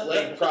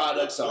display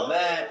products on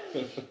that.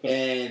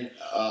 And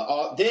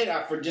then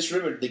I just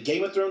remembered the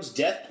Game of Thrones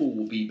Death Pool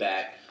will be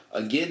back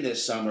again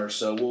this summer.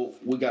 So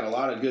we got a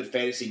lot of good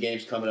fantasy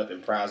games coming up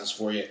and prizes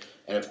for you.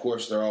 And, of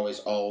course, they're always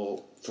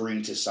all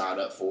free to sign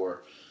up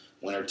for.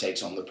 Winner takes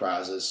home the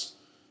prizes.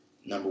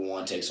 Number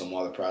one takes home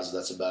all the prizes.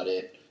 That's about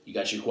it. You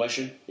got your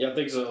question? Yeah, I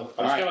think so.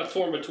 I was kind of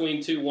torn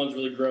between two. One's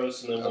really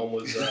gross, and then one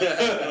was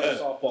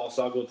softball,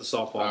 so I'll go with the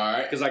softball. All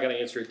right. Because I got to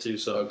answer it, too.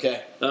 So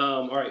okay.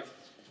 All right.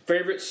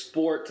 Favorite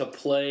sport to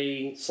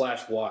play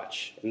 /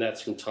 watch? And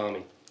that's from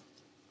Tommy.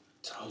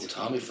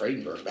 Tommy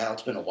Friedenberg. Wow,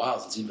 it's been a while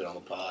since he's been on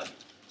the pod.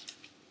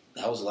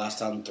 That was the last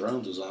time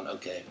Thrones was on.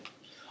 Okay.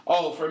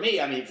 Oh, for me,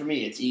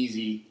 it's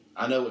easy.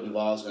 I know what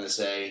Duvall's going to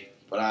say,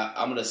 but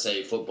I'm going to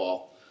say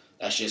football.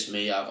 That's just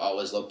me. I've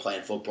always loved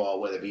playing football,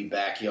 whether it be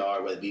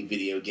backyard, whether it be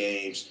video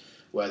games,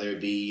 whether it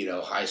be,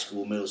 high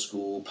school, middle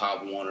school,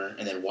 Pop Warner,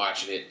 and then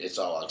watching it. It's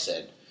all like I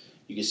said.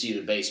 You can see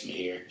the basement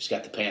here. It's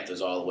got the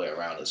Panthers all the way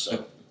around us,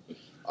 so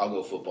I'll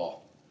go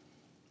football.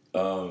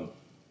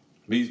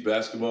 Me's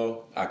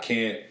basketball. I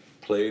can't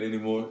play it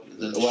anymore.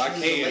 I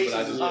can, but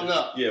I just hung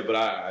up. Yeah, but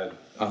I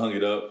hung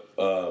it up.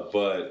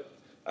 But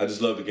I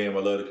just love the game. I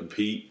love to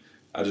compete.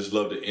 I just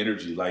love the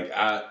energy. Like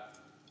I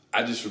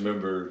just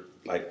remember.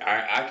 Like,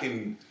 I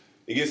can,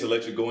 it gets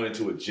electric going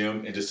into a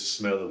gym and just the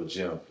smell of a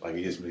gym. Like,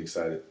 it gets me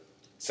excited.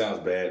 Sounds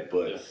bad,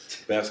 but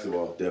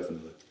basketball,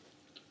 definitely.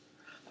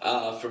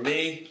 For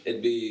me,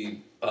 it'd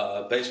be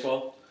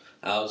baseball.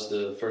 That was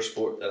the first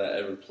sport that I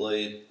ever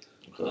played.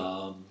 Okay.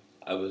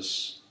 I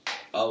wasn't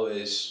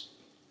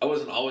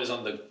always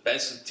on the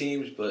best of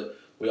teams, but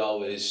we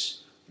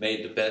always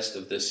made the best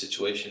of the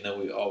situation that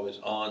we were always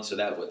on. So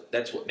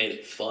that's what made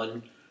it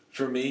fun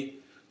for me.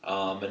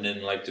 And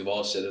then, like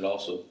Duvall said, it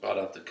also brought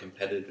out the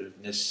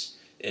competitiveness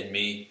in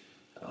me.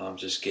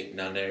 Just getting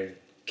down there,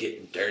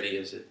 getting dirty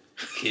as a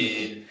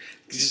kid,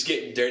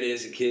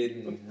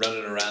 and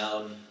running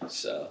around.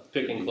 So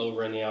picking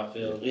clover in the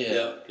outfield.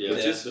 Yeah.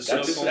 That's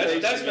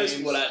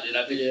basically what I did.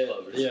 I picked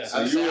clover. Yeah. So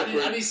I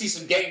need to see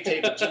some game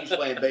tape of Jeebs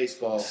playing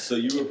baseball. So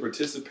you were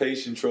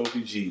participation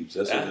trophy Jeebs.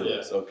 That's what it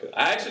was. Okay.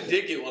 I actually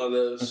did get one of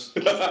those.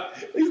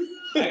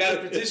 I got a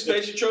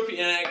participation trophy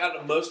and I got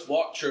a most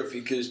walk trophy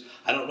because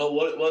I don't know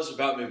what it was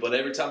about me, but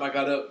every time I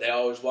got up, they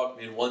always walked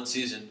me in one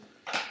season.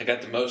 I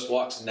got the most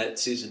walks in that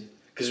season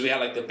because we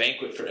had like the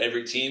banquet for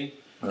every team.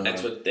 Uh-huh.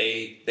 That's what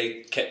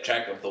they kept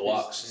track of the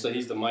walks. So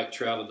he's the Mike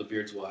Trout of the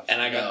Beards Watch.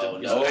 And I got the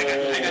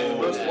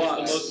most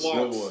walks. The most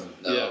walks.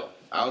 No. Yeah.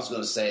 I was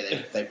going to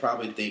say they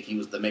probably think he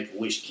was the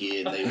Make-A-Wish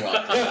kid. They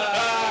walked.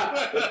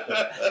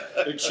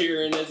 They're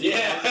cheering as he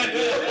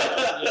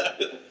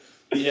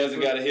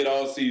hasn't got a hit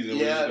all season.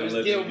 Yeah,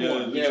 just give him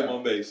one. Get him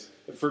on base.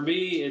 For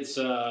me,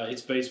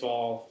 it's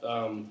baseball.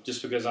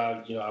 Just because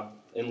I'm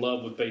in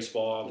love with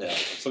baseball. Yeah.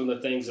 Some of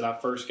the things that I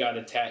first got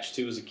attached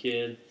to as a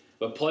kid.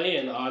 But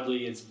playing,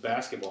 oddly, it's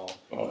basketball.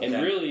 And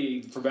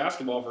really, for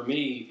basketball, for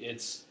me,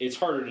 it's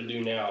harder to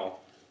do now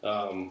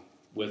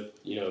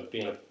with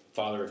being a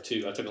father of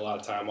two. I took a lot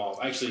of time off.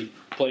 I actually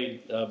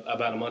played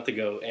about a month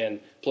ago and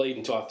played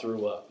until I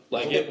threw up.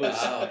 Like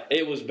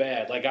it was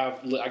bad. Like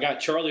I got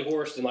Charlie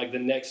horsed in like the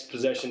next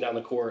possession down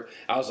the court.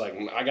 I was like,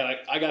 I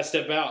gotta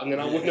step out, and then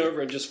I went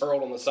over and just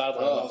hurled on the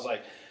sideline. I was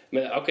like,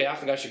 man, okay, I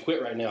think I should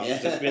quit right now.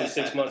 It's been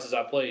 6 months since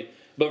I played.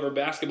 But for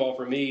basketball,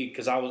 for me,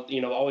 because I was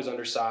always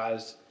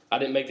undersized. I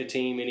didn't make the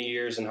team many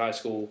years in high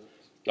school.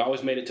 I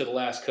always made it to the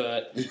last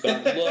cut.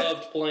 But I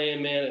loved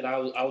playing, man, and I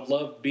would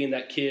love being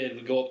that kid who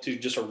would go up to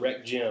just a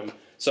rec gym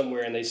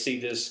somewhere and they see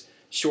this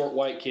short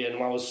white kid,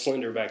 and I was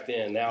slender back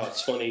then. Now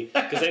it's funny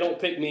because they don't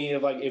pick me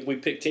if we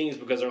pick teams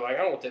because they're like,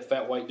 I don't want that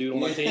fat white dude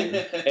on my team.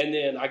 And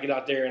then I get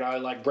out there and I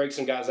like break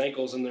some guys'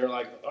 ankles, and they're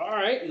like, all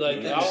right,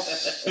 like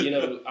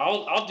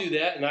I'll do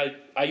that. And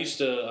I used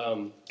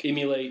to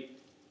emulate.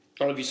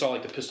 I don't know if you saw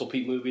like the Pistol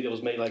Pete movie that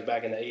was made like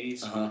back in the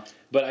 80s,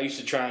 but I used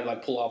to try and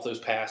like pull off those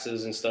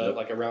passes and stuff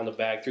like around the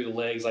back through the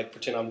legs, like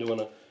pretend I'm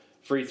doing a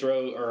free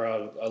throw or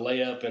a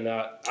layup, and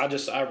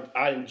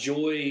I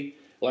enjoy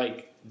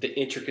like the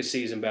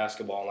intricacies in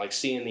basketball, and like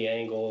seeing the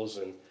angles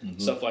and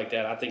stuff like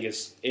that. I think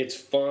it's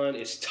fun.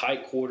 It's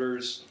tight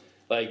quarters.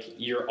 Like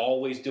you're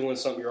always doing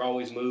something. You're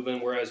always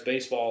moving. Whereas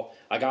baseball,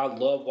 like I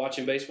love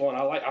watching baseball, and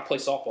I play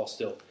softball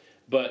still,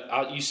 but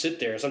you sit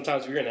there.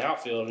 Sometimes if you're in the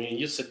outfield, I mean,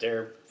 you sit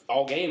there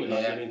all game and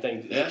not get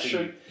anything. That's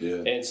true. Yeah.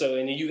 And so,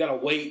 and then you got to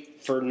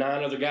wait for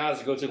 9 other guys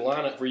to go to the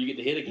lineup before you get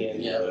to hit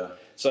again. Yeah.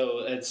 So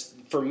it's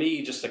for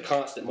me, just the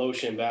constant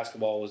motion in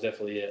basketball was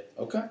definitely it.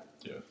 Okay.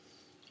 Yeah.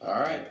 All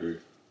right. I agree.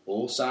 Well,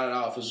 we'll sign it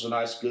off. This was a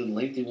nice, good,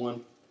 lengthy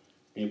one.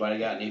 Anybody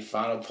got any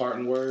final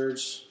parting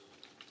words?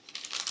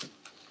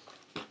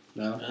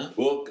 No.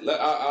 Well,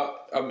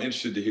 I'm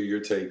interested to hear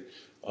your take.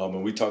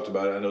 And we talked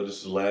about it. I know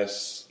this is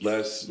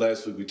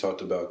last week. We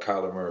talked about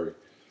Kyler Murray.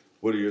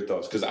 What are your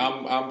thoughts? Because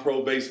I'm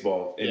pro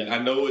baseball, and I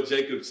know what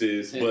Jacobs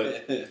is,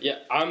 but yeah,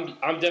 I'm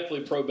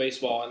definitely pro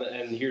baseball,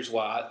 and here's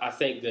why. I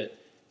think that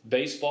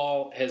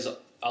baseball has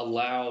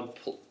allowed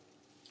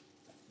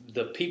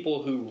the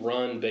people who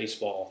run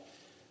baseball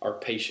are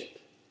patient,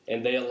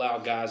 and they allow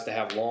guys to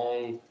have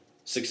long,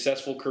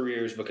 successful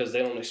careers because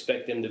they don't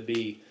expect them to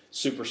be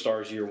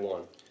superstars year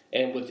one.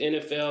 And with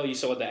NFL, you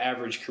saw what the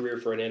average career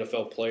for an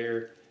NFL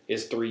player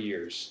is 3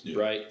 years,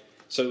 right?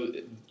 So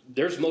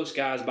there's most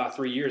guys by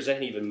 3 years that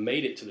haven't even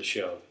made it to the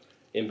show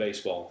in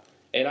baseball.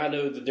 And I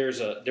know that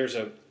there's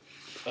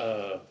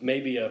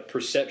maybe a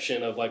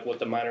perception of like what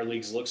the minor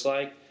leagues looks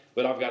like,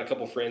 but I've got a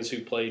couple friends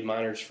who played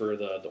minors for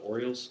the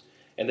Orioles,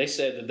 and they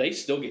said that they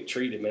still get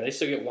treated, man. They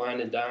still get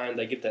wined and dined.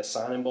 They get that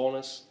signing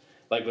bonus,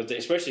 like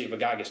especially if a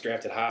guy gets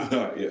drafted high.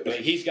 I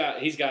mean, he's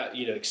got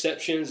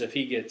exceptions if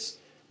he gets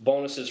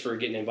bonuses for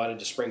getting invited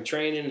to spring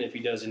training, if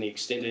he does any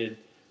extended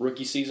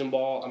rookie season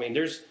ball. I mean,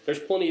 there's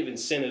plenty of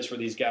incentives for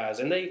these guys,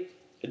 and it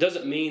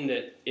doesn't mean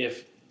that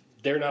if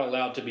they're not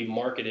allowed to be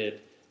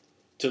marketed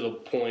to the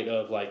point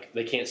of like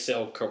they can't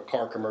sell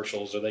car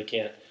commercials or they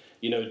can't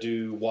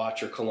do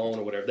watch or cologne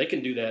or whatever. They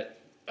can do that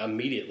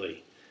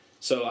immediately.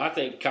 So I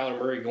think Kyler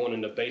Murray going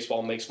into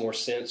baseball makes more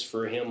sense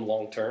for him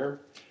long term.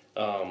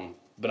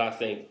 But I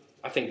think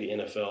the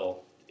NFL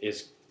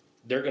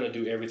they're going to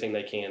do everything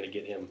they can to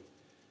get him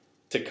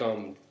to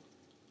come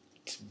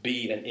to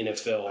be an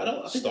NFL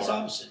I think star. it's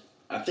opposite.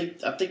 I think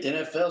the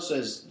NFL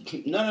says,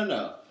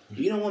 no.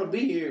 You don't want to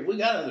be here. We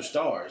got other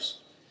stars.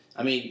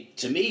 I mean,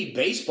 to me,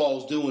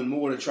 baseball's doing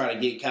more to try to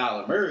get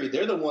Kyler Murray.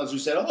 They're the ones who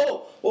said,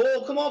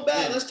 oh, come on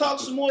back. Let's talk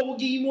some more. We'll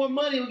give you more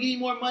money.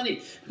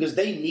 Because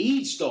they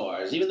need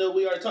stars. Even though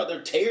we already talked,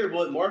 they're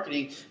terrible at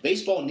marketing.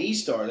 Baseball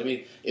needs stars. I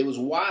mean, it was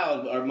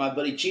wild. My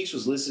buddy Cheeks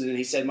was listening, and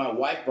he said my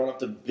wife brought up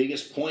the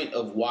biggest point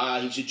of why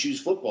he should choose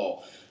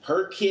football.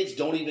 Her kids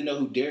don't even know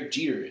who Derek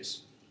Jeter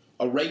is.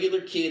 A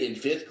regular kid in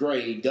 5th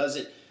grade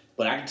doesn't.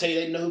 But I can tell you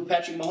they know who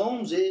Patrick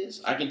Mahomes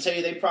is. I can tell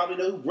you they probably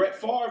know who Brett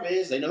Favre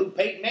is. They know who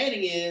Peyton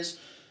Manning is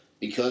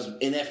because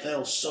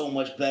NFL is so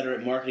much better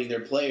at marketing their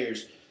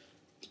players.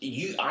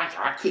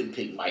 I couldn't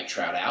pick Mike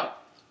Trout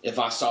out if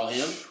I saw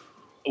him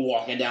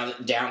walking down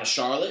to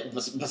Charlotte.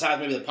 Besides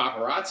maybe the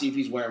paparazzi if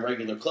he's wearing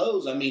regular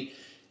clothes. I mean,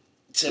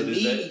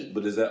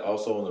 But is that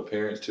also on the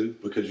parents too?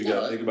 Because you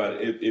got to think about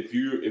it. If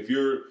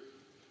you're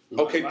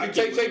okay, my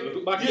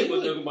kid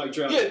would know who Mike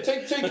Trout. Yeah,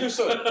 take your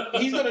son.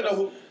 He's gonna know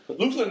who.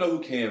 Luke's gonna know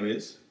who Cam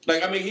is.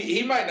 Like, I mean,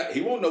 he might not.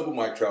 He won't know who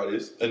Mike Trout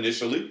is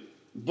initially.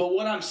 But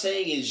what I'm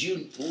saying is, you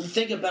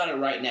think about it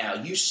right now.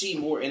 You see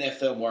more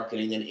NFL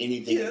marketing than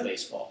anything in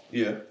baseball.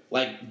 Yeah,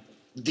 like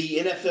the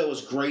NFL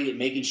is great at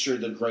making sure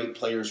the great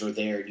players are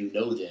there and you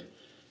know them.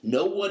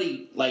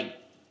 Nobody like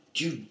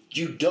you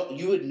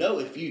would know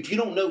if you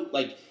don't know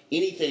like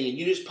anything and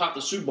you just pop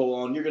the Super Bowl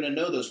on, you're going to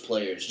know those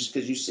players just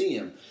because you see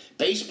them.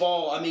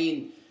 Baseball, I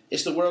mean,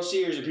 it's the World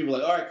Series and people are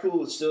like, all right,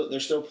 cool, they're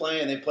still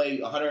playing. They play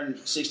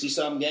 160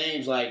 some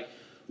games. Like,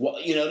 Well,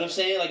 you know what I'm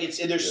saying? Like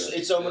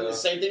it's almost the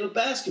same thing with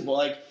basketball.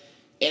 Like,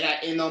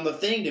 and on the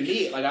thing to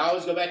me, like I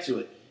always go back to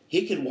it.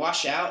 He could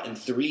wash out in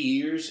 3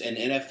 years in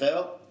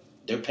NFL.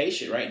 They're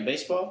patient, right? In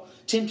baseball,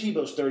 Tim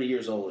Tebow's 30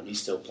 years old and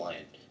he's still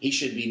playing. He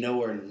should be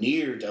nowhere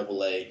near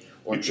AA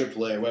or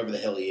AAA or wherever the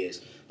hell he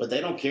is. But they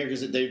don't care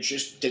because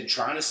they're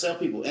trying to sell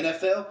people.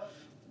 NFL,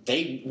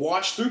 they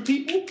watch through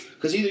people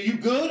because either you're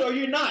good or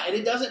you're not, and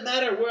it doesn't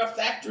matter. We're a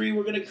factory.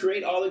 We're going to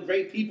create all the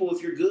great people.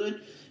 If you're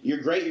good, you're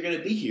great. You're going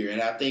to be here.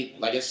 And I think,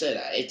 like I said,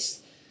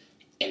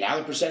 and now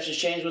the perceptions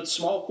change with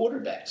small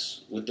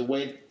quarterbacks with the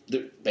way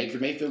Baker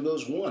Mayfield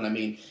goes 1. I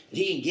mean,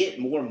 he can get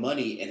more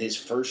money in his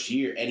first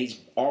year, and he's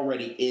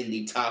already in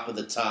the top of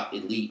the top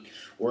elite.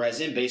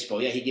 Whereas in baseball,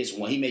 he gets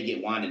one. He may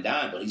get wine and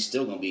dine, but he's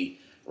still going to be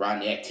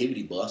riding the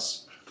activity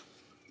bus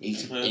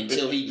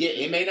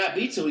it may not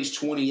be till he's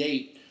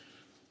 28,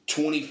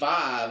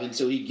 25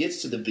 until he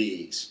gets to the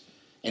bigs.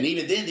 And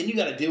even then you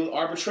got to deal with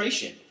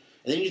arbitration.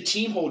 And then your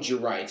team holds your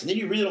rights. And then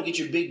you really don't get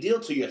your big deal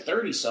till you're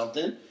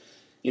 30-something.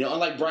 You know,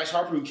 unlike Bryce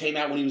Harper, who came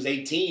out when he was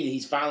 18, and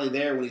he's finally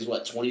there when he's,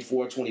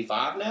 24,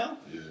 25 now?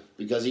 Yeah.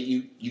 Because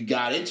you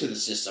got into the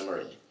system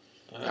early.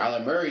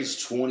 Kyler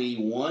Murray's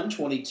 21,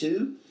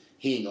 22.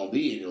 He ain't going to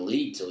be in the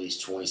league till he's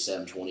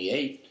 27,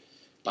 28.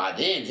 By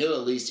then,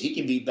 he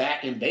can be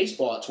back in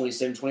baseball at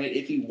 27, 28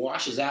 if he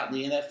washes out in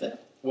the NFL.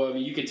 Well, I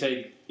mean, you could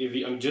take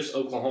just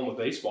Oklahoma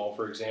baseball,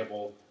 for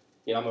example.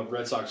 You know, I'm a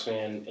Red Sox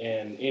fan,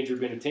 and Andrew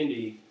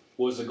Benintendi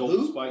was the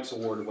Golden Spikes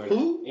Award winner.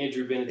 Who?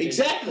 Andrew Benintendi.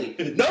 Exactly.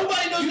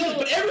 Nobody knows who,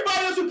 but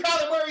everybody knows who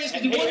Kyler Murray is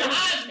because he won the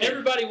Heisman.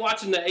 Everybody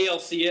watching the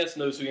ALCS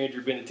knows who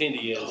Andrew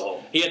Benintendi is.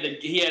 Oh. He had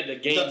the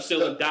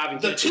game-sealing diving.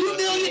 The 2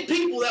 million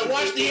people that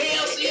watch the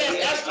ALCS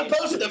as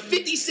opposed to the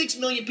 56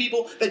 million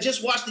people that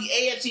just watch the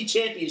AFC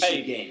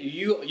Championship game.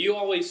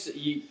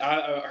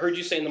 I heard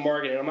you say in the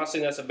market, and I'm not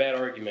saying that's a bad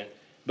argument,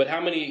 but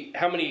how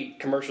many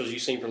commercials you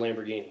seen for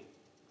Lamborghini?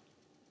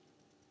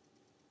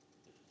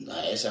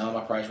 It's on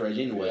my price range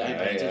anyway. I ain't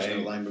paying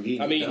attention to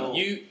Lamborghini. I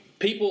mean,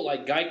 people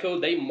like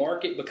Geico, they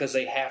market because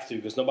they have to,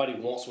 because nobody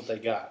wants what they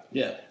got.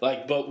 Yeah.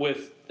 But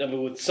with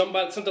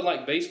something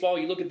like baseball,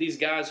 you look at these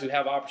guys who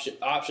have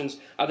options.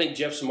 I think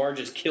Jeff Samardzija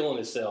is killing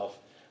himself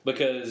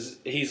because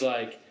he's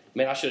like,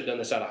 man, I should have done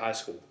this out of high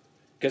school.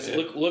 Because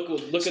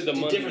look at the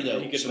money different though.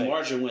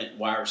 Samardzija went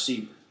wide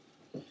receiver.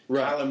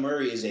 Right. Kyler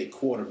Murray is a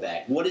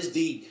quarterback.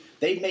 They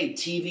made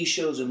TV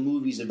shows and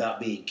movies about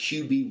being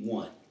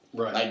QB1.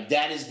 Right. Like,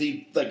 that is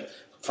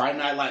Friday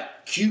Night Live,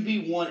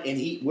 QB1,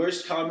 and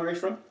where's Kyler Murray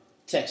from?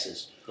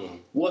 Texas. Mm-hmm.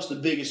 What's the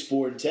biggest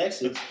sport in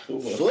Texas?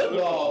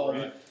 Football.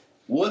 Right.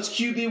 What's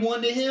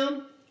QB1 to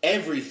him?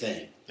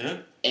 Everything. Yeah.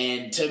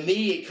 And to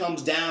me, it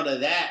comes down to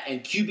that,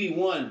 and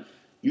QB1,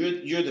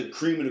 you're the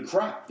cream of the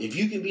crop. If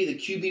you can be the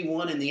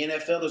QB1 in the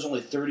NFL, there's only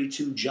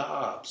 32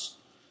 jobs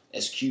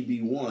as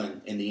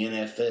QB1 in the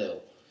NFL.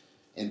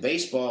 In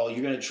baseball,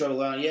 you're going to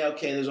trouble out. Yeah,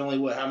 okay, there's only,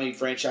 how many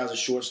franchises,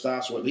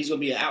 shortstops? He's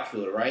going to be an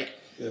outfielder, right?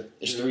 Yeah.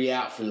 There's 3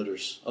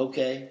 outfielders.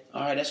 Okay,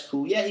 all right, that's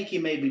cool. Yeah, he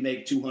can maybe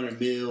make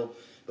 $200 million.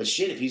 But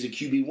shit, if he's a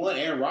QB1,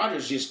 Aaron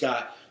Rodgers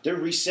they're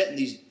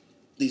resetting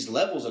these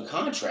levels of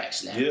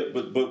contracts now. Yeah,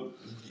 but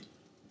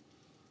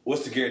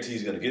what's the guarantee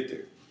he's going to get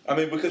there? I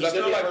mean, because I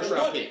feel like first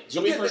round pick. He's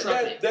going to be a first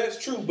round pick.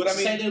 That's true, but I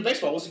mean, same thing in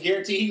baseball. What's the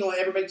guarantee he's going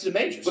to ever make it to the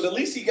majors? But at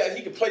least he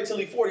can play till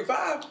he's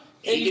 45.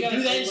 He can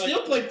do that and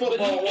still play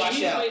football and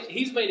wash out.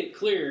 He's made it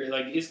clear,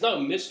 like, it's no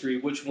mystery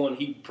which one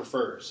he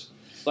prefers.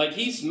 Like,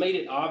 he's made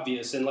it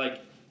obvious, and,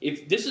 like,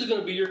 if this is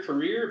going to be your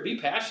career, be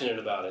passionate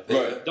about it.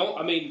 Right.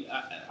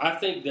 I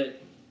think that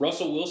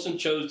Russell Wilson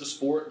chose the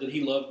sport that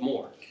he loved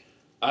more.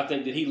 I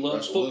think that he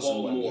loves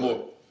football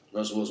more.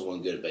 Russell Wilson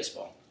wasn't good at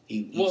baseball.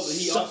 He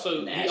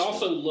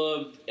also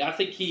loved. I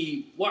think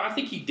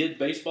he did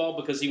baseball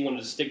because he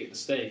wanted to stick at the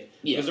state.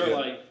 Yeah, because they're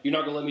like, you're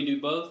not going to let me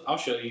do both? I'll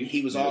show you.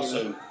 He was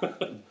also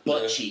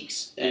butt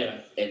cheeks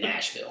at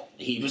Nashville.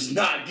 He was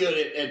not good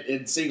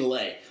at single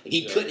A.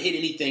 He couldn't hit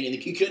anything, and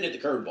he couldn't hit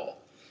the curveball.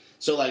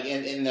 So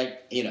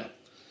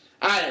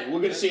all right, we're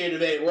going to see you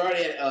today. We're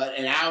already at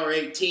an hour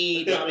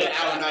 18, probably an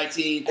hour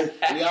 19.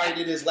 We already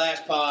did this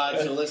last pod,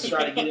 so let's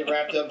try to get it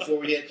wrapped up before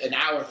we hit an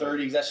hour 30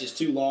 because that's just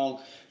too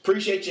long.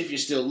 Appreciate you if you're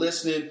still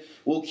listening.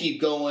 We'll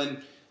keep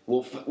going.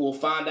 We'll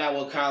find out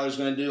what Kyler's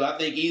going to do. I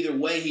think either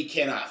way he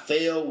cannot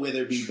fail,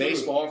 whether it be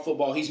baseball or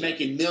football. He's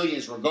making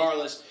millions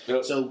regardless.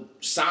 Yep. So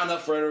sign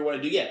up for whatever you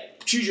want to do. Yeah,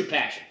 choose your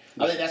passion.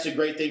 I think that's a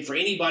great thing for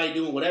anybody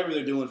doing whatever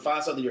they're doing.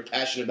 Find something you're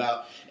passionate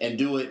about and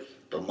do it.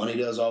 But money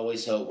does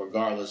always help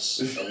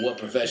regardless of what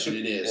profession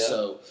it is. Yeah.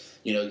 So,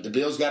 the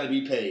bills got to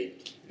be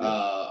paid.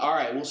 All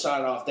right, we'll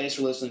sign it off. Thanks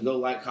for listening. Go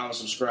like, comment,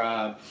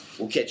 subscribe.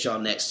 We'll catch y'all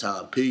next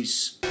time.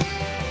 Peace.